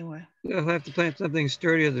anyway, you'll have to plant something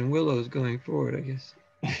sturdier than willows going forward, I guess.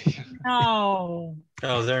 No.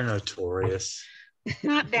 Oh, they're notorious.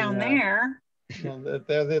 Not down there. Well,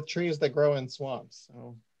 they're the trees that grow in swamps.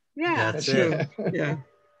 So yeah, that's true. Yeah.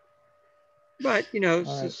 But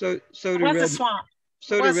so do red swamp.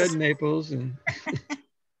 So do red maples and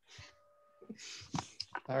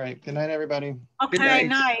all right. Good night, everybody. Okay,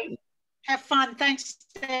 night. Have fun. Thanks,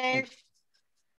 Dave.